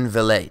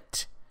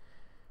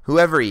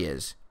 whoever he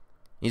is.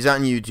 He's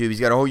on YouTube. He's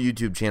got a whole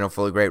YouTube channel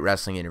full of great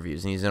wrestling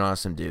interviews, and he's an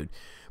awesome dude.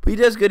 But he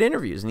does good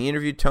interviews, and he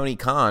interviewed Tony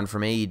Khan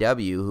from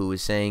AEW, who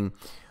was saying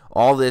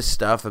all this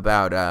stuff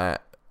about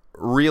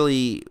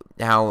really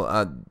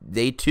how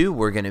they too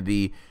were going to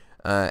be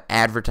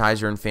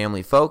advertiser and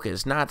family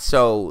focused. Not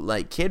so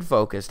like kid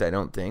focused, I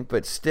don't think,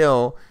 but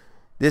still,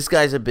 this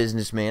guy's a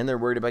businessman. They're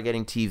worried about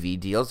getting TV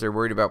deals. They're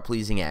worried about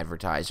pleasing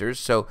advertisers.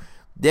 So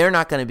they're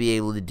not going to be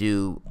able to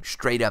do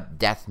straight up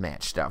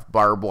deathmatch stuff,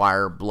 barbed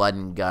wire, blood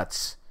and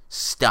guts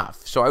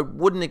stuff. So I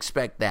wouldn't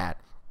expect that.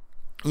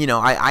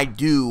 I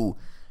do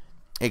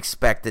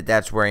expect that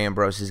that's where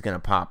Ambrose is going to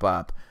pop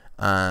up.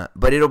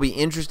 But it'll be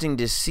interesting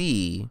to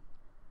see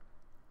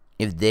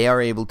if they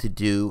are able to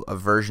do a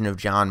version of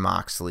Jon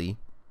Moxley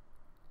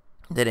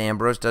that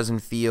Ambrose doesn't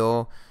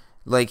feel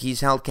like he's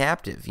held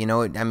captive.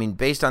 I mean,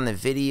 based on the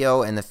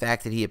video and the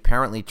fact that he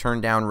apparently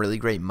turned down really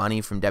great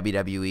money from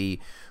WWE,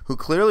 who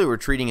clearly were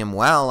treating him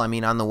well. I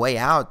mean, on the way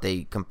out,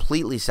 they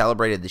completely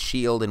celebrated the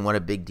Shield and what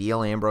a big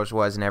deal Ambrose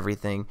was and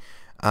everything.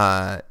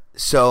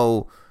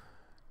 So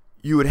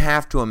you would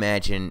have to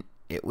imagine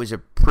it was a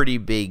pretty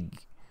big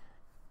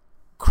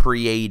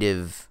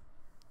creative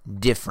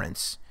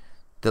difference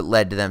that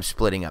led to them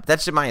splitting up.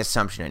 That's my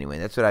assumption anyway.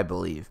 That's what I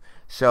believe.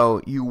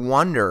 So you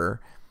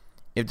wonder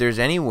if there's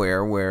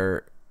anywhere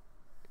where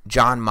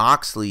Jon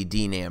Moxley,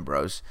 Dean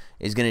Ambrose,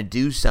 is going to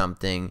do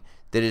something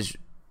that is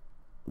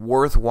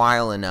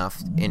worthwhile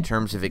enough in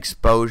terms of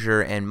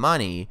exposure and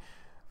money,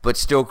 but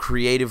still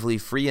creatively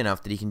free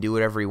enough that he can do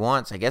whatever he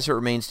wants. I guess it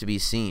remains to be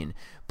seen.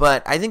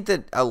 But I think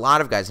that a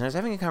lot of guys, and I was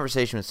having a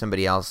conversation with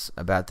somebody else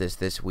about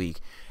this week,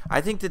 I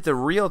think that the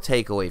real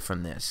takeaway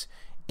from this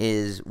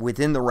is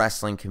within the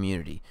wrestling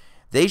community.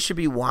 They should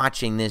be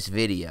watching this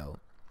video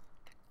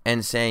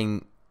and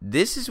saying,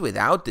 this is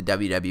without the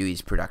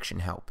WWE's production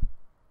help.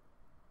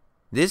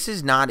 This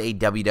is not a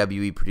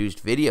WWE produced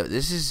video.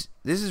 This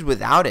is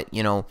without it.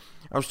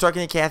 I was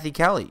talking to Kathy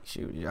Kelly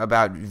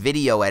about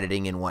video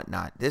editing and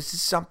whatnot. This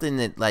is something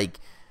that, like,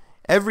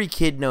 every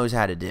kid knows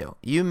how to do.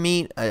 You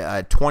meet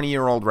a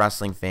 20-year-old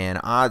wrestling fan,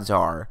 odds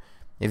are,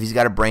 if he's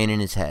got a brain in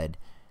his head,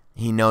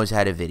 he knows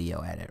how to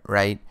video edit,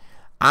 right?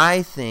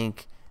 I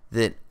think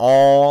that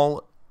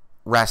all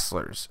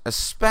wrestlers,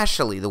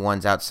 especially the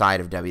ones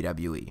outside of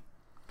WWE,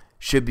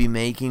 should be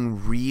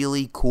making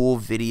really cool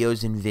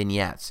videos and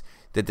vignettes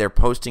that they're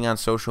posting on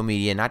social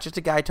media. Not just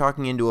a guy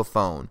talking into a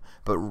phone,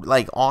 but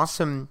like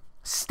awesome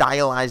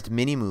stylized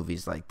mini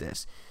movies like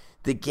this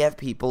that get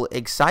people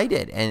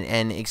excited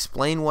and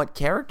explain what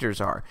characters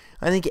are.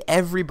 I think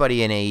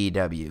everybody in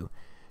AEW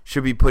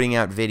should be putting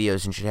out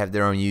videos and should have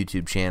their own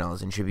YouTube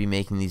channels and should be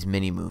making these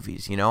mini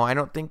movies. You know, I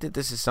don't think that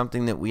this is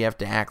something that we have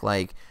to act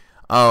like,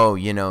 oh,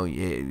 you know,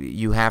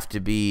 you have to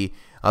be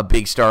a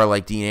big star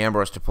like Dean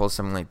Ambrose to pull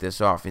something like this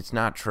off. It's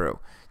not true.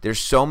 There's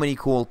so many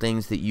cool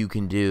things that you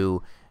can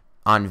do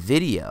on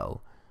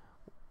video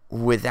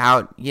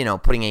without, you know,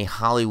 putting a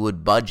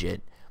Hollywood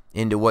budget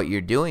into what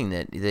you're doing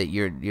that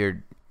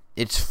you're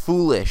it's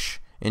foolish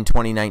in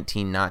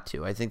 2019 not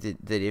to. I think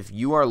that if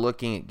you are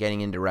looking at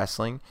getting into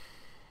wrestling,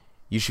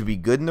 you should be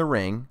good in the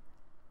ring,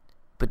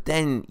 but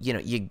then, you know,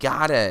 you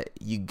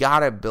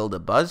gotta build a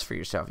buzz for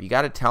yourself. You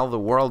gotta tell the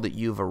world that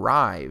you've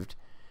arrived.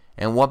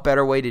 And what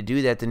better way to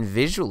do that than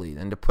visually,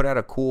 than to put out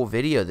a cool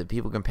video that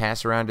people can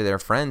pass around to their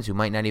friends who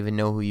might not even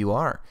know who you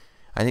are.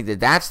 I think that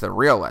that's the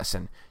real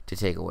lesson to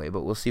take away,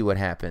 but we'll see what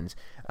happens.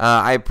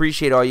 I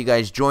appreciate all you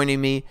guys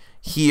joining me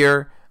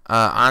here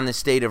on the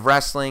State of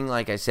Wrestling.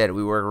 Like I said,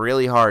 we work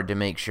really hard to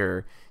make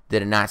sure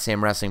that a Not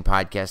Sam Wrestling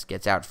podcast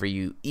gets out for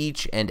you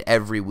each and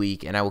every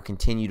week, and I will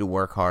continue to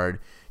work hard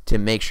to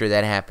make sure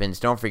that happens.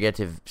 Don't forget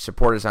to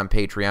support us on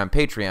Patreon,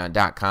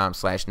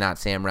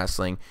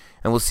 patreon.com/NotSamWrestling,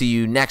 and we'll see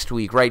you next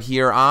week right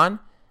here on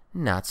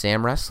Not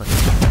Sam Wrestling.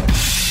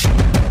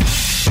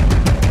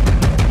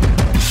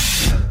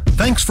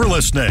 Thanks for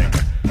listening.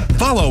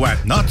 Follow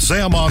at Not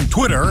Sam on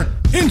Twitter,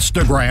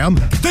 Instagram,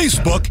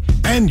 Facebook,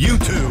 and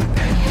YouTube.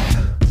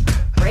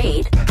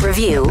 Rate,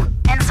 review,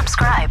 and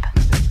subscribe.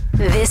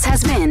 This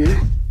has been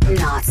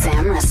Not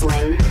Sam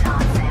Wrestling.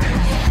 Not Sam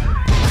Wrestling.